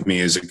sticks with me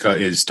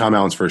is Tom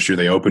Allen's first year.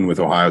 They opened with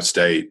Ohio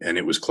State, and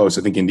it was close.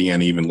 I think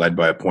Indiana even led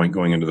by a point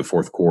going into the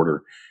fourth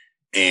quarter,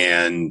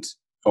 and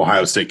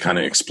Ohio State kind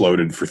of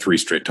exploded for 3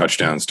 straight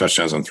touchdowns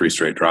on 3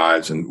 straight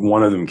drives. And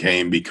one of them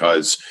came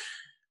because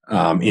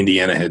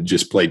Indiana had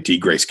just played T.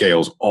 Gray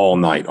Scales all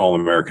night,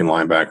 All-American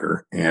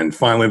linebacker. And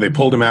finally they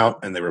pulled him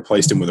out and they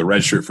replaced him with a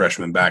redshirt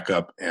freshman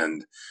backup,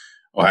 and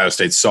Ohio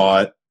State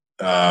saw it,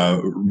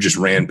 just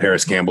ran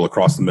Paris Campbell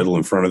across the middle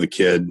in front of the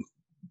kid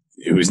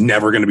who was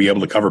never going to be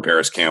able to cover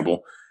Paris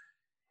Campbell,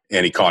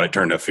 and he caught it,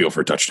 turned upfield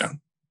for a touchdown.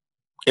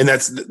 And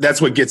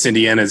that's what gets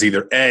Indiana is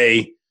either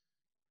A,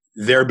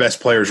 their best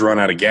players run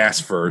out of gas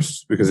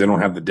first because they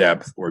don't have the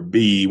depth, or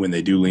B, when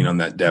they do lean on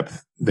that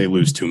depth, they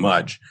lose too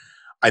much.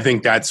 I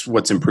think that's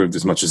what's improved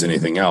as much as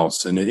anything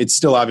else. And it's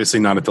still obviously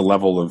not at the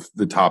level of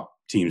the top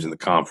teams in the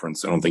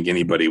conference. I don't think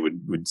anybody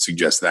would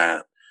suggest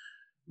that.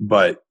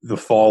 But the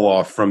fall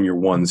off from your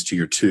 1s to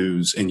your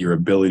 2s and your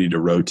ability to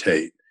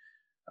rotate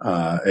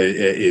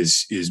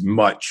is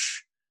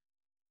much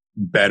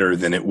better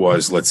than it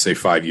was, let's say,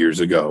 5 years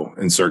ago,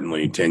 and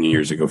certainly 10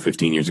 years ago,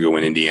 15 years ago,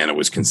 when Indiana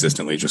was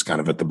consistently just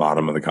kind of at the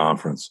bottom of the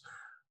conference.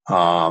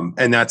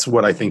 And that's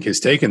what I think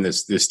has taken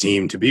this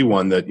team to be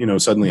one that,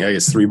 suddenly, hey,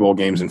 it's 3 bowl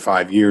games in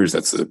 5 years.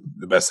 That's the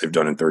best they've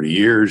done in 30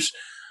 years.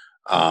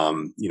 5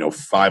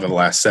 of the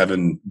last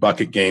 7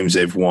 bucket games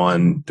they've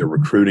won. They're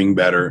recruiting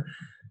better.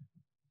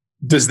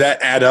 Does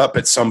that add up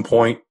at some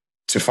point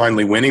to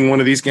finally winning one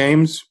of these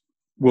games?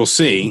 We'll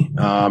see.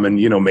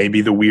 And,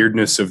 maybe the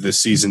weirdness of this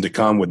season to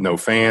come with no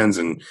fans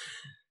and,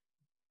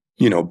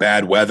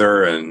 bad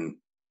weather, and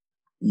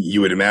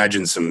you would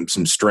imagine some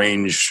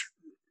strange,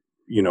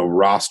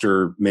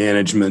 roster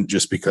management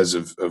just because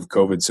of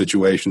COVID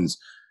situations.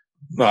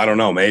 I don't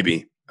know,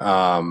 maybe.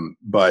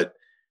 But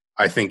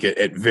I think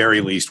at very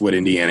least what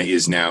Indiana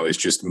is now is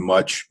just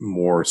much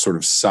more sort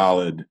of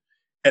solid,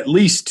 at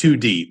least 2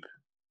 deep,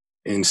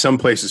 in some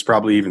places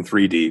probably even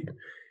 3 deep.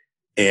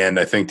 And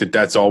I think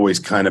that's always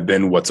kind of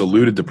been what's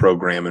eluded the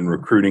program in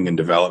recruiting and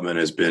development,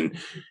 has been,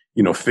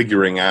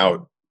 figuring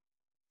out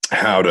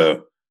how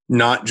to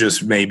not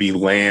just maybe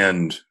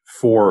land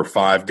 4 or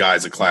 5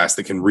 guys a class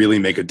that can really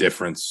make a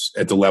difference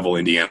at the level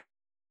Indiana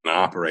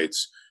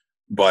operates.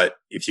 But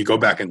if you go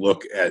back and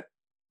look at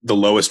the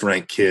lowest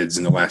ranked kids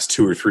in the last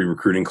 2 or 3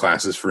 recruiting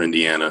classes for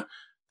Indiana,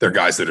 they're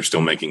guys that are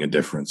still making a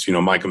difference.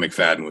 Micah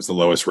McFadden was the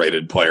lowest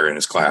rated player in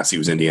his class. He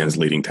was Indiana's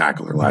leading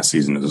tackler last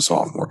season as a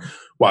sophomore.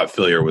 Whop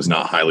Philyor was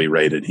not highly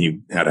rated.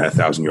 He had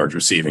 1,000 yards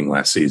receiving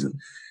last season.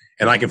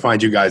 And I can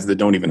find you guys that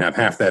don't even have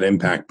half that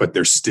impact, but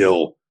they're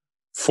still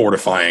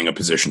fortifying a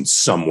position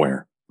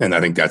somewhere. And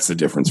I think that's the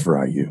difference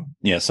for IU.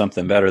 Yeah,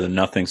 something better than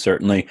nothing,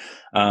 certainly.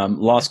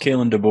 Lost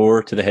Kalen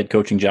DeBoer to the head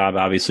coaching job.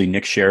 Obviously,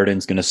 Nick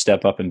Sheridan's going to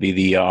step up and be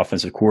the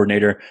offensive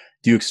coordinator.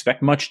 Do you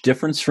expect much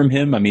difference from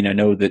him? I mean, I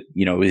know that,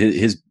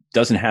 his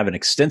doesn't have an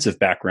extensive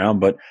background,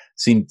 but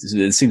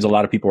it seems a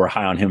lot of people are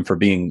high on him for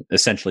being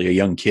essentially a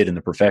young kid in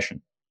the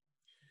profession.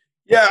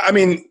 Yeah, I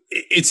mean,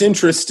 it's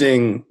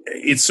interesting.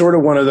 It's sort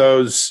of one of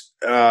those,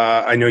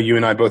 I know you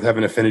and I both have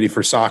an affinity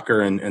for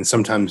soccer, and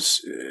sometimes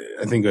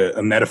I think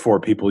a metaphor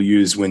people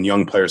use when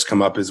young players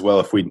come up as well.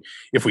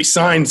 If we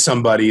signed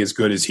somebody as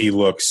good as he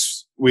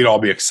looks, we'd all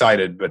be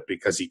excited, but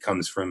because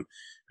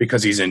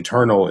he's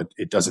internal,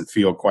 it doesn't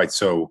feel quite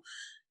so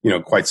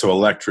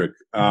electric.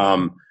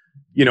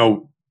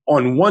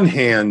 On one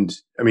hand,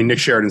 I mean, Nick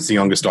Sheridan's the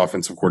youngest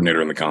offensive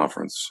coordinator in the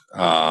conference.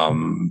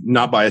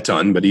 Not by a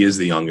ton, but he is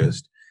the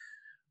youngest.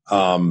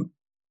 And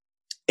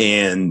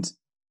at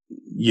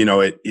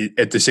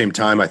the same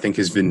time, I think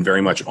has been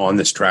very much on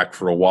this track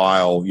for a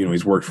while.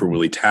 He's worked for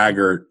Willie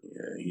Taggart.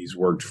 He's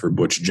worked for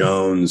Butch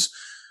Jones.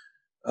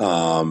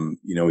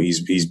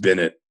 He's been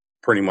at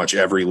pretty much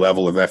every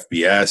level of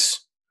FBS.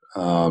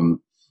 On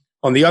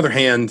the other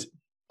hand,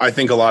 I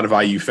think a lot of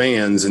IU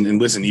fans, and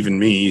listen, even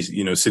me,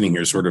 sitting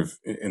here sort of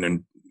in a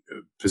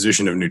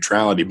position of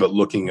neutrality, but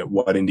looking at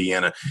what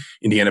Indiana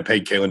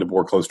paid Kalen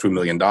DeBoer close to $1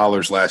 million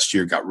last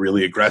year, got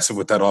really aggressive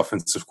with that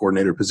offensive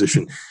coordinator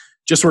position.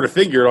 Just sort of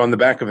figured on the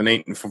back of an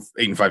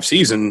 8-5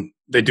 season,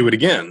 they do it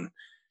again,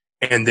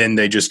 and then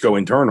they just go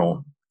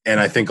internal. And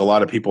I think a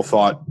lot of people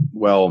thought,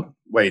 well,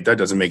 wait, that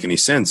doesn't make any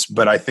sense.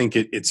 But I think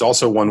it's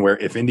also one where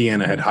if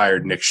Indiana had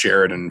hired Nick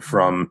Sheridan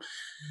from,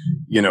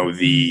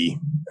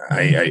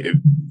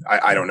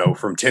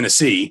 from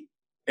Tennessee,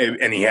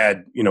 and he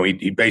had,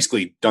 he'd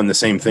basically done the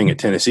same thing at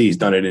Tennessee. He's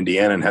done it at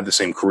Indiana and had the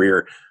same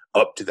career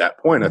up to that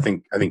point. I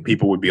think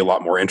people would be a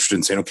lot more interested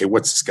in saying, okay,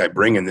 what's this guy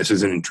bringing? This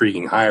is an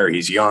intriguing hire.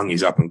 He's young.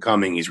 He's up and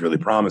coming. He's really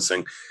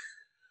promising.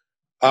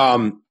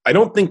 I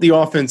don't think the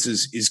offense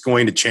is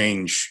going to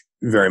change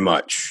very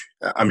much.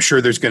 I'm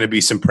sure there's going to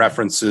be some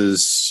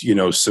preferences,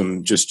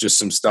 some just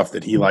some stuff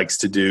that he likes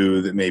to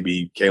do that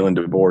maybe Kalen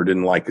DeBoer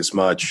didn't like as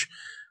much.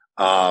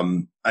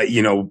 One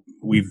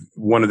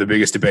of the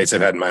biggest debates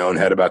I've had in my own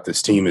head about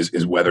this team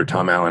is whether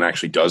Tom Allen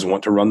actually does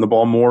want to run the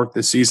ball more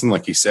this season.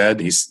 Like he said,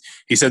 he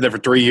said that for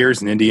 3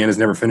 years, and Indiana's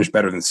never finished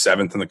better than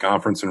 7th in the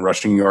conference in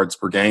rushing yards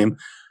per game.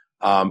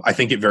 I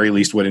think at very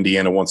least what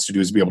Indiana wants to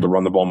do is be able to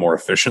run the ball more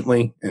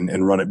efficiently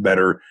and run it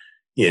better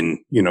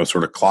in,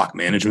 sort of clock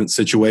management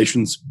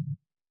situations.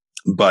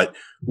 But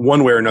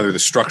one way or another, the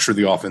structure of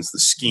the offense, the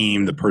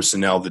scheme, the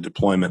personnel, the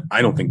deployment,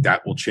 I don't think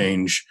that will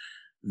change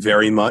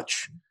very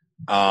much.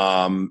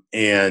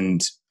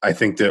 And I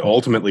think that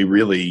ultimately,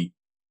 really,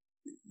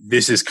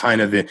 this is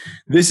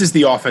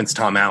the offense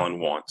Tom Allen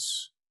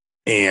wants.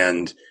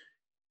 And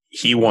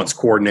he wants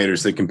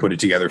coordinators that can put it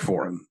together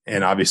for him.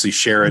 And obviously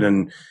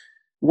Sheridan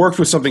worked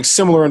with something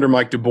similar under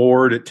Mike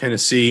DeBoer at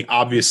Tennessee,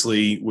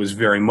 obviously was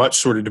very much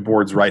sort of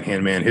DeBoer's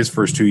right-hand man his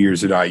first 2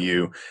 years at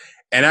IU.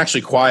 And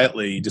actually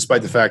quietly,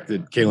 despite the fact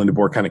that Kalen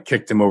DeBoer kind of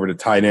kicked him over to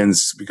tight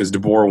ends because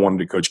DeBoer wanted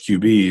to coach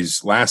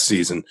QBs last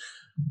season,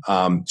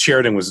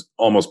 Sheridan was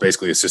almost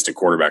basically assistant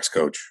quarterbacks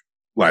coach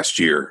last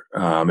year.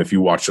 If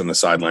you watched on the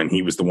sideline,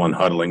 he was the one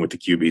huddling with the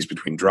QBs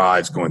between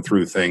drives, going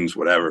through things,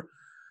 whatever.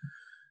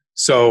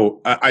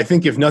 So I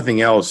think if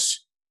nothing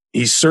else,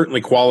 he's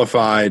certainly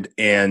qualified,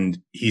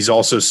 and he's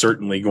also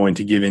certainly going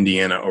to give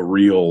Indiana a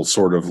real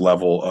sort of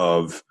level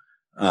of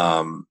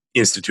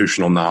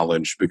institutional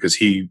knowledge, because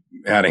he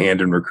had a hand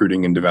in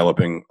recruiting and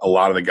developing a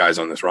lot of the guys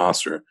on this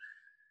roster.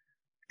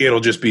 It'll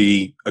just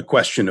be a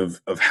question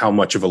of how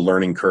much of a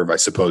learning curve, I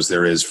suppose,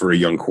 there is for a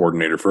young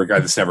coordinator, for a guy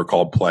that's never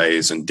called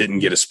plays and didn't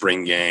get a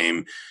spring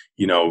game,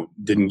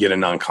 didn't get a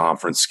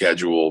non-conference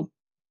schedule.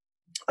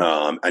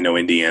 I know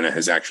Indiana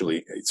has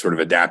actually sort of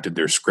adapted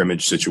their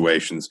scrimmage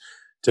situations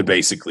to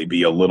basically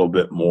be a little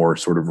bit more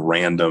sort of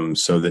random,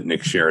 so that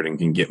Nick Sheridan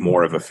can get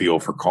more of a feel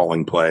for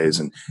calling plays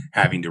and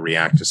having to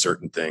react to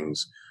certain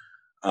things.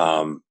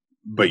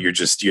 But you're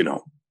just,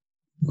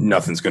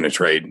 nothing's going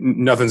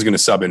to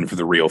sub in for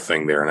the real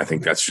thing there. And I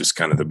think that's just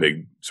kind of the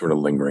big sort of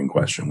lingering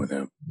question with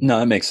him. No,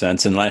 that makes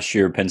sense. And last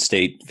year, Penn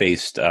State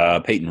faced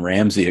Peyton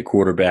Ramsey at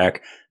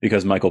quarterback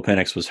because Michael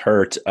Penix was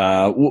hurt.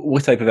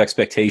 What type of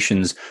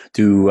expectations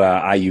do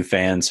IU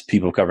fans,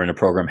 people covering the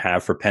program,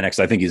 have for Penix?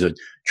 I think he's a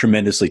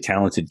tremendously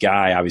talented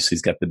guy. Obviously,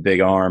 he's got the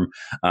big arm.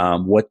 I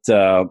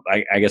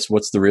guess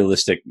what's the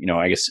realistic,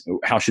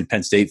 how should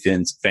Penn State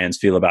fans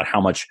feel about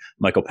how much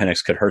Michael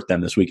Penix could hurt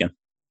them this weekend?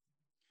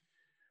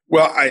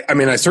 Well,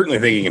 I certainly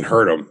think he can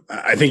hurt him.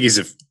 I think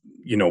he's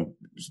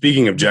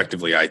speaking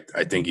objectively, I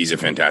think he's a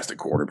fantastic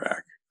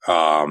quarterback.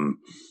 When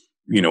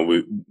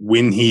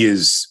he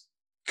is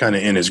kind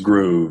of in his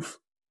groove,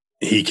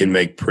 he can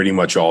make pretty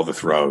much all the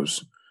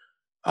throws.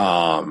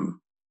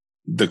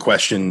 The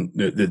question,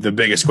 the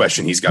biggest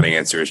question he's got to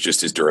answer is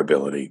just his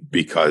durability,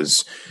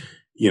 because,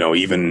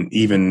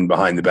 even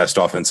behind the best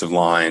offensive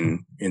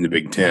line in the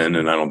Big Ten,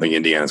 and I don't think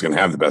Indiana's going to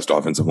have the best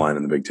offensive line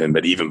in the Big Ten,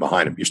 but even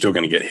behind him, you're still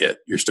going to get hit.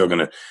 You're still going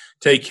to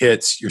take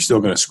hits. You're still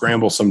going to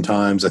scramble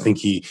sometimes. I think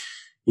I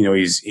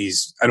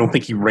don't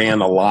think he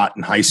ran a lot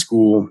in high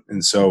school.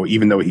 And so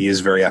even though he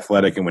is very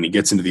athletic, and when he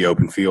gets into the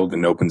open field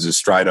and opens his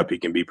stride up, he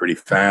can be pretty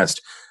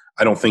fast.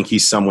 I don't think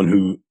he's someone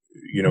who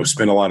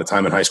spent a lot of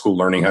time in high school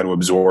learning how to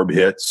absorb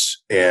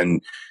hits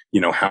and,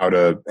 how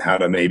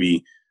to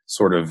maybe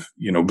sort of,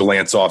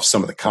 glance off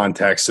some of the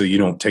contact so you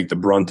don't take the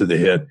brunt of the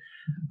hit.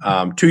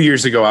 2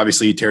 years ago,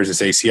 obviously, he tears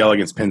his ACL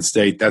against Penn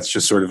State. That's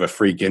just sort of a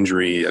freak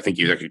injury. I think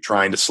he was actually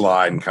trying to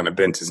slide and kind of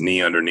bent his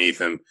knee underneath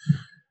him.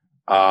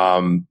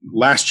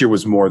 Last year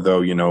was more,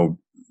 though,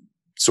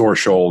 sore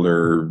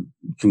shoulder,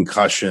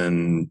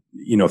 concussion,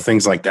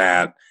 things like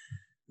that,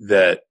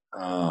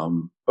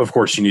 of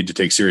course, you need to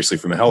take seriously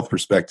from a health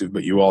perspective,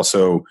 but you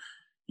also,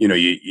 you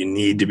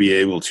need to be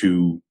able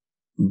to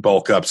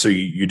bulk up so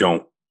you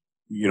don't,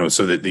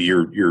 so that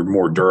you're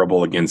more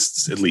durable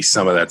against at least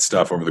some of that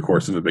stuff over the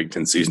course of a Big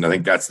Ten season. I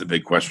think that's the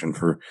big question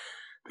for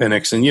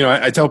Penix. And,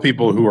 I tell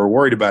people who are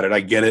worried about it, I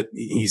get it.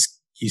 He's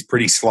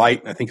pretty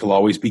slight. I think he'll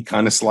always be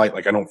kind of slight.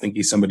 Like, I don't think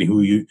he's somebody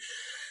who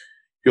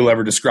you'll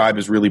ever describe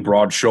as really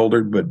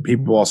broad-shouldered, but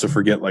people also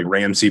forget, like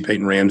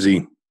Peyton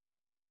Ramsey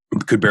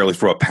could barely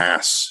throw a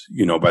pass,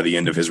 by the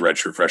end of his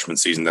redshirt freshman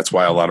season. That's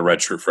why a lot of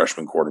redshirt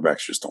freshman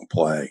quarterbacks just don't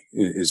play,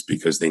 is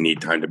because they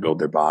need time to build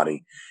their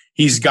body.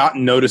 He's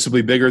gotten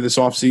noticeably bigger this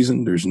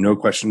offseason. There's no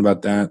question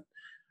about that.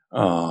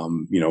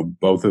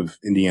 Both of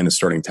Indiana's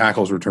starting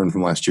tackles returned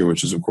from last year,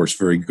 which is, of course,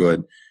 very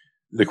good.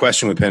 The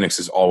question with Penix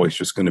is always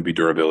just going to be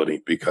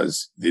durability,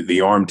 because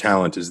the arm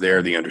talent is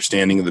there. The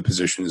understanding of the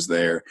position is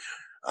there.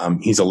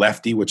 He's a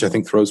lefty, which I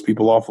think throws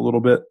people off a little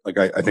bit. Like,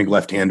 I think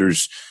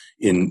left-handers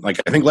I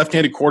think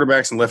left-handed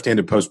quarterbacks and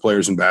left-handed post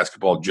players in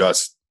basketball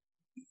just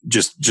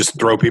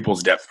throw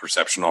people's depth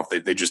perception off.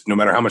 They just, no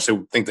matter how much they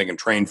think they can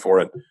train for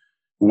it,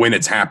 when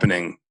it's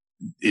happening,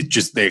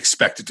 they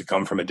expect it to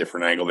come from a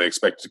different angle. They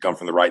expect it to come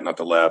from the right, not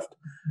the left.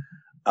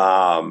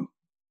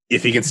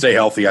 If he can stay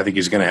healthy, I think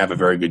he's going to have a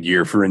very good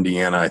year for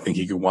Indiana. I think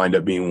he could wind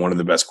up being one of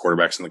the best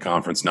quarterbacks in the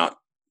conference, not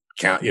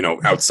count,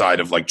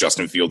 outside of like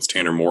Justin Fields,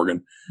 Tanner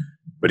Morgan,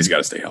 but he's got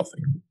to stay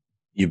healthy.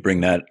 You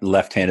bring that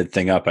left-handed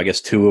thing up. I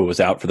guess Tua was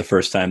out for the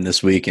first time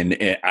this week, and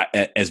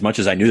as much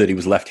as I knew that he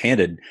was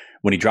left-handed,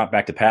 when he dropped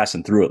back to pass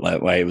and threw it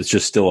that way, it was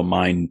just still a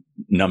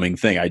mind-numbing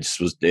thing. I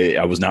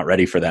was not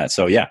ready for that.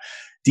 So yeah,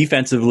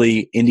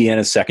 defensively,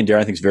 Indiana's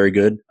secondary I think is very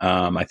good.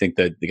 I think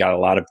that they got a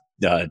lot of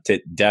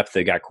depth.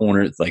 They got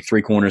corners, like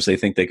 3 corners. They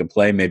think they can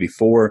play, maybe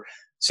 4.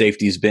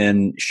 Safety's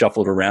been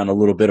shuffled around a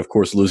little bit. Of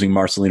course, losing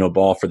Marcelino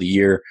Ball for the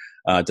year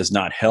does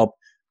not help.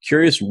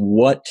 Curious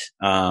what,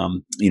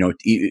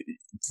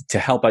 to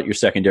help out your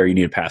secondary, you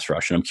need a pass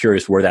rush. And I'm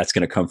curious where that's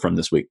going to come from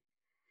this week.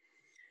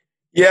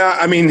 Yeah,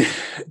 I mean,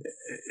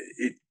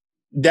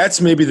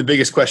 that's maybe the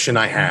biggest question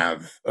I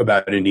have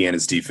about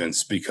Indiana's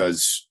defense,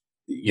 because,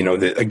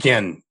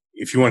 again,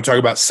 if you want to talk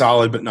about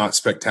solid but not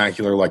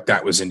spectacular, like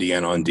that was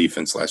Indiana on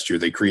defense last year.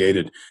 They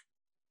created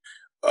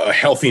a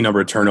healthy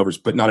number of turnovers,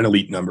 but not an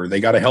elite number.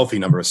 They got a healthy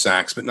number of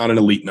sacks, but not an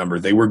elite number.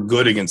 They were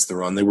good against the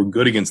run. They were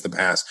good against the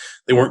pass.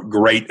 They weren't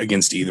great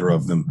against either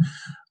of them.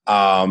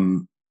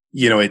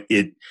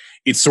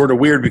 It's sort of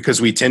weird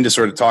because we tend to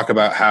sort of talk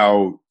about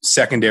how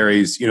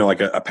secondaries, like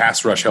a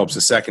pass rush helps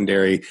a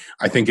secondary.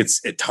 I think it's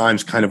at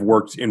times kind of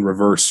worked in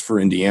reverse for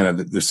Indiana.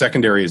 The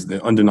secondary is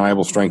the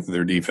undeniable strength of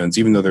their defense,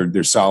 even though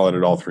they're solid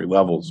at all 3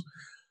 levels.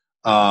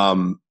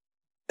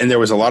 And there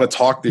was a lot of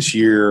talk this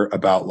year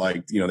about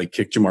they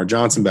kicked Jamar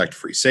Johnson back to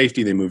free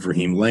safety. They moved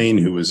Raheem Lane,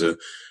 who was a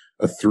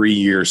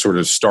 3-year sort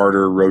of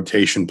starter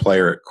rotation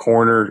player at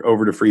corner,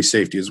 over to free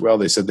safety as well.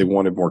 They said they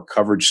wanted more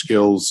coverage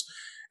skills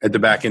at the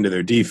back end of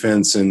their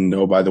defense. And,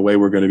 oh, by the way,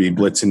 we're going to be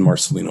blitzing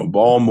Marcelino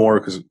Ball more,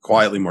 because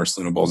quietly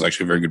Marcelino Ball is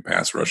actually a very good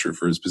pass rusher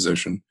for his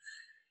position.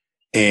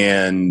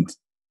 And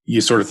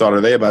you sort of thought,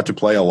 are they about to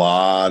play a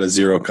lot of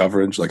zero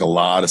coverage, like a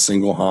lot of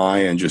single high,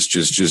 and just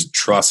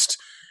trust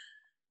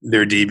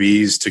their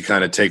DBs to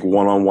kind of take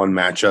one-on-one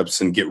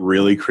matchups and get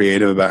really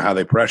creative about how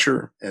they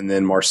pressure? And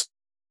then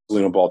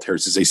Marcelino Ball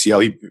tears his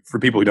ACL. For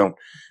people who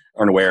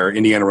aren't aware,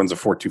 Indiana runs a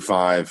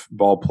 4-2-5.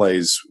 Ball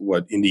plays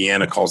what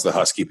Indiana calls the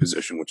Husky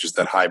position, which is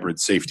that hybrid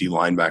safety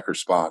linebacker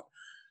spot.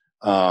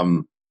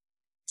 And,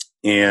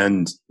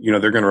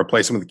 they're going to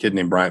replace him with a kid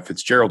named Bryant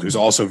Fitzgerald, who's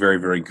also very,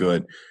 very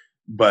good.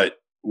 But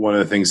one of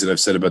the things that I've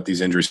said about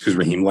these injuries, because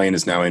Raheem Lane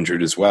is now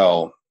injured as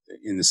well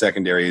in the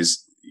secondary,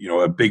 is,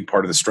 a big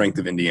part of the strength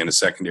of Indiana's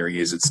secondary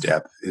is its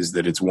depth, is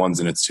that its 1s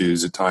and its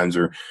 2s at times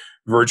are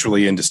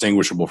virtually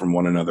indistinguishable from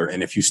one another.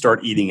 And if you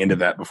start eating into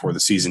that before the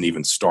season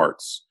even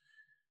starts,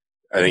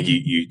 I think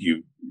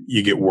you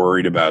get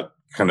worried about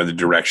kind of the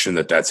direction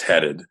that's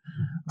headed.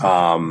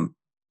 I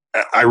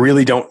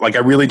really don't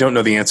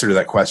know the answer to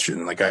that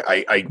question. Like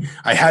I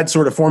had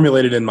sort of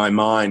formulated in my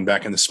mind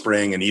back in the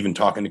spring, and even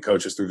talking to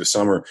coaches through the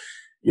summer,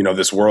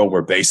 this world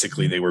where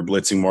basically they were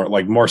blitzing more.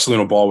 Like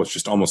Marcelino Ball was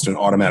just almost an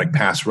automatic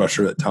pass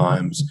rusher at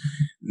times.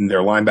 And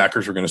their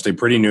linebackers were going to stay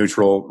pretty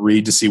neutral,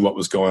 read to see what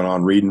was going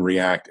on, read and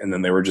react. And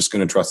then they were just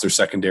going to trust their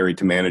secondary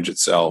to manage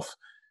itself.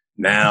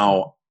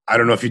 Now, I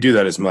don't know if you do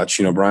that as much.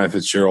 Brian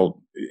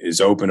Fitzgerald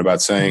is open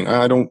about saying,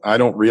 I've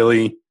never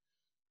really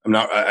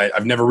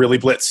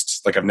blitzed.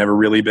 Like, I've never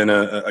really been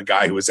a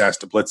guy who was asked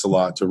to blitz a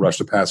lot, to rush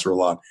the passer a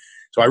lot.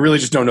 So I really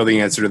just don't know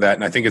the answer to that.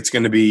 And I think it's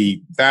going to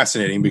be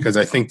fascinating, because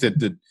I think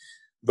that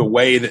the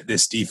way that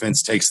this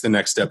defense takes the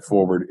next step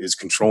forward is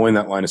controlling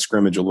that line of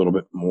scrimmage a little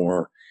bit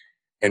more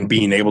and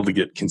being able to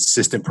get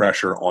consistent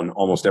pressure on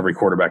almost every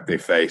quarterback they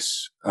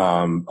face,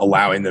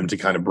 allowing them to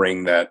kind of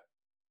bring that,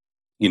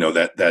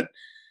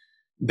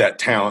 that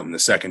talent in the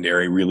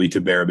secondary really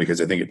to bear,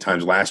 because I think at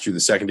times last year the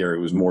secondary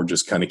was more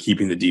just kind of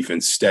keeping the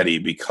defense steady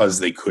because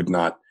they could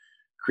not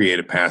create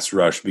a pass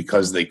rush,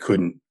 because they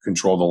couldn't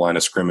control the line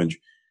of scrimmage.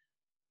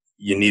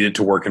 You needed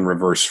to work in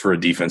reverse for a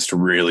defense to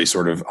really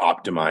sort of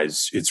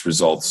optimize its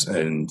results.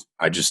 And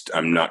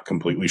I'm not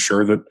completely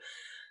sure that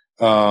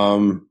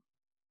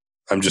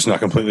I'm just not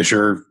completely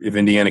sure if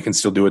Indiana can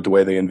still do it the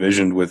way they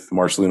envisioned with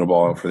Marcelino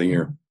Ball out for the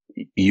year.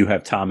 You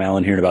have Tom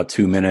Allen here in about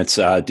 2 minutes.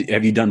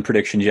 Have you done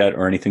predictions yet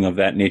or anything of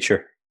that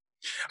nature?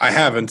 I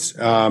haven't.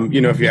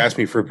 If you ask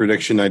me for a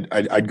prediction,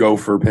 I'd go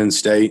for Penn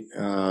State.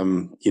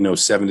 7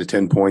 to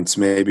 10 points,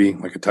 maybe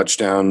like a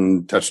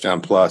touchdown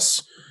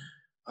plus.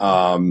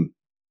 I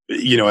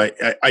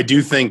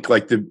do think I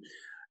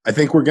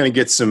think we're going to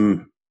get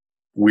some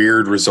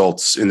weird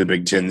results in the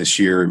Big Ten this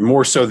year,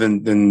 more so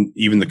than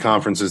even the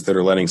conferences that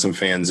are letting some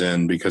fans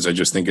in, because I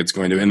just think it's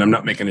going to, and I'm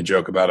not making a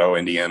joke about,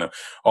 Indiana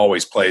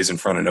always plays in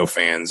front of no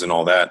fans and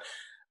all that.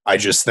 I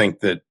just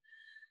think that,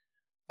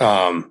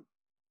 I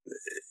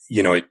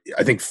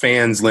think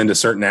fans lend a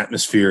certain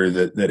atmosphere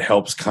that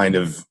helps kind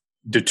of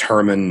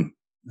determine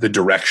the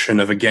direction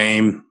of a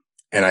game.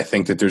 And I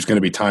think that there's going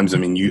to be times,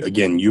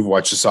 you've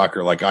watched the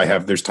soccer like I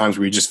have. There's times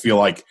where you just feel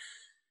like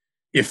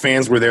if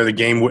fans were there, the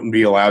game wouldn't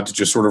be allowed to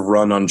just sort of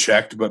run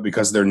unchecked. But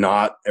because they're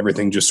not,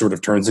 everything just sort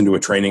of turns into a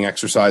training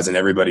exercise and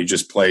everybody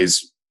just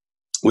plays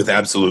with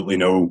absolutely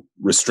no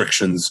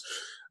restrictions.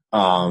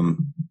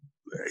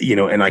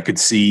 And I could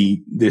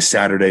see this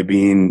Saturday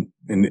being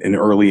an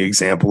early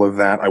example of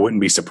that. I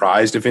wouldn't be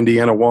surprised if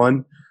Indiana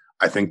won.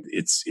 I think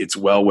it's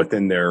well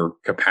within their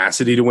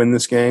capacity to win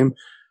this game.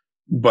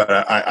 But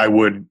I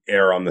would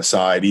err on the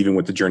side, even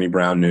with the Journey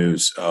Brown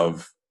news,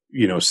 of,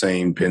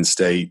 saying Penn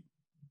State,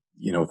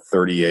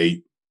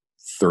 38-34,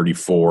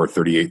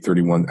 38-31,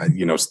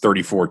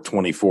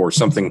 34-24,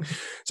 something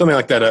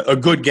like that. A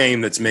good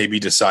game that's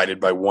maybe decided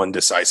by one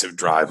decisive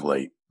drive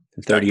late.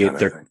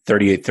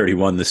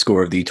 38-31, the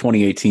score of the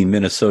 2018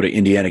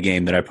 Minnesota-Indiana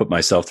game that I put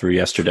myself through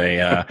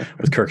yesterday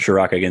with Kirk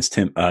Shiraka against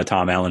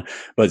Tom Allen.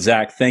 But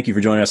Zach, thank you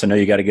for joining us. I know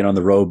you got to get on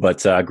the road,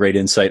 but great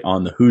insight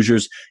on the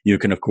Hoosiers. You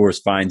can, of course,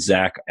 find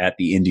Zach at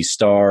the Indy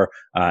Star,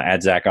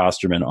 at Zach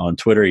Osterman on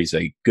Twitter. He's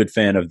a good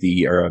fan of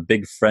a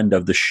big friend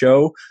of the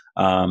show.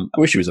 I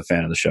wish he was a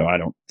fan of the show. I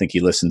don't think he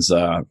listens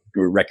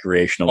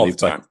recreationally. All the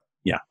time.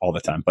 Yeah, all the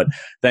time. But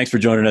thanks for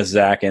joining us,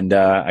 Zach. And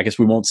I guess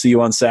we won't see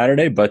you on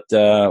Saturday, but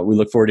we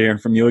look forward to hearing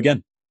from you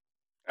again.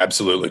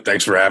 Absolutely.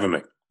 Thanks for having me.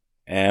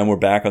 And we're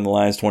back on the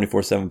Lions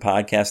 24/7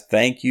 podcast.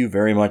 Thank you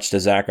very much to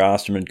Zach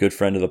Osterman, good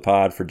friend of the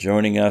pod, for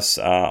joining us.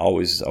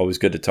 Always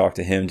good to talk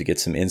to him to get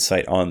some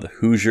insight on the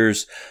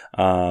Hoosiers.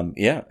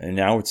 And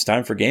now it's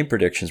time for game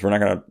predictions. We're not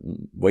going to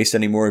waste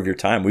any more of your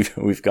time.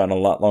 We've gone a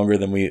lot longer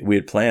than we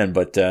had planned,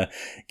 but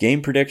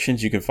game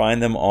predictions, you can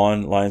find them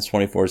on Lions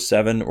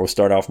 24/7. We'll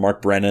start off.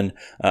 Mark Brennan,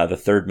 the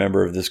third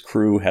member of this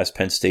crew, has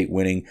Penn State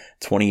winning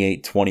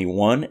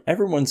 28-21.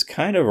 Everyone's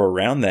kind of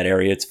around that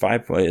area. It's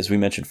 5, as we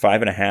mentioned,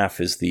 5.5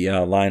 is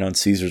the line on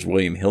Caesars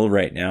William Hill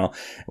right now.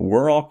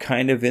 We're all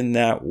kind of in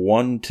that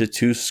 1 to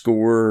 2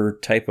 score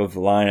type of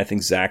line. I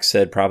think Zach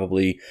said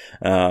probably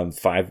 7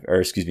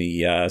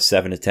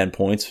 to 10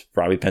 points,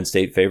 probably Penn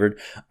State favored.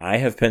 I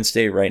have Penn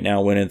State right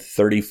now winning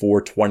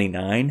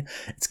 34-29.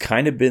 It's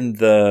kind of been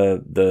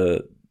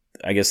the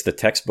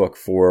textbook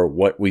for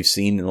what we've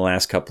seen in the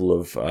last couple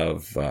of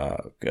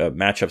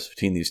matchups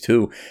between these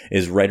two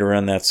is right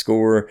around that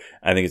score.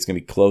 I think it's going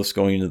to be close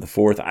going into the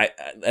fourth.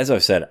 As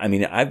I've said,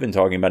 I've been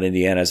talking about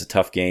Indiana as a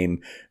tough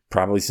game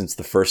probably since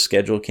the first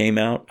schedule came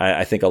out.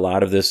 I think a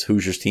lot of this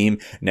Hoosiers team,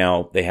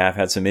 now they have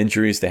had some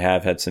injuries. They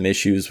have had some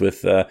issues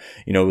with,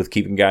 with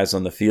keeping guys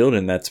on the field,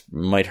 and that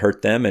might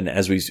hurt them. And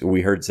as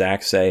we heard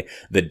Zach say,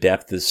 the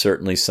depth is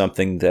certainly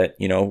something that,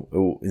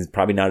 is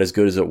probably not as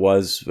good as it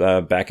was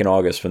back in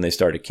August when they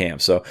started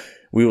camp. So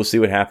we will see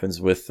what happens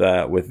with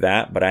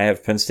that. But I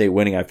have Penn State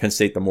winning. I have Penn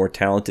State the more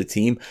talented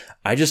team.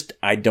 I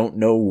don't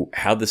know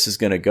how this is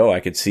going to go. I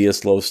could see a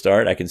slow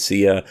start. I can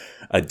see a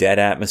dead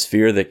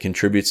atmosphere that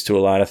contributes to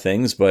a lot of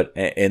things. But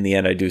in the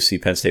end, I do see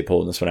Penn State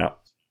pulling this one out.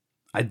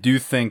 I do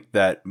think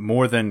that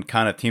more than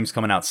kind of teams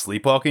coming out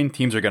sleepwalking,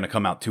 teams are going to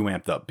come out too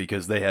amped up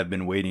because they have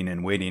been waiting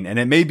and waiting. And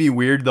it may be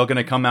weird. They're going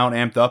to come out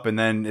amped up and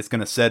then it's going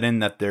to set in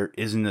that there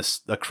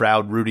isn't a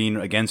crowd rooting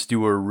against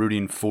you or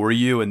rooting for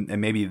you. And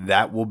maybe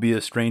that will be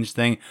a strange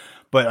thing.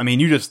 But,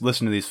 you just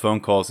listen to these phone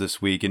calls this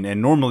week and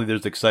normally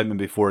there's excitement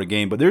before a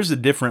game. But there's a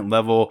different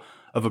level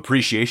of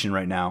appreciation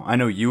right now. I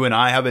know you and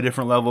I have a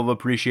different level of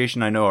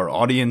appreciation. I know our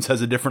audience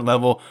has a different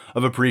level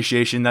of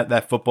appreciation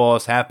that football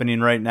is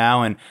happening right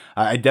now. And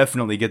I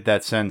definitely get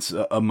that sense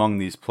among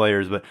these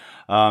players. But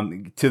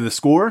to the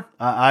score,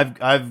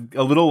 I've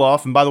a little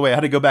off. And by the way, I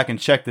had to go back and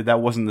check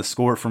that wasn't the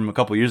score from a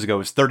couple years ago. It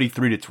was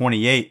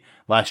 33-28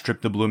 last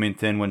trip to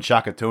Bloomington when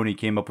Shaka Toney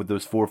came up with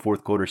those 4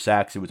 fourth quarter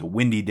sacks. It was a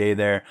windy day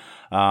there.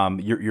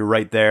 You're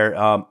right there.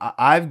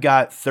 I've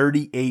got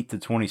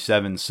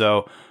 38-27.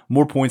 So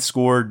more points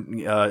scored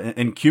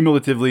and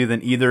cumulatively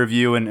than either of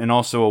you, and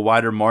also a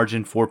wider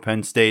margin for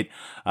Penn State.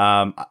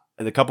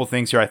 The couple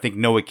things here, I think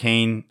Noah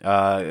Cain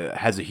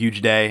has a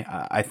huge day.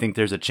 I think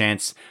there's a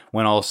chance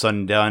when all is said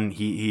and done,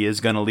 he is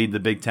going to lead the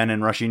Big Ten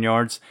in rushing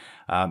yards.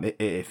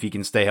 If he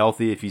can stay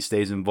healthy, if he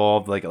stays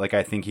involved, like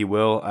I think he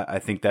will, I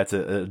think that's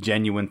a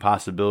genuine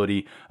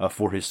possibility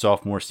for his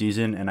sophomore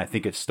season, and I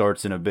think it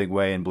starts in a big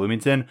way in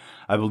Bloomington.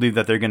 I believe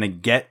that they're going to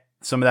get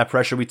some of that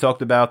pressure we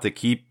talked about to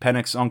keep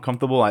Penix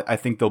uncomfortable. I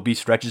think there'll be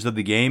stretches of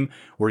the game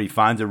where he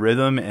finds a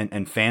rhythm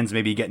and fans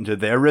maybe get into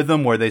their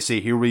rhythm where they say,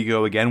 here we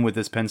go again with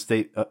this Penn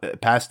State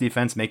pass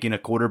defense, making a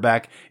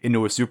quarterback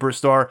into a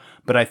superstar.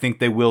 But I think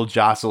they will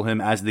jostle him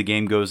as the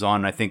game goes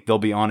on. I think they'll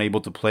be unable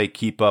to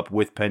keep up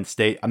with Penn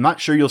State. I'm not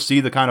sure you'll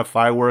see the kind of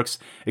fireworks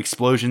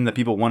explosion that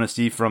people want to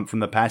see from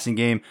the passing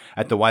game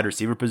at the wide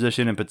receiver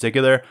position in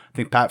particular. I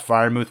think Pat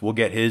Freiermuth will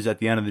get his at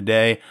the end of the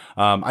day.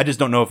 I just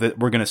don't know if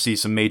we're going to see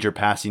some major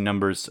passing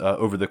numbers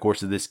over the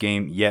course of this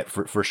game yet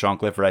for Sean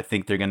Clifford. I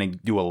think they're going to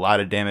do a lot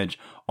of damage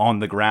on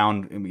the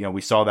ground.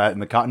 We saw that in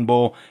the Cotton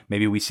Bowl.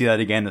 Maybe we see that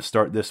again to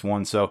start this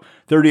one. So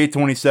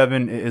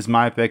 38-27 is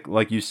my pick.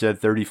 Like you said,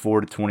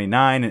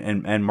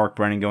 34-29, and Mark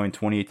Brennan going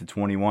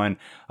 28-21.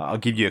 I'll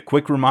give you a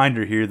quick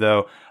reminder here,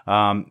 though.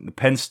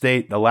 Penn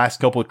State, the last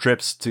couple of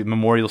trips to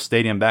Memorial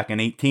Stadium back in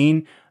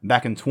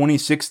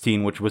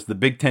 2016, which was the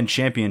Big Ten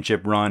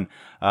championship run,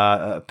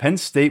 Penn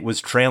State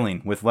was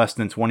trailing with less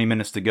than 20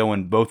 minutes to go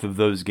in both of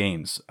those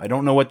games. I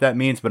don't know what that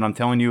means, but I'm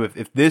telling you,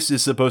 if this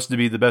is supposed to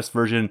be the best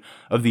version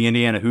of the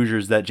Indiana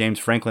Hoosiers that James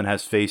Franklin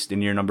has faced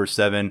in year number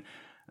 7,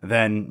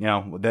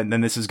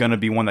 then this is going to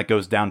be one that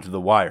goes down to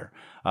the wire.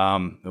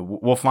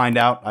 We'll find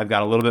out. I've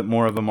got a little bit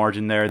more of a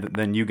margin there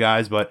than you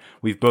guys, but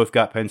we've both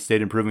got Penn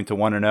State improving to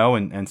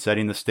 1-0 and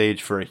setting the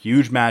stage for a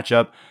huge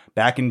matchup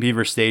back in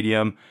Beaver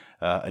Stadium.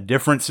 A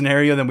different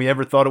scenario than we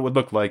ever thought it would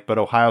look like, but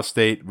Ohio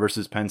State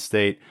versus Penn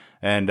State.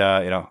 And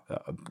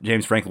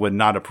James Franklin would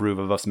not approve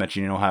of us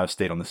mentioning Ohio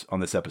State on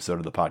this episode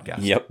of the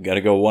podcast. Yep, got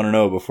to go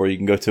 1-0 before you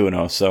can go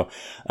 2-0. So,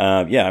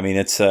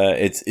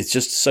 it's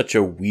just such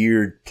a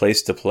weird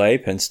place to play.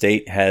 Penn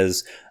State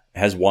has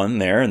won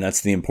there, and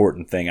that's the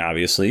important thing,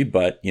 obviously.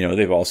 But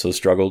they've also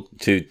struggled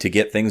to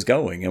get things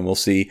going, and we'll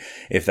see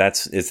if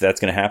that's going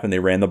to happen. They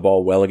ran the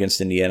ball well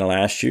against Indiana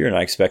last year, and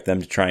I expect them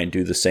to try and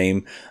do the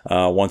same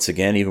once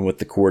again, even with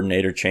the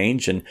coordinator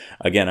change. And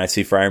again, I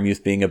see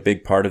Freiermuth being a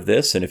big part of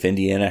this. And if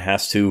Indiana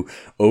has to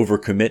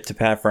overcommit to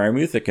Pat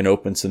Freiermuth, it can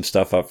open some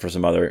stuff up for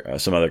some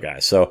other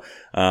guys. So,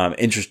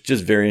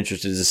 just very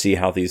interested to see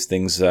how these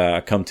things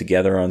come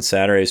together on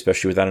Saturday,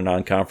 especially without a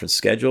non-conference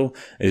schedule.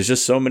 There's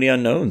just so many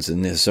unknowns,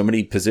 and there's so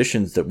many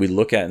positions that we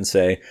look at and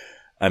say,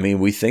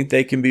 we think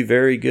they can be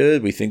very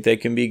good. We think they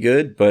can be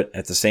good, but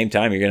at the same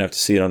time, you're going to have to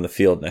see it on the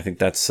field. And I think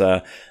that's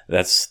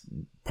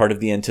part of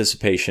the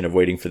anticipation of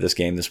waiting for this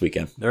game this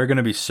weekend. There are going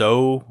to be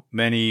so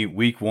many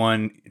week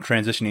 1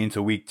 transitioning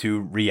into week 2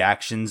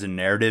 reactions and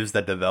narratives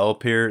that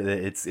develop here.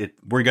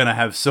 We're going to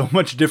have so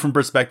much different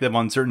perspective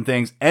on certain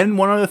things. And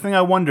one other thing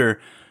I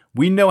wonder,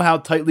 we know how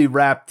tightly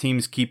wrapped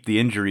teams keep the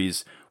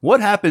injuries. What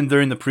happened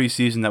during the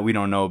preseason that we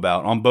don't know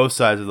about on both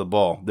sides of the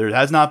ball? There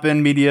has not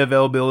been media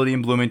availability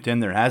in Bloomington.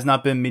 There has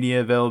not been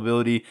media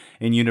availability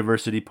in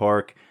University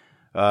Park.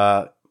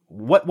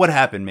 What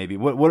happened maybe?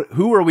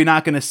 Who are we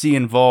not going to see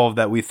involved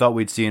that we thought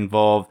we'd see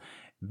involved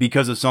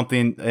because of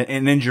something,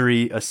 an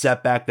injury, a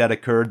setback that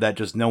occurred that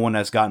just no one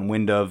has gotten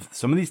wind of?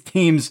 Some of these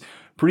teams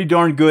pretty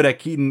darn good at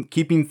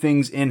keeping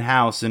things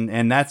in-house,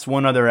 and that's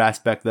one other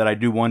aspect that I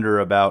do wonder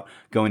about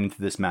going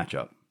into this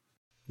matchup.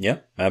 Yeah,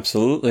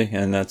 absolutely.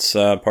 And that's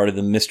part of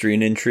the mystery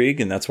and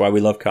intrigue, and that's why we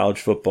love college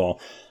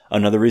football.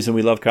 Another reason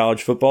we love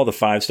college football, the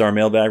 5-star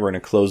mailbag. We're going to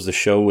close the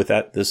show with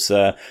that this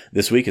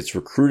week. It's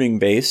recruiting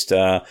based.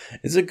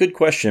 It's a good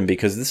question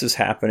because this is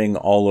happening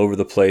all over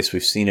the place.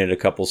 We've seen it a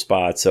couple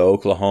spots. So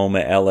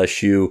Oklahoma,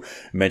 LSU,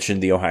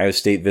 mentioned the Ohio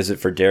State visit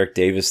for Derek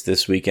Davis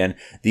this weekend.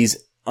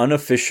 These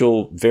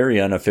very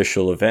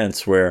unofficial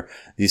events where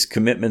these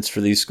commitments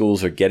for these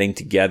schools are getting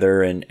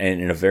together and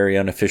in a very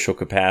unofficial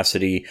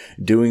capacity,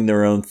 doing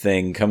their own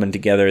thing, coming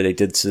together.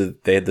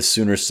 They had the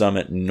Sooner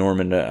Summit in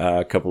Norman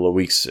a couple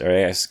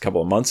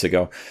of months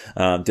ago.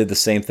 Did the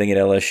same thing at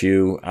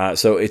LSU.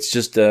 So it's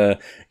just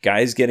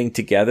guys getting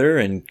together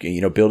and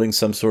building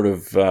some sort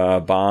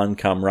of bond,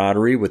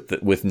 camaraderie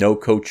with no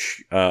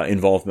coach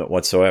involvement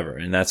whatsoever.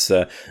 And that's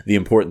the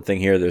important thing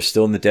here. They're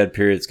still in the dead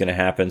period. It's going to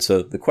happen.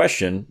 So the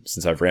question,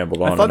 since I've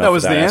rambled on. I thought that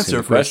was the answer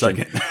answer for a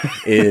second.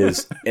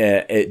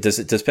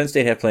 Does Penn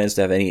State have plans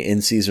to have any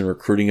in-season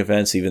recruiting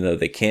events, even though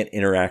they can't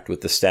interact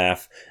with the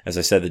staff? As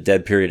I said, the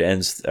dead period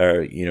ends,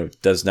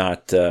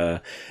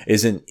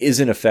 isn't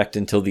in effect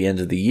until the end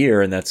of the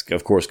year, and that's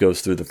of course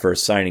goes through the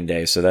first signing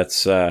day. So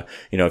that's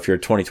if you're a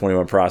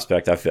 2021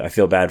 prospect, I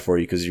feel bad for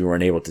you because you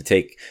weren't able to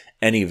take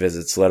any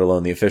visits, let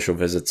alone the official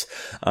visits.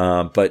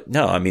 But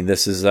no, I mean,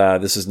 this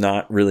is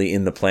not really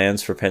in the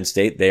plans for Penn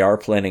State. They are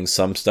planning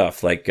some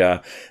stuff. Like,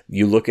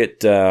 you look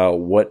at,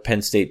 what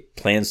Penn State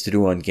plans to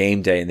do on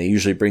game day, and they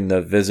usually bring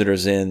the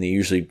visitors in. They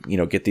usually,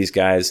 get these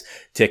guys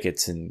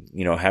tickets and,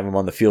 have them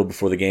on the field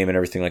before the game and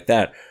everything like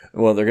that.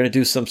 Well, they're going to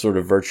do some sort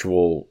of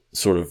virtual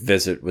sort of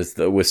visit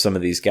with some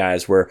of these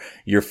guys where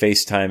you're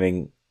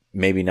FaceTiming,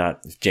 maybe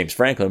not James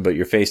Franklin, but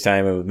you're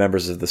FaceTiming with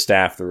members of the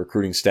staff, the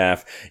recruiting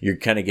staff. You're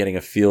kind of getting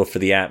a feel for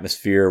the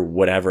atmosphere,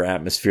 whatever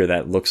atmosphere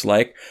that looks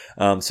like.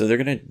 So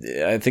they're going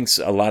to, I think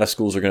a lot of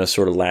schools are going to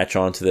sort of latch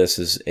onto this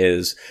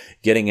is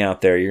getting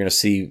out there. You're going to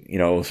see,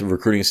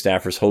 recruiting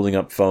staffers holding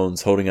up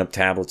phones, holding up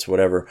tablets,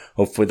 whatever.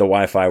 Hopefully the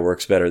Wi-Fi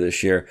works better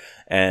this year.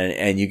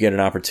 And you get an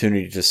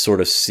opportunity to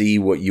sort of see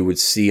what you would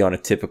see on a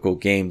typical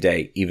game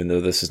day, even though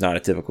this is not a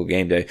typical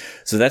game day.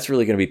 So that's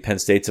really going to be Penn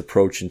State's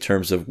approach in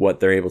terms of what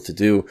they're able to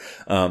do.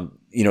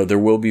 There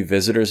will be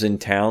visitors in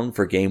town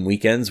for game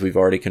weekends. We've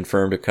already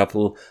confirmed a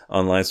couple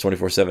on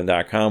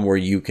Lions247.com where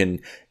you can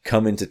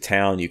come into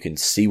town, you can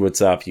see what's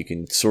up, you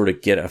can sort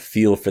of get a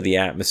feel for the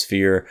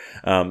atmosphere.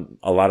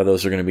 A lot of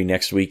those are going to be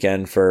next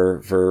weekend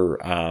for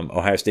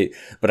Ohio State,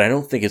 but I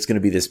don't think it's going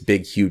to be this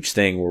big, huge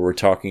thing where we're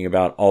talking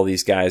about all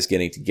these guys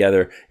getting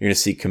together. You're going to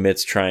see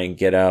commits try and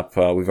get up.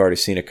 We've already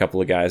seen a couple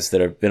of guys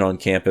that have been on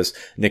campus.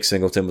 Nick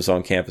Singleton was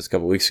on campus a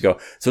couple of weeks ago.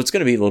 So it's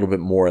going to be a little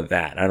bit more of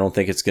that. I don't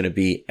think it's going to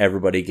be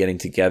everybody getting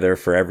together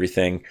for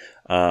everything.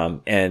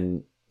 Some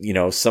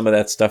of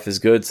that stuff is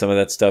good. Some of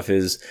that stuff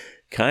is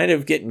kind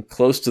of getting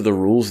close to the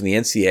rules, and the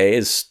NCAA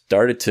has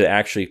started to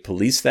actually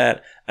police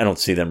that. I don't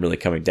see them really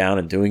coming down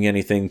and doing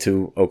anything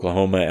to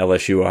Oklahoma,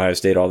 LSU, Ohio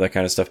State, all that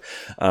kind of stuff.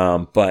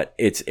 But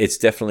it's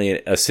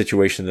definitely a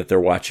situation that they're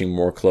watching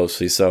more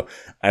closely. So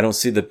I don't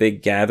see the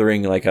big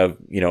gathering like a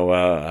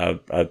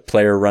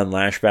player run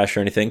lash bash or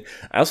anything.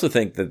 I also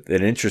think that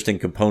an interesting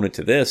component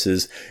to this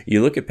is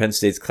you look at Penn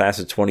State's class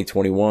of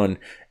 2021,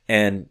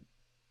 and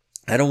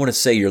I don't want to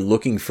say you're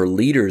looking for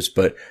leaders,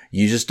 but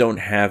you just don't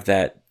have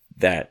that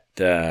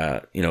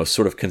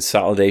sort of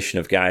consolidation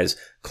of guys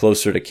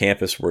closer to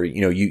campus where,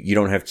 you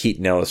don't have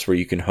Keaton Ellis where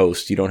you can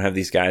host. You don't have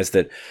these guys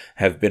that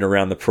have been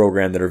around the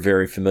program that are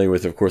very familiar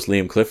with. Of course,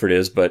 Liam Clifford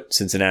is, but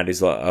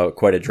Cincinnati's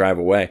quite a drive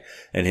away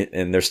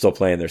and they're still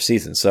playing their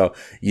season. So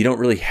you don't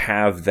really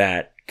have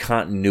that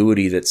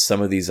continuity that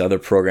some of these other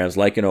programs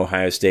like in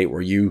Ohio State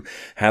where you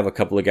have a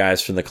couple of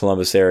guys from the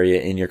Columbus area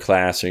in your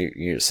class or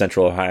your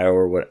Central Ohio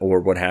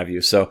or what have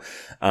you. So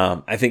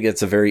I think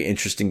it's a very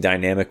interesting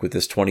dynamic with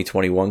this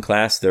 2021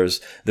 class. There's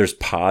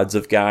pods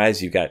of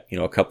guys. You've got,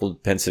 a couple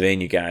of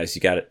Pennsylvania guys.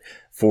 You got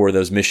 4 of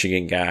those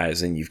Michigan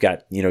guys, and you've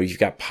got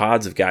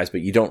pods of guys,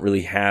 but you don't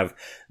really have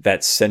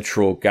that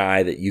central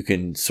guy that you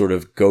can sort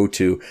of go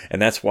to.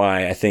 And that's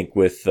why I think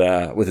with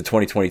the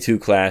 2022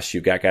 class,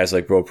 you've got guys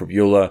like Bro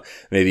Prabula.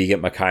 Maybe you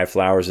get Mekhi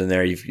Flowers in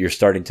there. You're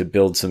starting to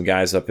build some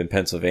guys up in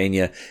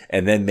Pennsylvania,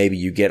 and then maybe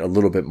you get a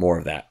little bit more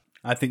of that.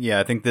 I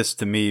think this,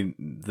 to me,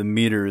 the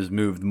meter has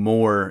moved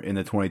more in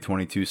the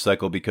 2022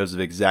 cycle because of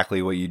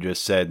exactly what you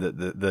just said.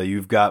 The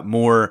you've got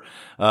more,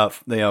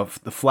 the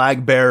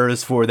flag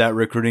bearers for that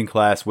recruiting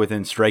class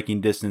within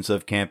striking distance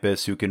of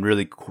campus who can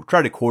really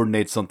try to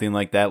coordinate something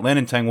like that.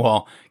 Landon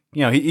Tengwall,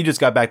 he just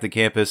got back to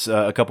campus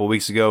a couple of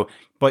weeks ago,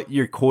 but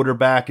your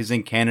quarterback is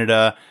in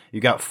Canada. You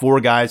got 4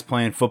 guys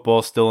playing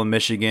football still in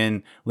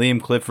Michigan.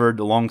 Liam Clifford,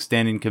 the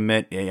longstanding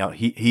commit,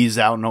 he's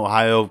out in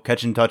Ohio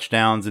catching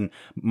touchdowns and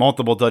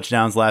multiple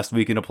touchdowns last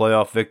week in a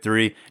playoff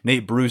victory.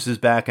 Nate Bruce is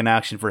back in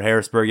action for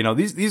Harrisburg.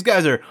 These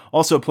guys are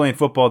also playing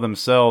football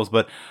themselves.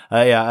 But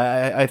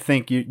I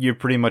think you're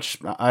pretty much.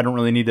 I don't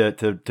really need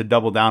to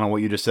double down on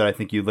what you just said. I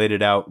think you laid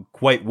it out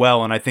quite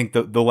well. And I think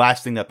the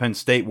last thing that Penn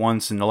State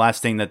wants, and the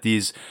last thing that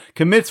these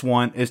commits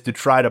want, is to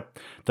try to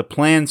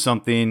plan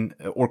something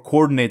or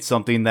coordinate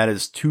something that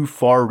is too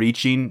far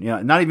reaching,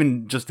 not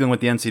even just dealing with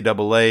the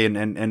NCAA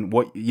and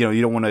what,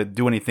 you don't want to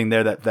do anything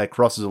there that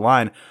crosses a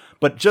line,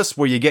 but just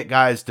where you get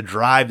guys to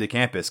drive to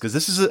campus. Cause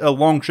this is a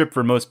long trip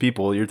for most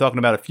people. You're talking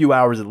about a few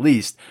hours at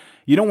least.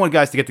 You don't want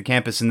guys to get to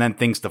campus and then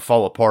things to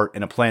fall apart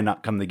and a plan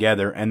not come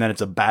together, and then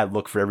it's a bad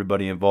look for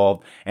everybody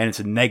involved, and it's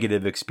a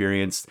negative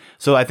experience.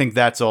 So I think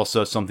that's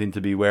also something to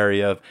be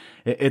wary of.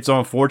 It's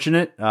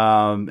unfortunate,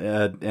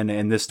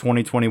 and this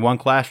 2021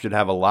 class should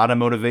have a lot of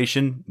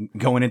motivation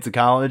going into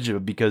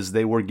college because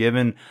they were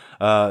given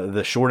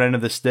the short end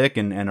of the stick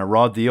and a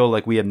raw deal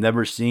like we have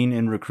never seen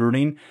in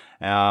recruiting.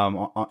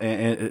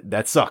 And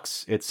that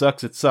sucks. It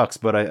sucks.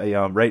 But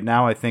right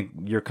now, I think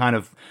you're kind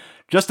of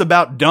just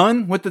about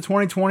done with the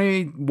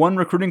 2021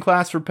 recruiting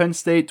class for Penn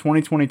State.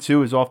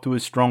 2022 is off to a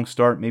strong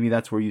start. Maybe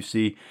that's where you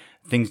see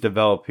things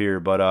develop here,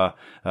 but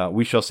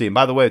we shall see. And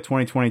by the way,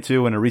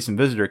 2022 and a recent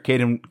visitor,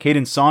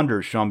 Caden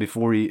Saunders, Sean,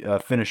 before we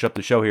finish up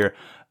the show here,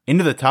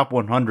 into the top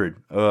 100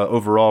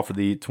 overall for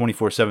the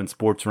 24/7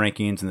 sports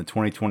rankings in the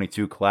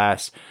 2022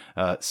 class.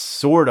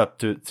 Soared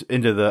up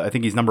into the, I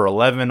think he's number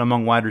 11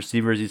 among wide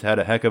receivers. He's had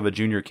a heck of a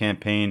junior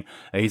campaign.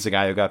 He's a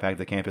guy who got back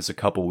to campus a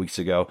couple weeks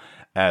ago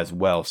as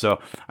well. So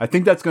I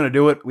think that's going to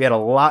do it. We had a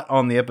lot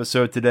on the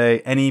episode today.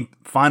 Any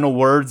final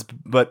words?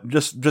 But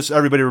just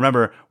everybody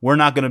remember, we're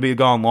not going to be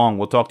gone long.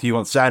 We'll talk to you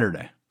on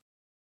Saturday.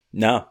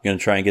 No, going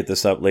to try and get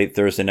this up late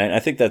Thursday night. I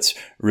think that's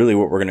really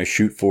what we're going to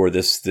shoot for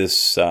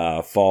this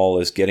fall,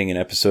 is getting an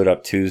episode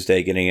up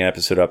Tuesday, getting an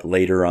episode up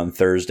later on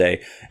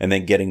Thursday, and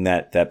then getting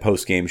that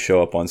post-game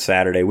show up on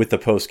Saturday. With the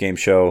post-game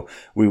show,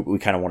 we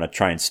kind of want to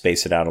try and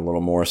space it out a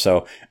little more.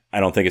 So I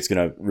don't think it's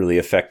going to really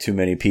affect too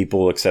many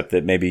people, except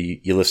that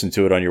maybe you listen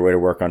to it on your way to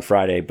work on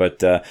Friday. But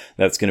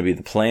that's going to be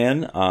the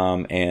plan.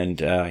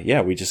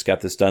 We just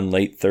got this done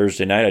late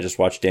Thursday night. I just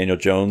watched Daniel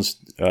Jones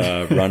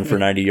run for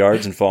 90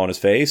 yards and fall on his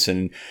face,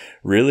 and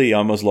really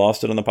almost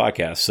lost it on the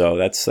podcast. So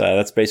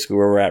that's basically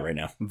where we're at right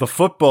now. The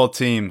football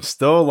team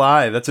still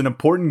alive. That's an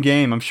important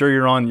game. I'm sure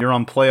you're on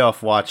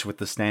playoff watch with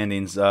the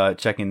standings,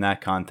 checking that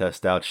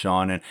contest out,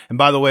 Sean. And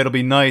by the way, it'll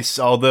be nice,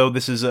 although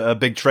this is a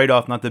big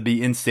trade-off not to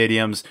be in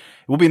stadiums.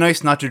 It will be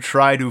nice not to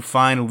try to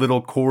find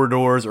little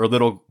corridors or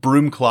little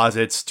broom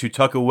closets to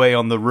tuck away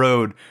on the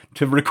road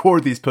to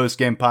record these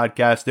post-game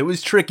podcasts. It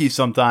was tricky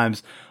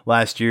sometimes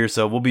last year,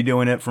 so we'll be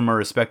doing it from our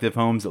respective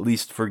homes, at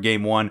least for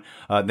game one.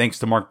 Thanks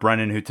to Mark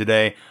Brennan, who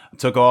today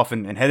took off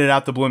and headed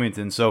out to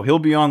Bloomington. So he'll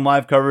be on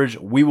live coverage.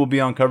 We will be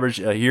on coverage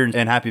here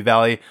in Happy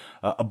Valley.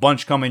 A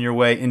bunch coming your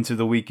way into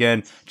the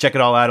weekend. Check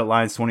it all out at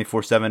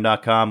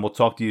Lions247.com. We'll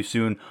talk to you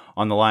soon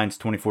on the Lions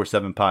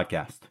 24/7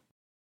 podcast.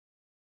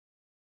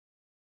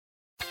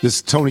 This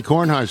is Tony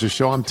Kornheiser's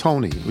show. I'm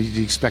Tony.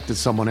 You expected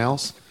someone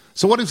else?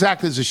 So what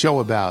exactly is the show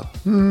about?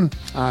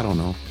 I don't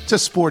know. It's a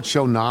sports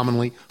show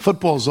nominally.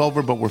 Football's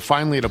over, but we're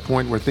finally at a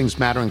point where things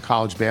matter in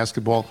college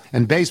basketball,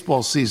 and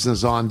baseball season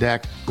is on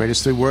deck.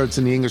 Greatest three words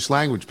in the English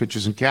language,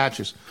 pitchers and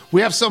catchers.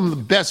 We have some of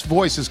the best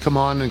voices come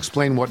on and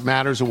explain what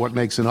matters or what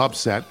makes an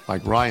upset,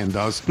 like Ryan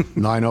does.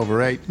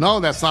 9/8. No,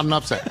 that's not an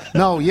upset.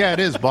 No, yeah, it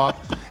is, Bob.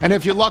 And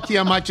if you're lucky,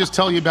 I might just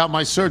tell you about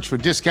my search for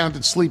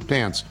discounted sleep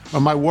pants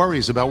or my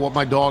worries about what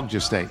my dog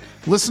just ate.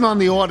 Listen on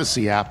the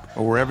Odyssey app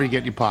or wherever you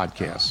get your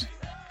podcasts.